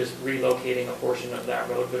 And we're just relocating a portion of that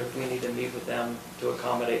road, but if we need to meet with them to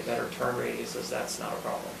accommodate better turn radiuses, that's not a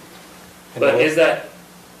problem. But is that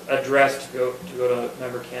addressed, to go to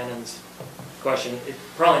Member Cannon's question, it's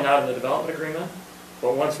probably not in the development agreement,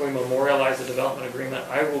 but once we memorialize the development agreement,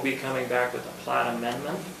 I will be coming back with a plat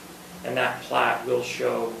amendment, and that plat will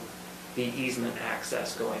show the easement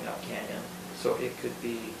access going up canyon. So it could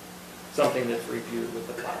be something that's reviewed with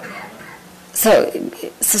the plat amendment. So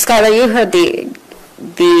Skylar, you heard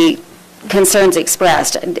the concerns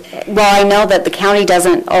expressed. Well, I know that the county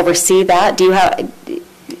doesn't oversee that.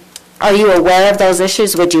 Are you aware of those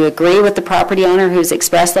issues? Would you agree with the property owner who's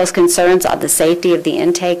expressed those concerns on the safety of the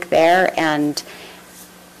intake there? And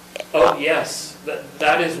oh, yes.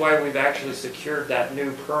 That is why we've actually secured that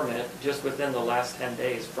new permit just within the last 10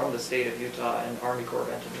 days from the state of Utah and Army Corps of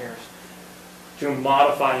Engineers to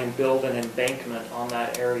modify and build an embankment on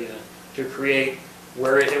that area to create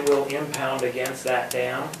where it will impound against that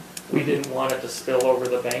dam. We didn't want it to spill over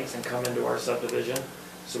the banks and come into our subdivision.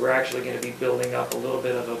 So we're actually going to be building up a little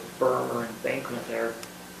bit of a berm or embankment there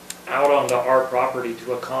out onto our property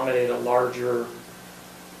to accommodate a larger,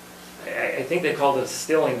 I think they call it a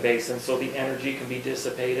stilling basin, so the energy can be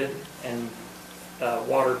dissipated and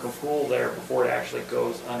water can pool there before it actually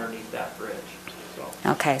goes underneath that bridge.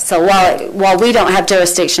 So. Okay, so while we don't have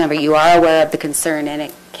jurisdiction over it, you are aware of the concern and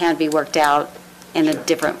it can be worked out in a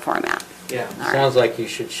different format. Yeah. Sounds like you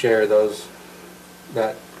should share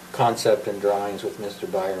that concept and drawings with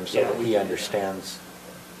Mr. Byram so that he understands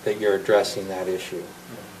that you're addressing that issue.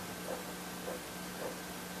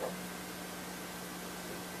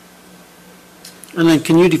 And then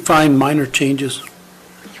can you define minor changes?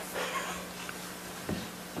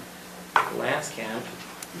 Lance can't.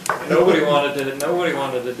 Nobody wanted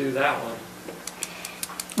to do that one.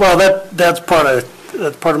 Well, that's part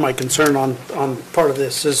of my concern on part of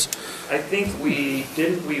this is. I think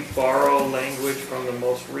didn't we borrow language from the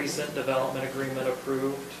most recent development agreement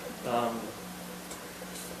approved?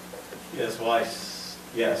 Yes,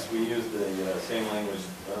 yes, we used the same language.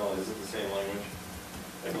 Well, is it the same language?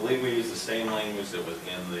 I believe we used the same language that was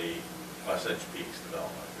in the Wasatch Peaks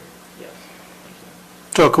development agreement. Yes.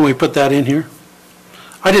 So can we put that in here?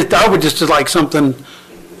 I would just like something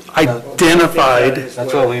identified.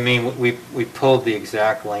 That's what we mean. We pulled the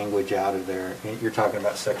exact language out of there. You're talking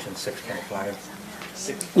about section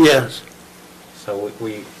 6.5? Yes. So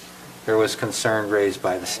there was concern raised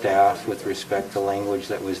by the staff with respect to language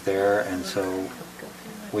that was there, and so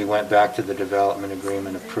we went back to the development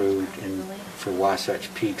agreement approved for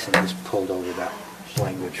Wasatch Peaks and just pulled over that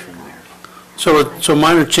language from there. So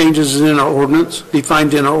minor changes in our ordinance,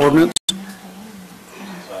 defined in our ordinance?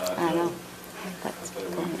 I know. But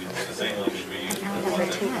it would be the same language we used for the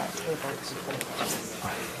Wasatch Peaks.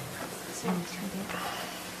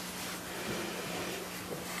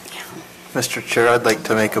 Mr. Chair, I'd like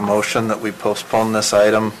to make a motion that we postpone this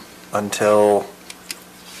item until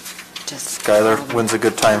Skylar, when's a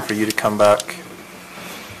good time for you to come back?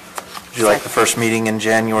 Would you like the first meeting in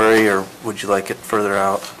January, or would you like it further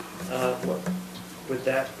out? Would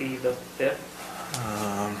that be the 5th?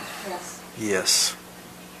 Yes. Yes.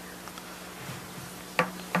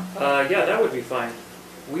 Yeah, that would be fine.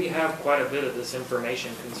 We have quite a bit of this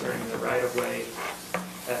information concerning the right-of-way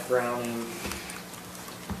at Browning.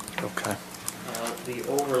 Okay. the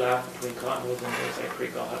overlap between Cottonwoods and Hillside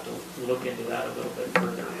Creek, I'll have to look into that a little bit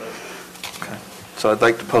further, but Okay. So I'd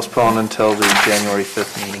like to postpone until the January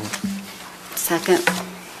 5th meeting. Second.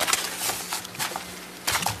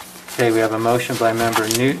 Okay, we have a motion by member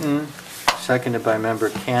Newton, seconded by member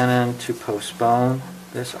Cannon to postpone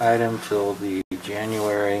this item till the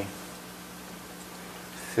January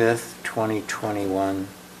 5th, 2021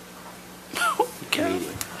 meeting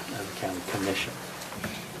of the county commission.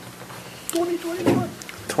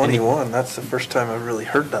 21, that's the first time I've really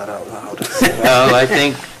heard that out loud. Well, I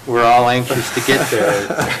think we're all anxious to get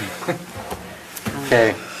there.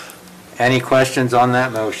 Okay. Any questions on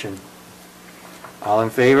that motion? All in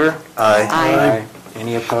favor? Aye. Aye.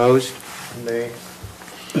 Any opposed? Nay.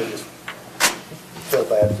 I just feel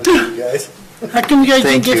bad for you guys. How come you guys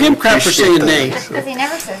didn't Thank give you. him crap for Appreciate saying that. nay? Because he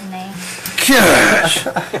never says nay. Gosh.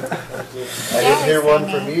 I didn't hear one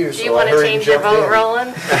from you, Do you so I want to heard him change your jump vote, in.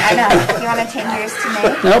 Roland? I know. Do you want to change yours to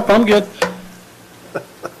nay? Nope, I'm good.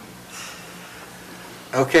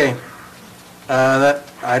 Okay. That,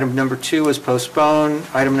 item number 2 was postponed.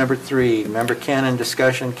 Item number 3, member Cannon,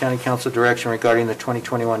 discussion, county council direction regarding the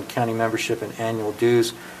 2021 county membership and annual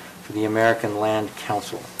dues for the American Land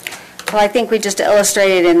Council. Well, I think we just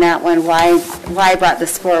illustrated in that one why I brought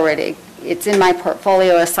this forward. It's in my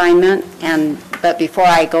portfolio assignment, but before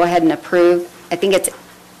I go ahead and approve, I think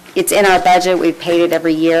it's in our budget, we've paid it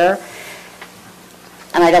every year,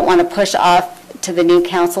 and I don't want to push off to the new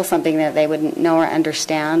council something that they wouldn't know or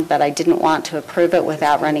understand, but I didn't want to approve it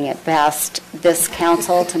without running it past this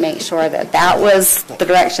council to make sure that that was the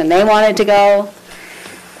direction they wanted to go.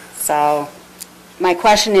 So my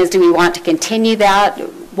question is, do we want to continue that?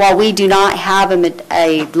 While we do not have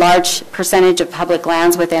a large percentage of public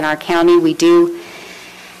lands within our county, we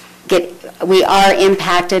are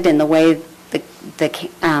impacted in the way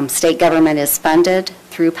the state government is funded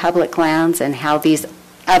through public lands and how these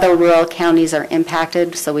other rural counties are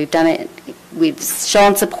impacted. So we've done it, we've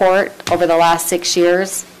shown support over the last 6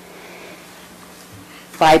 years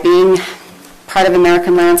by being part of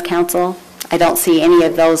American Lands Council. I don't see any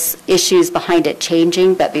of those issues behind it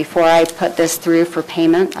changing, but before I put this through for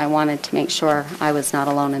payment, I wanted to make sure I was not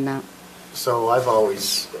alone in that. So I've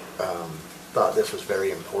always thought this was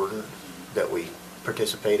very important that we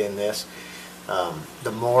participate in this.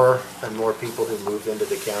 The more and more people who move into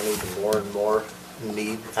the county, the more and more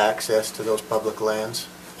need access to those public lands,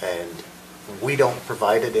 and we don't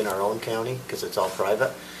provide it in our own county because it's all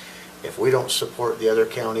private. If we don't support the other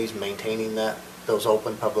counties maintaining those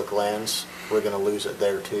open public lands, we're going to lose it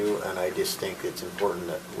there too, and I just think it's important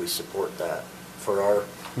that we support that for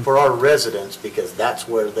our residents, because that's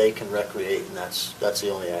where they can recreate, and that's the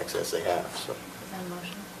only access they have. So.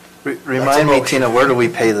 Remind me, Tina, where do we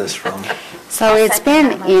pay this from? So it's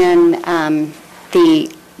been in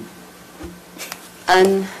the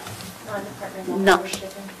no,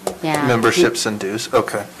 yeah. Memberships and dues,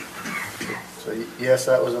 okay. So yes,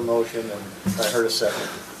 that was a motion, and I heard a second.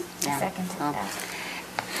 Yeah. Second to Oh. that.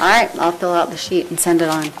 All right, I'll fill out the sheet and send it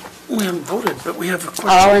on. We haven't voted, but we have a question.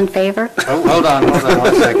 All in favor? Oh, hold on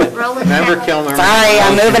 1 second. Roland Member Howell. Kilmer. Sorry,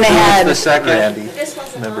 I'm moving ahead. The second. Randy. This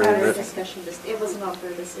wasn't Member on for Everett. discussion, it wasn't on for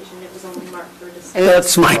a decision, it was only marked for a decision.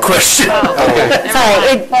 That's my question. Okay.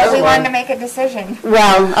 Sorry, Well, we wanted to make a decision.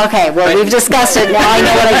 well, okay, well, we've discussed it, now I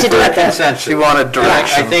know what I should do with this. Consensus. She wanted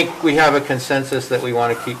direction. I think we have a consensus that we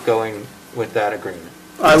want to keep going with that agreement.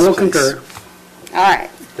 I will Yes, please. concur. All right.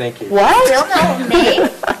 Thank you. What? Still no nay?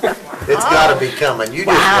 It's got to be coming. You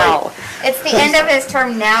just Wow. It's the end of his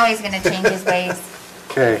term now, he's going to change his ways.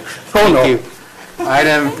 Okay, Oh, no. thank you.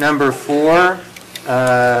 Item number 4,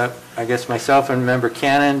 I guess myself and member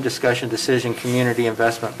Cannon, discussion decision, Community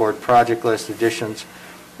Investment Board project list additions,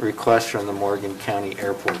 request from the Morgan County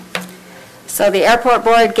Airport. So the airport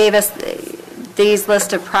board gave us these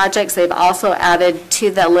list of projects. They've also added to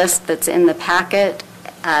the list that's in the packet,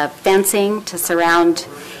 fencing to surround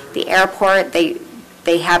the airport.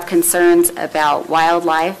 They have concerns about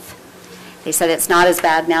wildlife. They said it's not as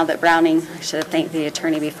bad now that Browning, I should have thanked the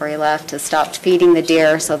attorney before he left, has stopped feeding the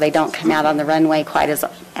deer so they don't come out on the runway quite as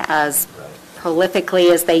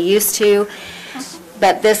prolifically as they used to.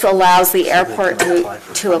 But this allows the airport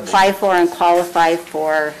to apply for and qualify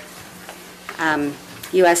for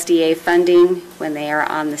USDA funding when they are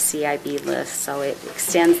on the CIB list. So it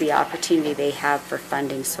extends the opportunity they have for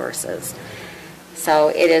funding sources. So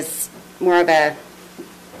it is more of a,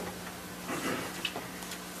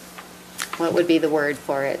 what would be the word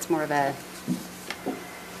for it? It's more of a,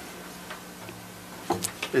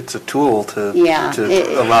 It's a tool to Yeah,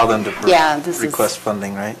 allow them to yeah, this is- request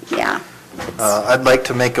funding, right? yeah. I'd like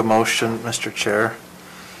to make a motion, Mr. Chair,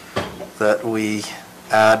 that we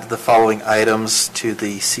add the following items to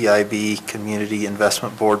the CIB Community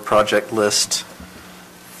Investment Board project list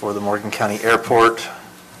for the Morgan County Airport.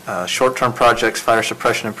 Short-term projects, fire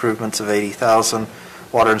suppression improvements of $80,000,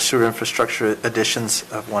 water and sewer infrastructure additions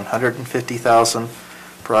of $150,000,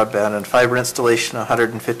 broadband and fiber installation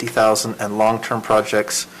 $150,000, and long-term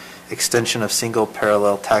projects, extension of single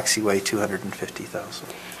parallel taxiway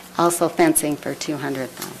 $250,000. Also fencing for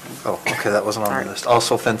 $200,000. Oh, okay, that wasn't on the list.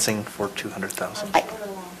 Also fencing for $200,000.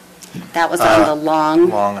 That was on the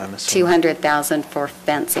long, I'm assuming. $200,000 for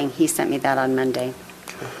fencing. He sent me that on Monday.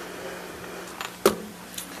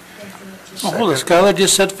 Oh, hold on, Skylar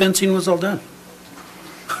just said fencing was all done.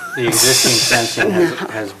 The existing fencing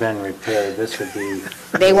has been repaired. This would be...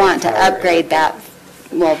 They want to upgrade that.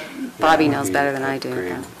 Well, Bobby knows better than I do.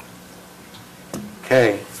 Upgrade.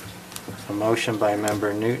 Okay. A motion by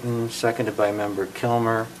Member Newton, seconded by Member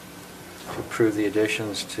Kilmer, to approve the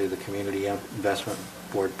additions to the Community Investment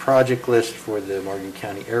Board project list for the Morgan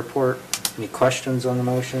County Airport. Any questions on the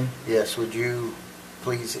motion? Yes, would you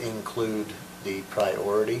please include the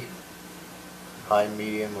priority, high,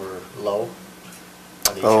 medium, or low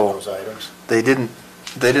on each of those items? They didn't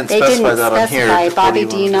specify that on here. Specify. Bobby,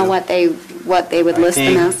 do you know what they would list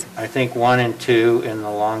them as? I think 1 and 2 in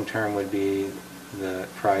the long term would be the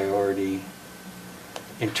priority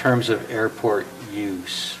in terms of airport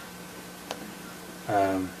use.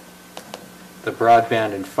 The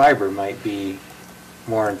broadband and fiber might be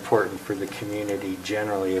more important for the community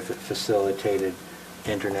generally if it facilitated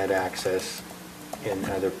internet access in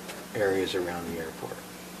other areas around the airport.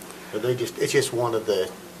 It's just one of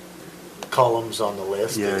the columns on the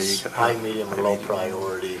list. Yeah, is high, medium, or low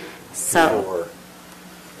priority. So,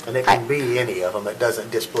 and it can be any of them. It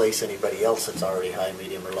doesn't displace anybody else that's already high,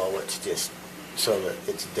 medium, or low. It's just so that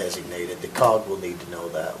it's designated. The COG will need to know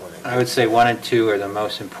that when it. I would say 1 and 2 are the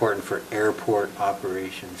most important for airport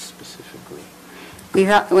operations specifically.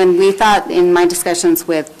 When we thought in my discussions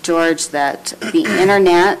with George that the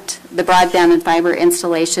internet, the broadband and fiber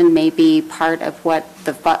installation may be part of what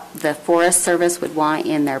the Forest Service would want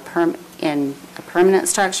in their in a permanent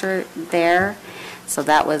structure there. So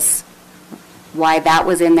that was why that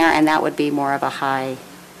was in there, and that would be more of a high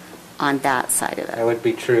on that side of it. That would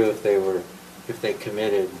be true if they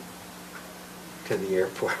committed to the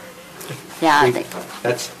airport. Yeah.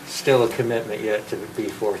 That's still a commitment yet to be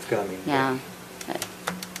forthcoming. Yeah.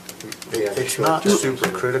 It's not super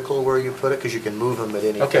critical where you put it because you can move them at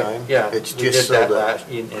any time. Yeah. It's just so that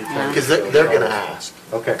because they're going to ask.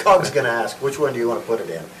 Okay. COG's going to ask, which one do you want to put it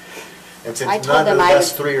in? And since none of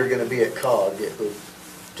us three are going to be at COG, it would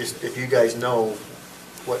just if you guys know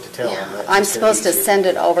what to tell them. I'm supposed to send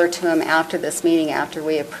it over to him after this meeting, after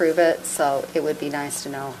we approve it, so it would be nice to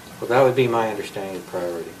know. Well, that would be my understanding of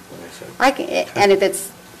priority, what I said. And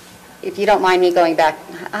if you don't mind me going back,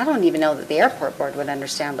 I don't even know that the airport board would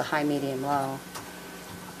understand the high, medium, low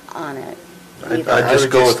on it. I'd just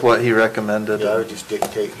go with what he recommended. Yeah, I would just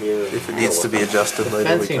dictate here. If it needs to be adjusted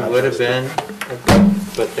later, we Fencing can. would have been,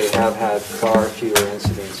 but they have had far fewer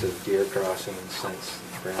incidents of deer crossings since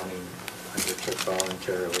Browning undertook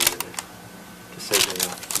voluntarily the decision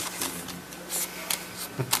not to keep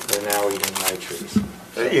trees. They're now eating my trees.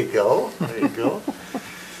 There you go. There you go.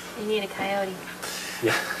 You need a coyote.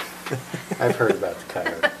 Yeah, I've heard about the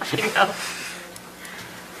coyote. You know.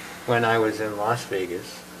 When I was in Las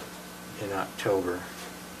Vegas in October,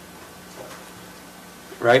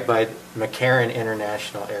 right by McCarran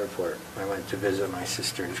International Airport, I went to visit my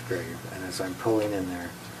sister's grave, and as I'm pulling in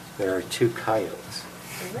there are 2 coyotes.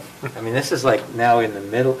 Really? I mean, this is like now in the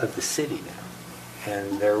middle of the city now,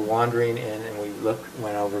 and they're wandering in, and we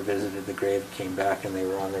went over, visited the grave, came back, and they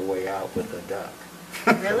were on their way out with a duck.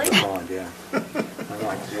 Really? Pond, yeah. I'm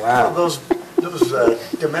like, wow. Well, those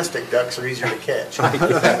domestic ducks are easier to catch.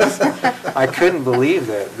 I couldn't believe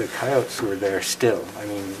that the coyotes were there still. I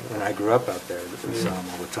mean, when I grew up out there, we saw them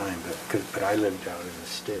all the time, but I lived out in the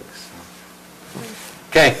sticks. So.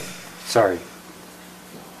 Okay, sorry.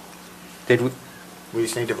 Did we? We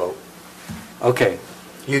just need to vote. Okay.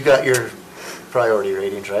 You got your priority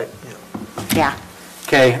ratings, right? Yeah.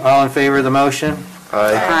 Okay, all in favor of the motion?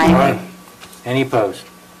 Aye. Any opposed?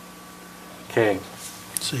 Okay.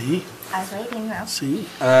 See? I was waiting, though. See?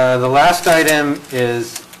 The last item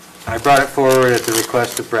is, I brought it forward at the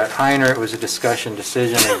request of Brett Heiner. It was a discussion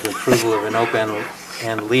decision of the approval of an open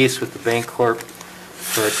and lease with the Bank Corp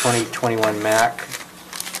for a 2021 Mack.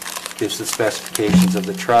 Gives the specifications of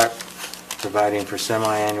the truck, providing for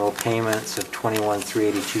semi-annual payments of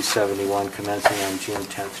 $21,382.71 commencing on June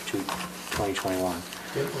 10th, 2021.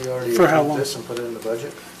 Didn't we already For how approve long? this and put it in the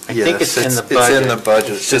budget? I think Yes, it's in the budget. It's in the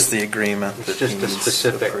budget, it's just the agreement. It's that just he a needs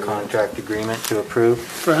specific approval. contract agreement to approve.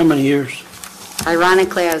 For how many years?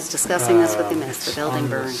 Ironically, I was discussing this with him as the It's building on the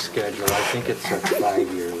burned. schedule. I think it's a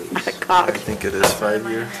 5-year lease. I think it is 5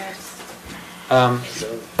 years.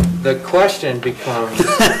 The question becomes,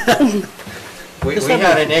 we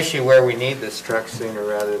had an issue where we need this truck sooner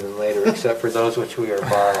rather than later, except for those which we are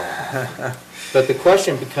borrowing. But the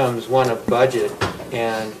question becomes one of budget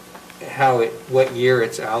and what year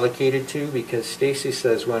it's allocated to, because Stacy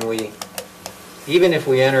says even if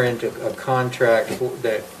we enter into a contract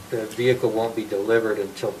that the vehicle won't be delivered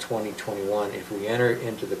until 2021, if we enter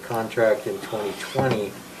into the contract in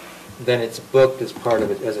 2020, then it's booked as part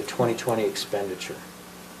of it as a 2020 expenditure,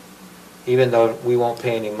 even though we won't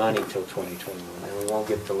pay any money till 2021, and we won't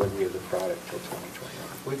get delivery of the product till 2021.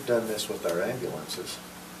 We've done this with our ambulances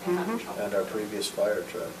and our previous fire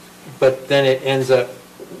trucks. But then it ends up,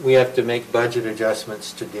 we have to make budget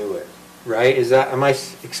adjustments to do it, right? Am I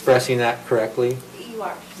expressing that correctly? You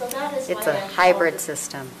are. So that is why It's a I hybrid called-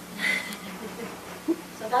 system.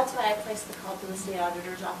 So that's why I placed the call to the state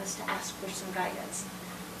auditor's office to ask for some guidance,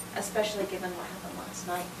 especially given what happened last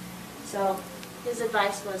night. So his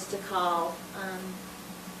advice was to call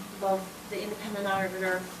both the independent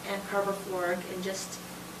auditor and Carver Florek and just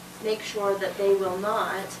make sure that they will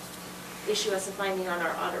not issue us a finding on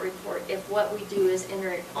our audit report if what we do is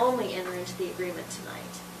only enter into the agreement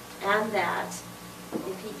tonight. And that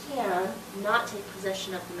if he can, not take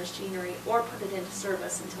possession of the machinery or put it into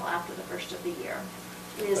service until after the first of the year.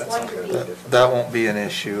 It is going to be... That won't be an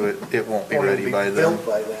issue. It won't be ready by then. Built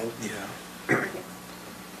by then. Yeah.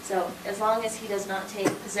 So as long as he does not take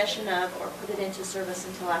possession of or put it into service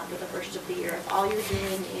until after the first of the year, if all you're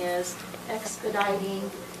doing is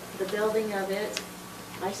expediting the building of it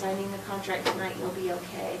by signing the contract tonight, you'll be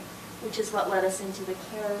okay, which is what led us into the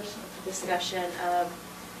CARES discussion of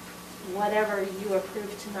whatever you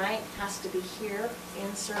approve tonight has to be here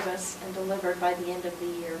in service and delivered by the end of the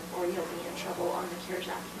year, or you'll be in trouble on the CARES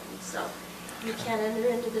Act money. So you can enter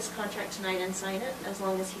into this contract tonight and sign it, as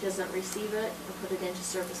long as he doesn't receive it or put it into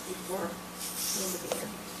service before the end of the year.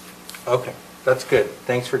 Okay, that's good.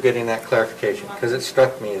 Thanks for getting that clarification, because it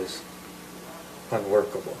struck me as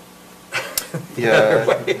unworkable. Yeah.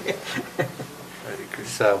 I'd agree.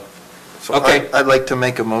 So, So okay. I'd like to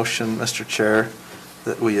make a motion, Mr. Chair,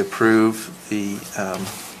 that we approve the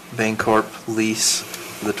Bancorp lease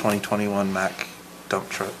for the 2021 Mack dump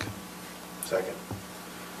truck. Second.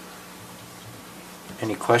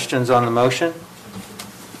 Any questions on the motion?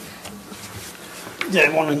 Yeah,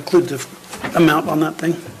 I want to include the amount on that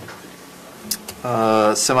thing.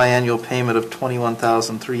 Semi-annual payment of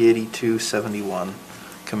 $21,382.71,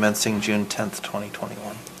 commencing June 10th,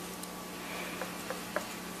 2021.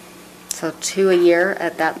 So 2 a year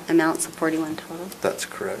at that amount, so 41 total? That's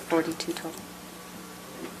correct. 42 total.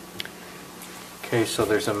 Okay, so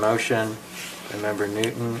there's a motion by Member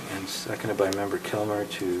Newton and seconded by Member Kilmer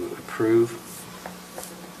to approve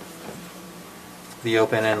the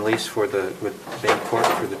open-end lease with Bancorp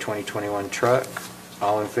for the 2021 truck.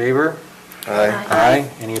 All in favor? Aye.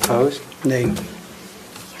 Aye. Any opposed? Nay.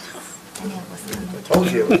 I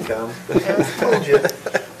told you it would come. I told you.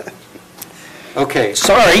 Okay.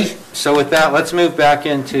 Sorry. So with that, let's move back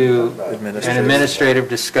into an Administrative. administrative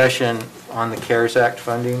discussion on the CARES Act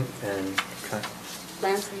funding. And Okay.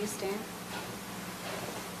 Lance, will you stand?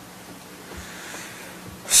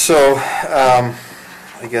 So, I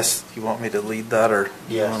guess you want me to lead that, or?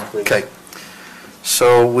 Yes, please. Okay.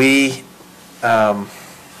 So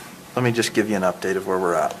let me just give you an update of where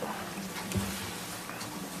we're at.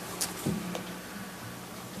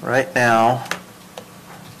 Right now,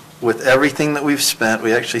 with everything that we've spent,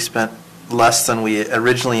 we actually spent less than we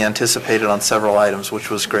originally anticipated on several items, which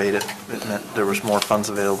was great. It meant there was more funds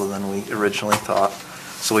available than we originally thought.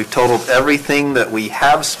 So we've totaled everything that we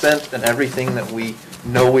have spent and everything that we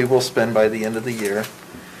know we will spend by the end of the year.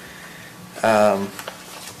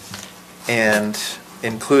 And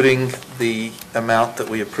including the amount that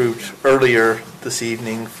we approved earlier this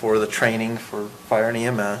evening for the training for fire and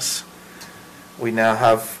EMS, we now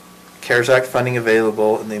have CARES Act funding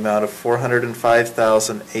available in the amount of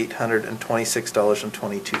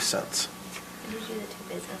 $405,826.22. Did you do the two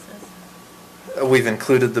businesses? We've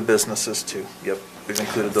included the businesses too. Yep, we've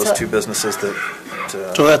included those So- two businesses that.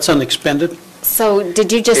 So that's unexpended? So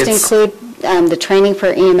did you just It's- include the training for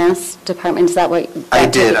EMS department? Is that what? I that's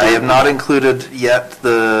what did. you I have not included yet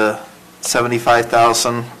the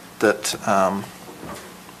 $75,000 that.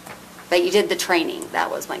 But you did the training, that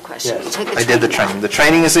was my question. Yes. You took I did the training. out. The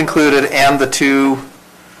training is included, and the two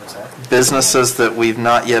what's that? businesses that we've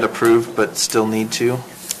not yet approved but still need to.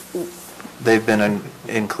 They've been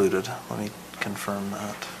included. Let me confirm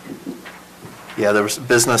that. Yeah, there was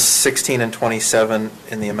business 16 and 27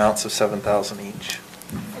 in the amounts of 7,000 each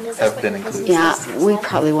And is this have what been your included. business Yeah, is? we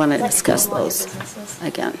probably want to What discuss do you want your those businesses?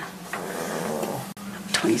 again. Is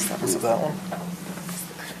 27. it that one?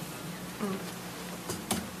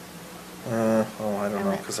 Oh, I don't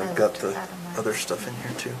know, because I've got the other stuff in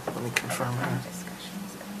here too. Let me confirm here.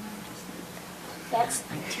 That's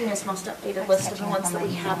Tina's most updated list of the ones that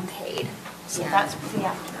we have paid, so that's pretty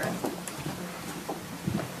accurate.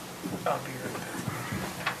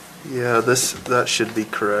 Yeah, that should be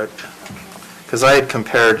correct. Because I had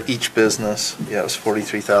compared each business. Yeah, it was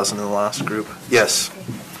 43,000 in the last group. Yes.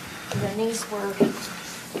 And then these were, I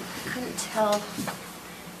couldn't tell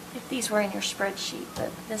if these were in your spreadsheet, but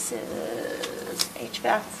this is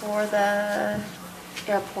HVAC for the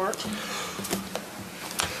airport.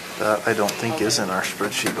 That I don't think is in our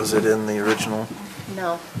spreadsheet. Was it in the original?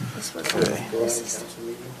 No, this was, Okay. this is,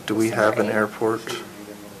 Do we have an airport?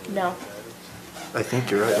 no. I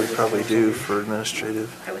think you're right, we probably do for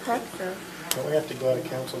administrative. I would think so. Don't we have to go out of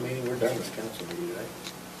council meeting? We're done with council meeting, right?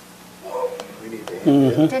 We need to.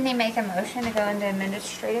 Didn't he make a motion to go into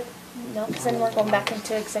administrative? No, because then we're going back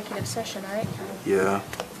into executive session, right? Yeah.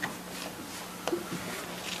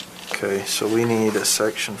 Okay, so we need a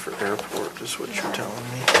section for airport, is what you're telling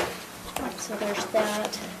me. So there's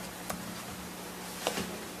that.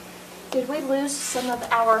 Did we lose some of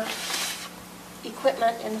our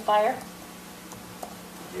equipment in the fire?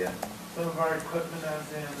 Yeah. Some of our equipment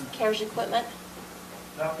as in, CARES equipment?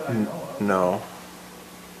 not that I know of. No.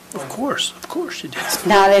 Of course you do.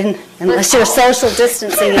 Not in, unless you're social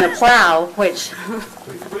distancing in a plow, which,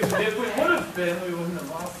 If we would have been, we wouldn't have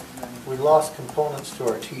lost as many. We lost components to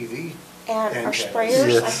our TV. And our Okay.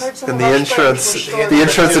 sprayers? I heard some And of the our insurance, sprayers were short. the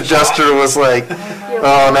insurance adjuster was like,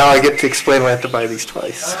 oh, now I get to explain why I have to buy these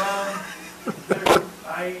twice.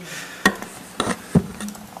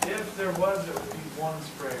 If there was, it would be one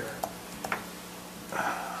sprayer.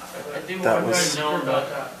 I do That want was to know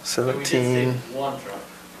that we did 17, save one truck.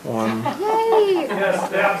 1. Yay! Yes,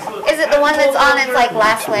 absolutely. Is it the one that's on its like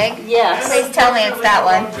last leg? Yes. Please tell me it's that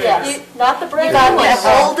one. Yes, not the brand You got new one.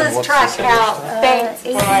 the oldest What's truck this? out. Thanks,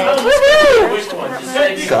 Woohoo! Which one? Just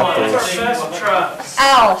It's say Got one. those. our best trucks.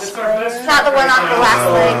 Oh, It's our best it's not the one off the last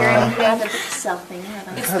leg or anything. Yeah, the cell thing,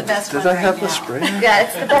 haven't It's I? the best one Did I right have the now. sprayer? Yeah,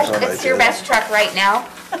 it's the best, Thought I it's your did. best truck right now.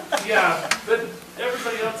 Yeah, but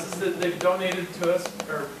everybody else's that they've donated to us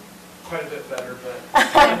are quite a bit better, but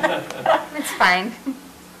It's fine.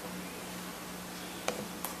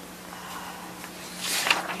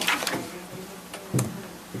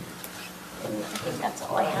 That's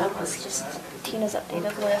all I have, was just Tina's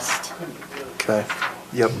updated list. Okay,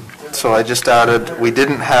 yep. So I just added, we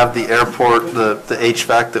didn't have the airport, the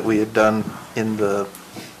HVAC that we had done in the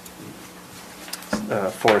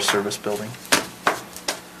Forest Service building.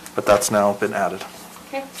 But that's now been added.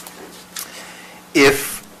 Okay.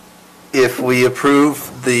 If we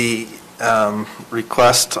approve the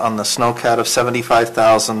request on the snowcat of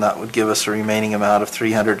 $75,000, that would give us a remaining amount of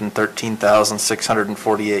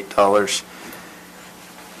 $313,648.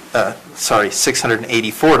 Sorry,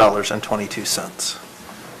 $684.22.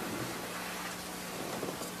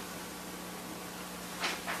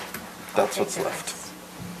 That's what's left.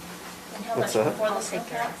 And how What's much that? before the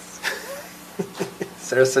snowcat?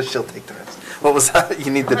 Sarah says she'll take the rest. What was that?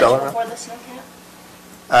 You need the How dollar much amount? before the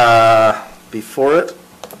snowcat? Before it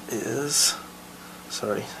is,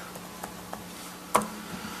 sorry,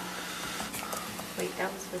 Wait,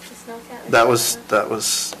 that was with the snowcat? that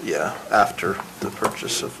was, yeah, after the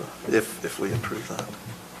purchase of, if we approve that.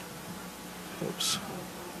 Oops.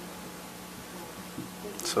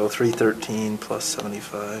 So 313 plus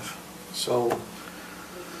 75. So,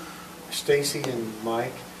 Stacy and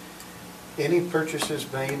Mike, any purchases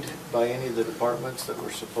made by any of the departments that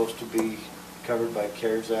were supposed to be covered by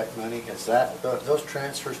CARES Act money, has those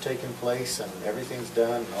transfers taken place and everything's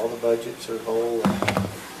done, and all the budgets are whole?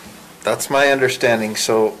 That's my understanding.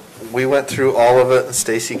 So we went through all of it, and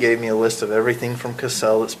Stacy gave me a list of everything from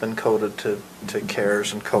Cassell that's been coded to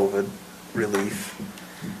CARES and COVID relief,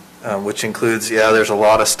 which includes, yeah, there's a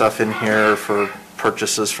lot of stuff in here for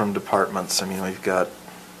purchases from departments. I mean, we've got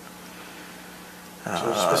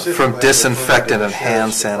from disinfectant and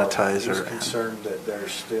hand sanitizer. I'm concerned that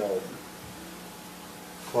there's still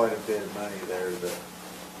quite a bit of money there that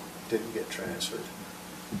didn't get transferred.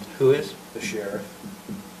 Who is? The sheriff.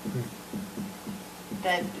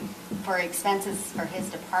 for expenses for his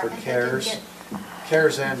For department. that didn't CARES, get-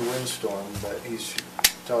 CARES and Windstorm, but he's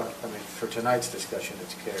talking, I mean, for tonight's discussion,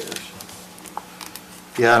 it's CARES.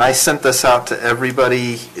 Yeah, and I sent this out to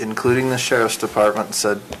everybody, including the sheriff's department, and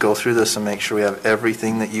said, go through this and make sure we have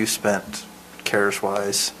everything that you spent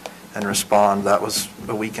CARES-wise and respond. That was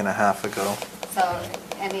a week and a half ago. So,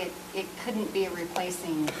 and it couldn't be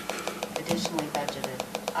replacing additionally budgeted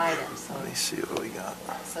items, so. Let me see what we got.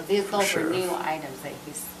 So those are Sheriff. new items that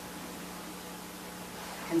he's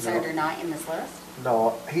concerned are not in this list?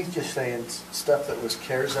 No, he's just saying stuff that was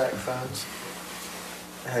CARES Act funds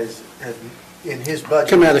has, in his budget.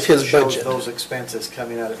 Come out of his shows budget. those expenses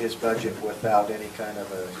coming out of his budget without any kind of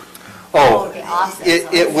a. Oh, the offsets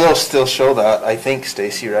it on will still show that, I think,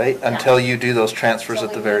 Stacy, right? Until you do those transfers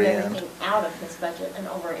at the very end. Everything out of his budget and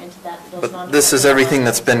over into that, those But this is non-departmental everything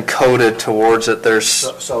that's been coded towards it. There's,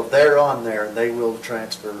 So they're on there and they will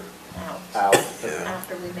transfer out.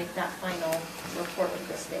 after we make that final report with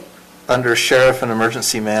the state. under sheriff and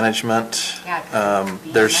emergency management, Yeah, 'cause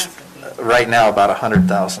the there's EMS would be- right now about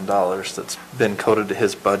 $100,000 that's been coded to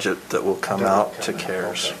his budget that will come out to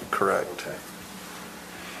CARES, Okay. correct? Okay.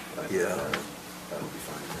 Yeah. That'll be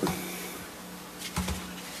fine.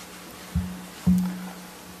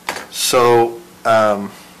 So,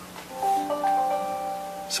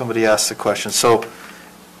 somebody asked the question, so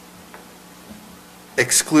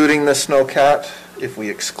excluding the snowcat, if we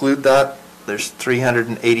exclude that, there's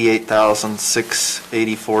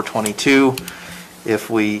 $388,684.22. If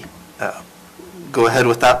we go ahead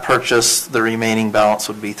with that purchase, the remaining balance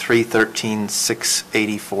would be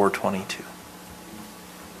 $313,684.22.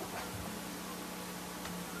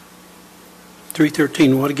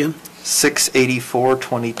 313 what again?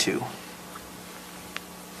 684.22.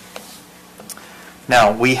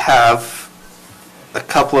 Now, we have a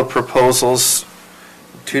couple of proposals,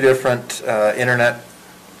 two different internet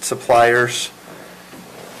suppliers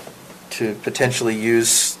to potentially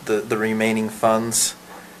use the remaining funds.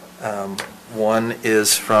 One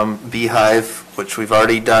is from Beehive, which we've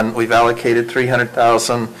already done, we've allocated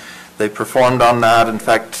 $300,000. They performed on that. In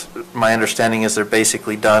fact, my understanding is they're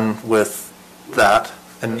basically done with that.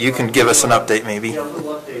 And you can give us an update, maybe. Yeah, a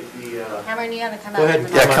little update, Cameron, you gotta come out. Go ahead, and-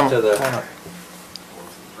 Yeah, come come up to the. come up.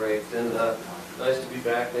 Great, and nice to be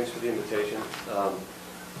back, thanks for the invitation.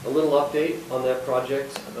 A little update on that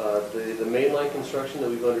project. The mainline construction that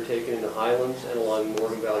we've undertaken in the Highlands and along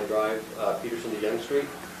Morgan Valley Drive, Peterson to Young Street,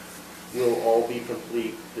 will all be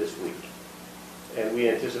complete this week. And we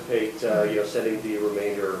anticipate, sending the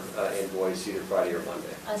remainder invoice either Friday or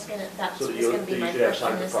Monday. I was gonna, that So was that gonna be my you should have question,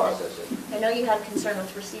 time to is process that, it. I know you had concern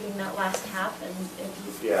with receiving that last half, and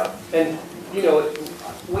if you. Yeah, and, we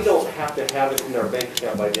don't have to have it in our bank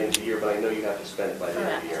account by the end of the year, but I know you have to spend it by the end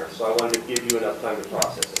of the year. So I wanted to give you enough time to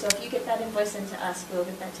process So it. if you get that invoice into us, we'll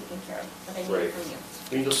get that taken care of, but I need Great. it from you.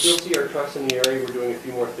 I mean, you'll still see our trucks in the area, we're doing a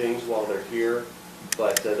few more things while they're here,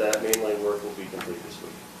 but that mainline work will be complete this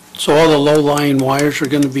week. So all the low-lying wires are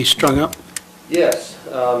going to be strung up? Yes,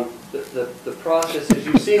 the process, as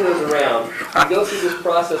you've seen those around, you go through this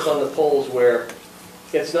process on the poles where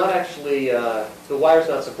it's not actually, the wire's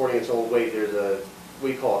not supporting its own weight, there's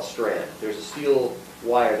we call it strand. There's a steel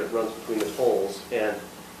wire that runs between the poles, and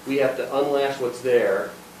we have to unlash what's there,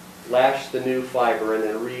 lash the new fiber, and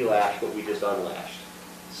then relash what we just unlashed.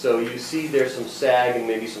 So you see there's some sag and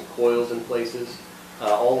maybe some coils in places.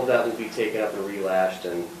 All of that will be taken up and relashed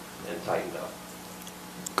and tightened up.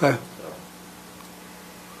 Okay. So,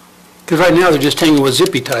 Because right now they're just hanging with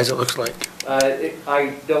zippy ties, it looks like.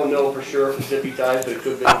 I don't know for sure if it's zippy ties, but it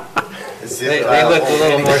could be. They look a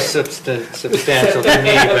little more substantial to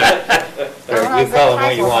me, but or you call them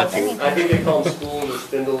what you want to. I think they call them spools or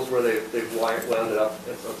spindles where they've wound it up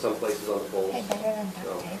at some places on the poles. Hey, better than duct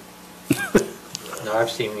So, tape. No,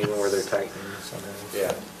 I've seen even where they're tightening sometimes.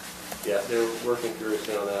 yeah, they're working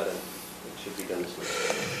furiously on that, and it should be done this week.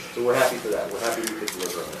 So we're happy for that. We're happy we could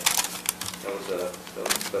deliver on that. That was a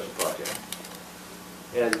special project.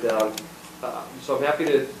 And so I'm happy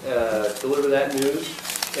to deliver that news.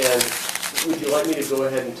 And would you like me to go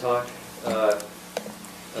ahead and talk?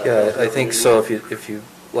 Yeah, I think so, if you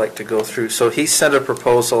like to go through. So he sent a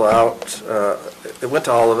proposal out, it went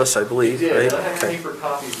to all of us, I You believe, did, right? and I have Okay. paper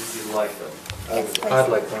copies if you'd like them. Yes, please. I'd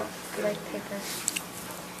like one. You like paper?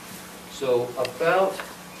 So about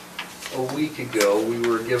a week ago, we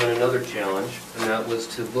were given another challenge, and that was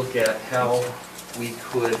to look at how we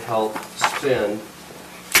could help spend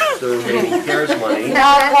the remaining CARES money.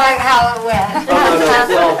 Not quite how it went. Oh, no,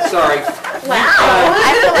 well, sorry. Wow, I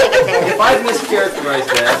feel like it did. If I've mischaracterized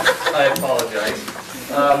that, I apologize.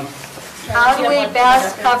 How do we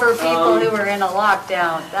best cover people who are in a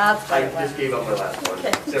lockdown? That's what I it was. just gave up my last one,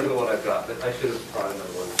 except for the one I've got, but I should have brought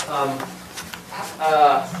another one.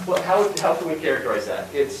 how can we characterize that?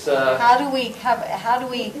 It's, How do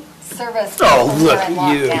we service? Oh, people who look are in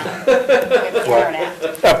at you. lockdown with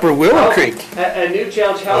internet? Upper Willow Creek. a new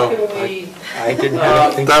challenge, how can we, I didn't have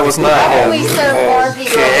anything. That was not How can we him. serve more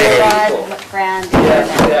people who want grand yes,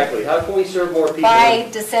 internet exactly, how can we serve more people? by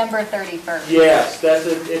December 31st? Yes,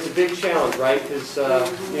 it's a big challenge, right? Because,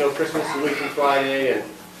 Christmas is a week from Friday,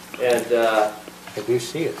 and I do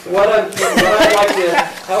see it.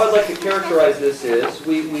 how I'd like to characterize this is,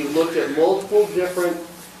 we looked at multiple different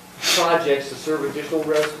projects to serve additional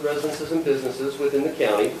residences and businesses within the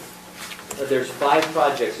county. There's 5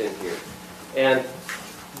 projects in here. And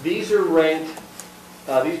these are ranked,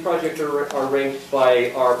 these projects are ranked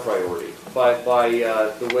by our priority, by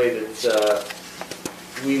the way that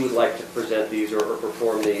we would like to present these or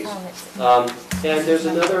perform these. And there's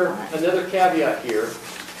another caveat here.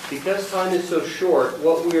 Because time is so short,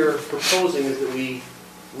 what we're proposing is that we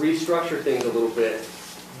restructure things a little bit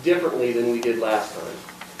differently than we did last time.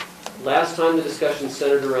 Last time, the discussion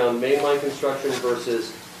centered around mainline construction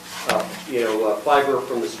versus, fiber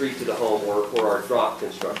from the street to the home or our drop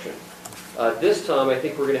construction. This time, I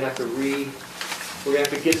think we're going to have to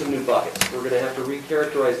get some new buckets. We're going to have to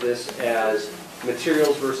recharacterize this as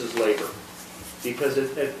materials versus labor, because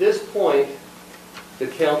at this point, the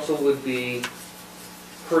council would be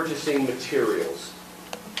purchasing materials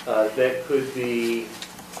that could be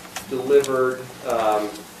delivered, and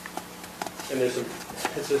there's some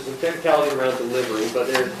technicality around delivering, but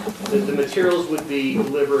the materials would be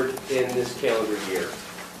delivered in this calendar year.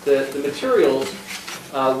 The materials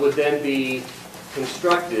would then be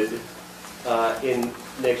constructed in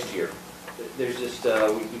next year. There's just,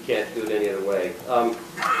 we can't do it any other way. And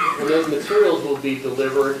those materials will be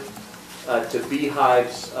delivered to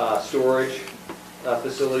Beehive's storage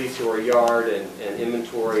facility, to our yard and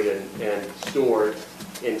inventoried and stored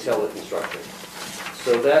until the construction.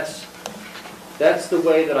 So that's the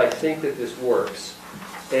way that I think that this works.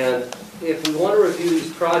 And if we want to review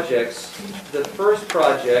these projects, the first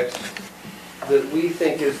project that we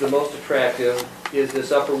think is the most attractive is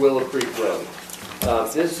this Upper Willow Creek Road.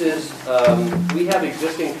 This is, we have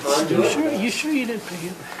existing conduit. You sure you didn't pay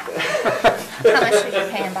him? How much did you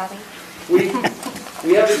pay him, Bobby?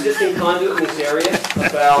 We have existing conduit in this area,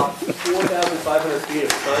 about 4,500 feet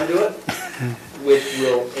of conduit, which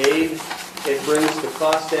will aid, it brings the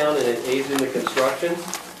cost down and it aids in the construction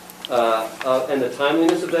and the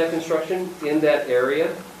timeliness of that construction in that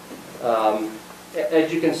area. As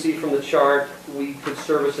you can see from the chart, we could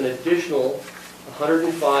service an additional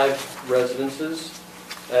 105 residences.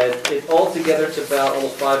 Altogether, it's about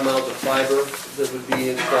almost 5 miles of fiber that would be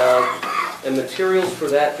installed. And materials for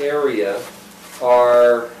that area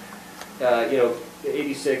are,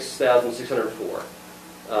 86,604.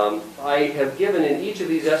 I have given in each of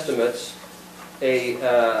these estimates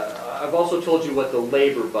I've also told you what the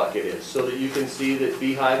labor bucket is, so that you can see that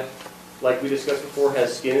Beehive, like we discussed before,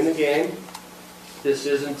 has skin in the game. This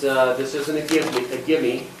isn't a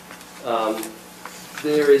gimme.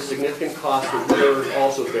 There is significant cost that we're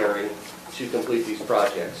also bearing to complete these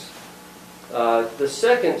projects. The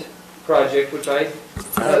second project, which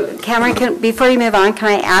Cameron, before you move on, can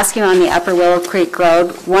I ask you on the Upper Willow Creek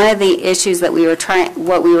Road, one of the issues that we were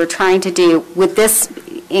trying to do, would this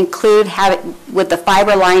include would the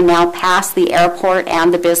fiber line now pass the airport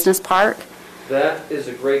and the business park? That is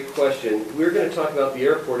a great question. We're going to talk about the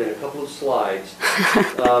airport in a couple of slides.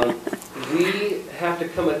 We have to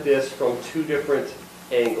come at this from 2 different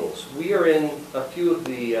angles. We are in a few of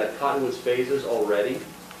the Cottonwoods phases already.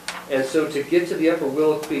 And so to get to the Upper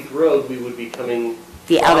Willow Creek Road, we would be coming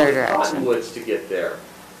the other direction. Cottonwoods to get there.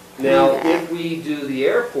 Now, if we do the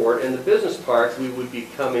airport and the business park, we would be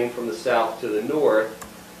coming from the south to the north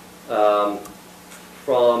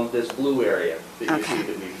from this blue area that you see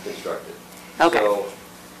that we've constructed. Okay. So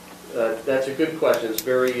that's a good question. It's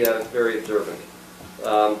very, very observant.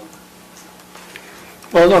 Well,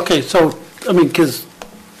 okay, so, I mean, because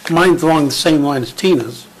mine's along the same line as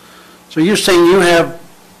Tina's. So you're saying you have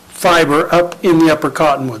fiber up in the Upper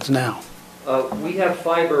Cottonwoods now? We have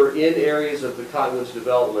fiber in areas of the Cottonwoods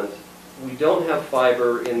development. We don't have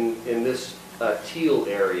fiber in this teal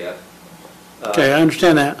area. Okay, I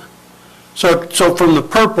understand that. So from the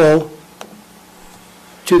purple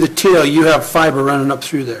to the teal, you have fiber running up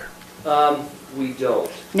through there? We don't.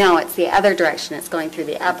 No, it's the other direction. It's going through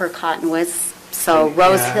the Upper Cottonwoods, so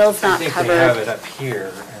Rose Hill's not covered. I think they have it up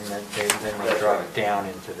here, and then they drop it down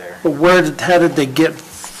into there. But how did they get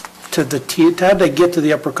to the teal? How did they get to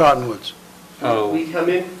the Upper Cottonwoods? Oh, we come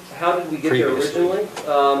in. How did we get there originally?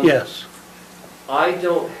 Yes. I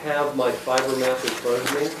don't have my fiber map in front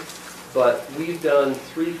of me. But we've done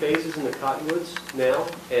 3 phases in the Cottonwoods now,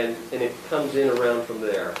 and it comes in around from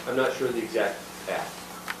there. I'm not sure the exact path.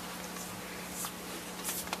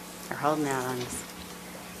 You're holding out on us.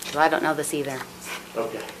 Well, I don't know this either.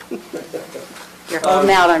 Okay. You're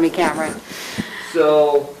holding out on me, Cameron.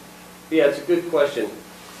 So, yeah, it's a good question.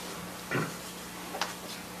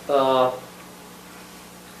 What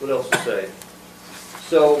else to say?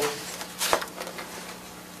 So,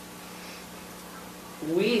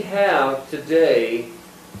 we have today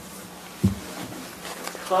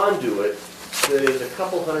conduit that is a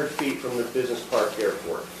couple hundred feet from the business park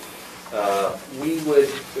airport.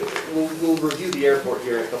 We'll review the airport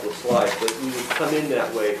here in a couple of slides, but we would come in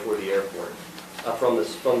that way toward the airport from the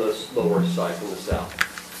lower side, from the south.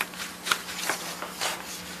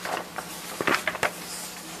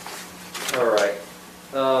 All right.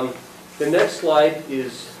 The next slide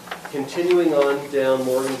is continuing on down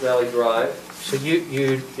Morgan Valley Drive. So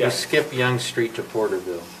you Yeah. skip Young Street to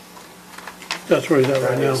Porterville. That's where he's at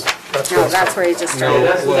right now. No, that's where he just Yeah, started.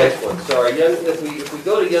 that's the next one, sorry. If we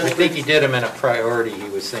go to Young I Street. think he did them in a priority, he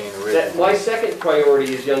was saying originally. My second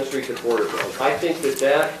priority is Young Street to Porterville. I think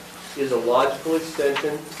that is a logical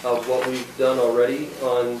extension of what we've done already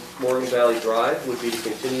on Morgan Valley Drive, would be to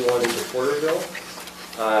continue on into Porterville.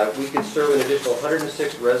 We could serve an additional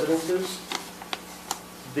 106 residences.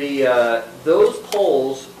 Those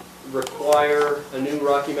poles require a new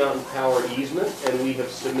Rocky Mountain Power easement, and we have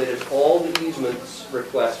submitted all the easements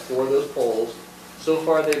requests for those poles. So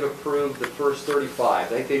far, they've approved the first 35. I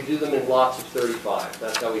think they do them in lots of 35.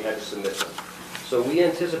 That's how we had to submit them. So we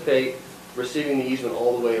anticipate receiving the easement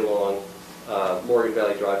all the way along Morgan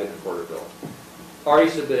Valley Drive into Porterville.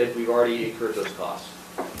 Already submitted, we've already incurred those costs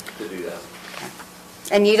to do that.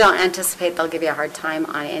 And you don't anticipate they'll give you a hard time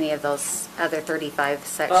on any of those other 35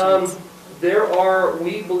 sections?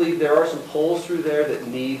 We believe there are some poles through there that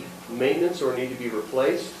need maintenance or need to be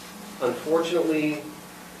replaced. Unfortunately,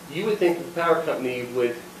 you would think the power company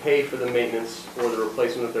would pay for the maintenance or the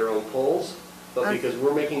replacement of their own poles, but because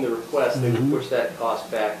we're making the request, they would push that cost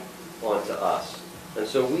back onto us. And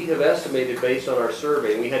so we have estimated based on our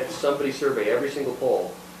survey, and we had somebody survey every single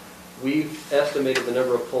pole, we've estimated the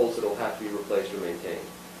number of poles that will have to be replaced or maintained.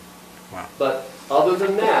 Wow. But other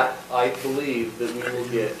than that, I believe that we will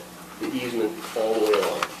get the easement all the way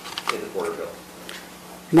along into Porterville.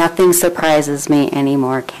 Nothing surprises me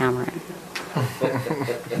anymore, Cameron.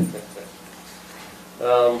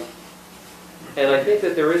 And I think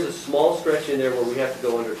that there is a small stretch in there where we have to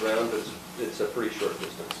go underground, but it's a pretty short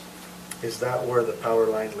distance. Is that where the power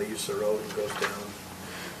line leaves the road and goes down?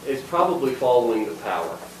 It's probably following the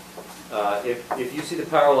power. If you see the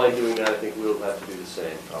power line doing that, I think we'll have to do the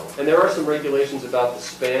same. And there are some regulations about the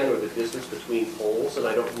span or the distance between poles, and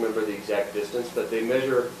I don't remember the exact distance, but they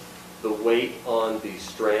measure the weight on the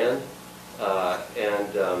strand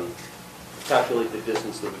and calculate the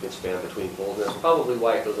distance that we can span between poles. And that's probably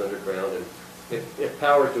why it goes underground. And if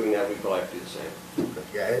power is doing that, we probably have to do the same.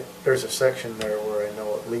 Yeah, there's a section there where I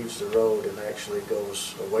know it leaves the road and actually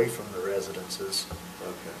goes away from the residences.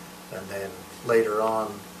 Okay. And then later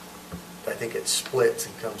on, I think it splits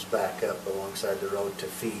and comes back up alongside the road to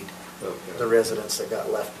feed the residents that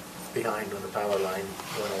got left behind when the power line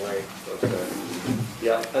went away. Okay.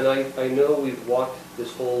 Yeah, and I know we've walked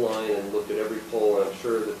this whole line and looked at every pole, and I'm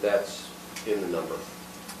sure that that's in the number.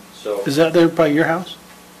 So Is that there by your house?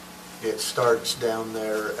 It starts down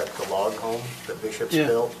there at the log home that Bishop's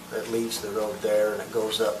built. It leaves the road there and it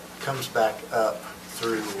goes up, comes back up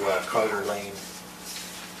through Carter Lane.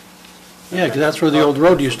 Yeah, because that's where the old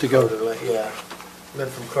road used to go. Yeah. And then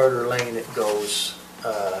from Carter Lane, it goes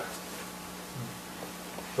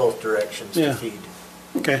both directions to feed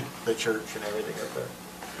the church and everything up there.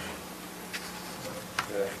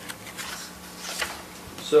 Okay.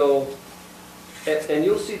 So, and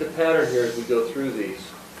you'll see the pattern here as we go through these,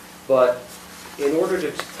 but in order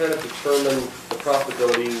to kind of determine the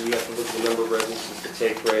profitability, we have to look at the number of residences, the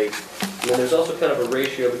take rate, and then there's also kind of a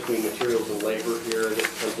ratio between materials and labor here that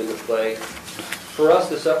comes into play. For us,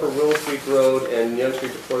 this Upper Willow Creek Road and Young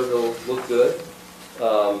Street to Porterville look good.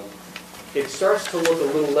 It starts to look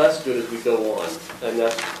a little less good as we go on, and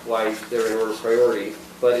that's why they're in order of priority.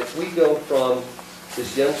 But if we go from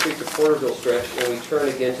this Young Street to Porterville stretch and we turn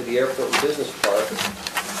again to the airport and business park,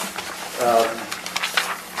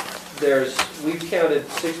 we've counted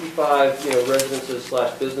 65 residences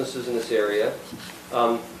 / businesses in this area.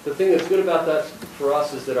 The thing that's good about that for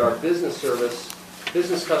us is that our business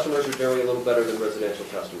customers are generally a little better than residential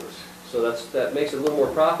customers. So that makes it a little more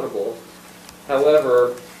profitable.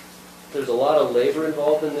 However, there's a lot of labor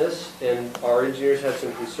involved in this, and our engineers have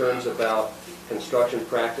some concerns about construction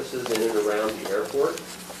practices in and around the airport.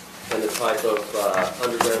 and the type of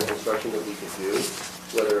underground construction that we could do,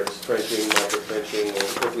 whether it's trenching, micro-trenching,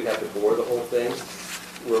 or if we have to bore the whole thing.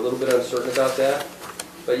 We're a little bit uncertain about that.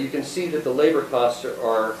 But you can see that the labor costs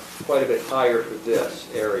are quite a bit higher for this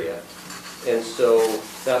area. And so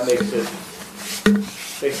that makes it a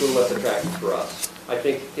little less attractive for us. I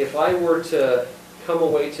think if I were to come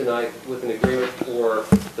away tonight with an agreement for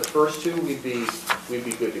the first two, we'd be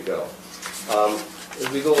good to go. As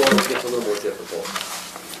we go on, it gets a little more difficult.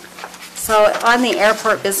 So on the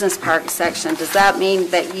airport business park section, does that mean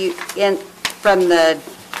that from the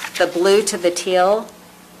blue to the teal,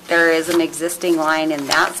 there is an existing line in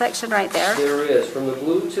that section right there? There is. From the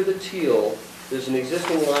blue to the teal, there's an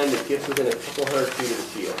existing line that gets within a couple hundred feet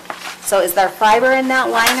of the teal. So is there fiber in that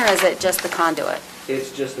line, or is it just the conduit?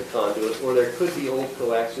 It's just the conduit, or there could be old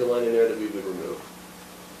coaxial line in there that we would remove.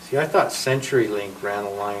 See, I thought CenturyLink ran a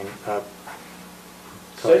line up.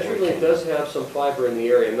 CenturyLink does have some fiber in the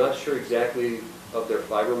area. I'm not sure exactly of their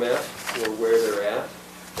fiber map or where they're at.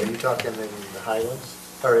 Are you talking in the Highlands,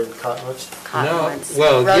 or in Cottonwoods? No,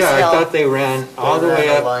 well, yeah, I thought they ran all the way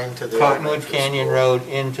ran a up line to the Cottonwood elementary Canyon school. Road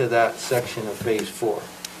into that section of Phase 4.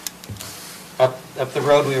 Up the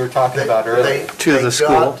road we were talking about earlier.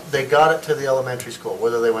 school. They got it to the elementary school.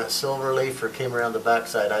 Whether they went Silverleaf or came around the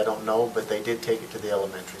backside, I don't know, but they did take it to the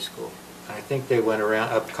elementary school. I think they went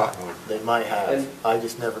around up Cottonwood. They might have. And I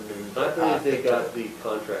just never knew. I the believe path they took. got the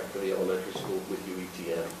contract for the elementary school with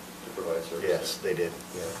UETM to provide service. Yes, they did,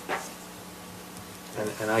 yeah.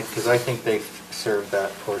 And because I think they served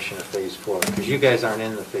that portion of Phase 4. Because you guys aren't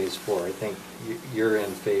in the Phase 4. I think you're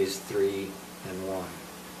in Phase 3 and 1.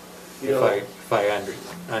 You know, If I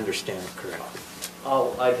understand correctly.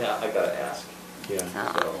 I gotta ask. Yeah.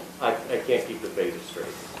 So I can't keep the phases straight.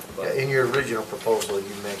 But, In your original proposal,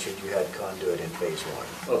 you mentioned you had conduit in Phase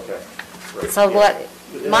 1. okay. Right, So yeah. what,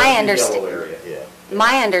 In my the yellow understanding, area. Yeah.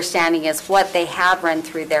 my understanding is what they have run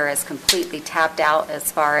through there is completely tapped out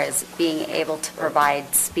as far as being able to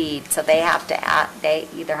provide speed. So they have to they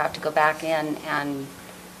either have to go back in and,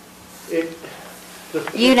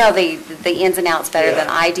 you know the ins and outs better than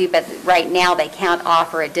I do, but right now they can't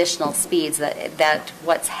offer additional speeds. That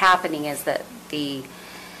what's happening is that the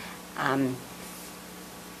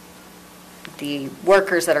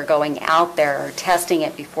workers that are going out there are testing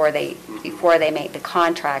it before they make the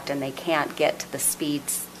contract, and they can't get to the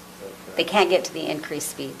speeds. They can't get to the increased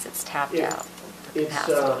speeds. It's tapped out. And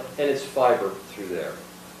it's fiber through there.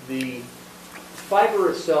 The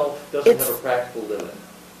fiber itself doesn't have a practical limit.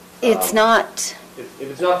 It's not. If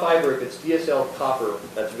it's not fiber, if it's DSL copper,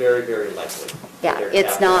 that's very, very likely. Yeah,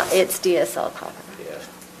 it's not. It's DSL copper.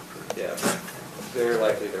 Yeah. Very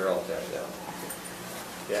likely they're all tapped out.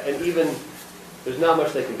 Yeah, and even, there's not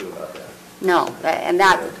much they can do about that. No, and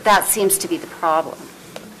that seems to be the problem.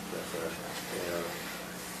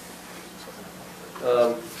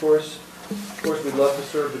 Of course, we'd love to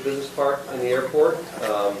serve the business park and the airport.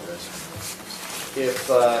 If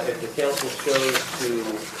the council chose to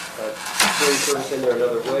bring service in there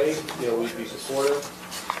another way, we'd be supportive.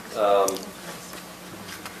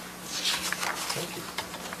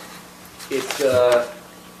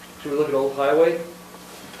 Should we look at Old Highway?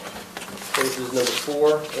 This is number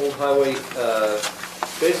 4, Old Highway.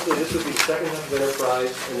 Basically, this would be the second half of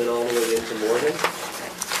Enterprise and then all the way into Morgan.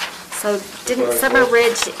 So didn't Summer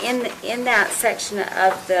Ridge, in that section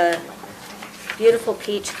of the beautiful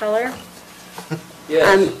peach color?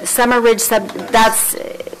 Yes. Summer Ridge,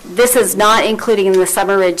 this is not including in the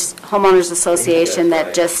Summer Ridge Homeowners Association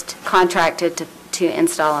that just contracted to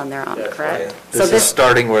install on their own, correct? This is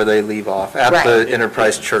starting where they leave off, at the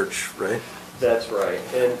Enterprise Church, right? That's right.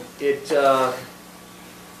 And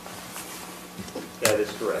that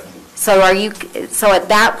is correct. So at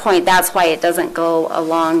that point, that's why it doesn't go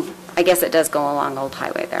along, I guess it does go along Old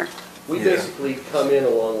Highway there. We basically come in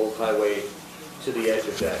along Old Highway to the edge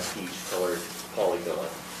of that peach-colored polygon.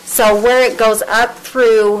 So where it goes up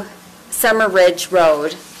through Summer Ridge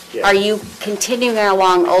Road, Yeah. are you continuing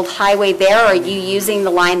along Old Highway there, or are you using the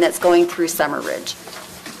line that's going through Summer Ridge?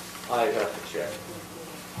 I have to check.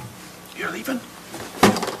 You're leaving?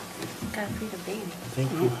 Gotta feed a baby.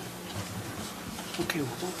 Thank you. Okay,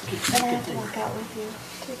 well, And I have to walk out with you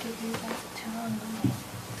to give you that 2 on Monday.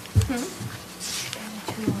 And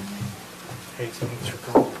 2 on Monday. Hey, thanks for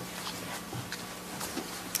calling.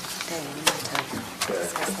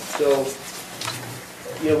 So,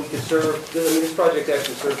 we could serve, this project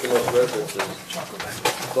actually serves the most residences,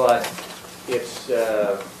 but it's,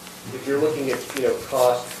 if you're looking at,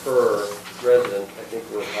 cost per resident, I think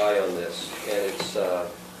we're high on this, and it's,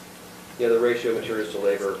 the ratio of materials to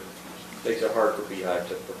labor makes it hard for Beehive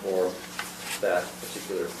to perform that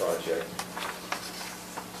particular project.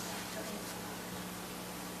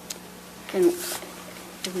 Can,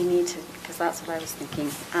 do we need to, because that's what I was thinking.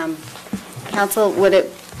 Council, would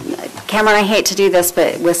it, Cameron, I hate to do this,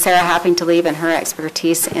 but with Sarah having to leave and her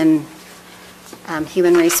expertise in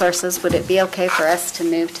human resources, would it be okay for us to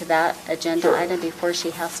move to that agenda item before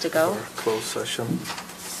she has to go? Closed session.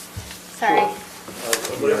 Sorry.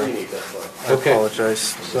 Whatever you need, that's fine. I Okay. apologize.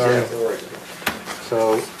 Sorry. Yeah, no worries.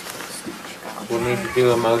 So we'll need to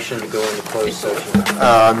do a motion to go into closed session.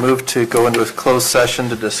 I move to go into a closed session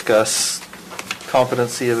to discuss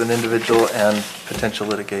competency of an individual and potential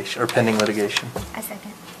litigation, or pending litigation. I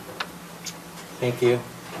second. Thank you.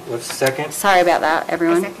 What's the second? Sorry about that,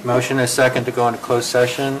 everyone. I second. Motion is second to go into closed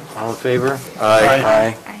session. All in favor?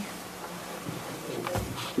 Aye. Aye.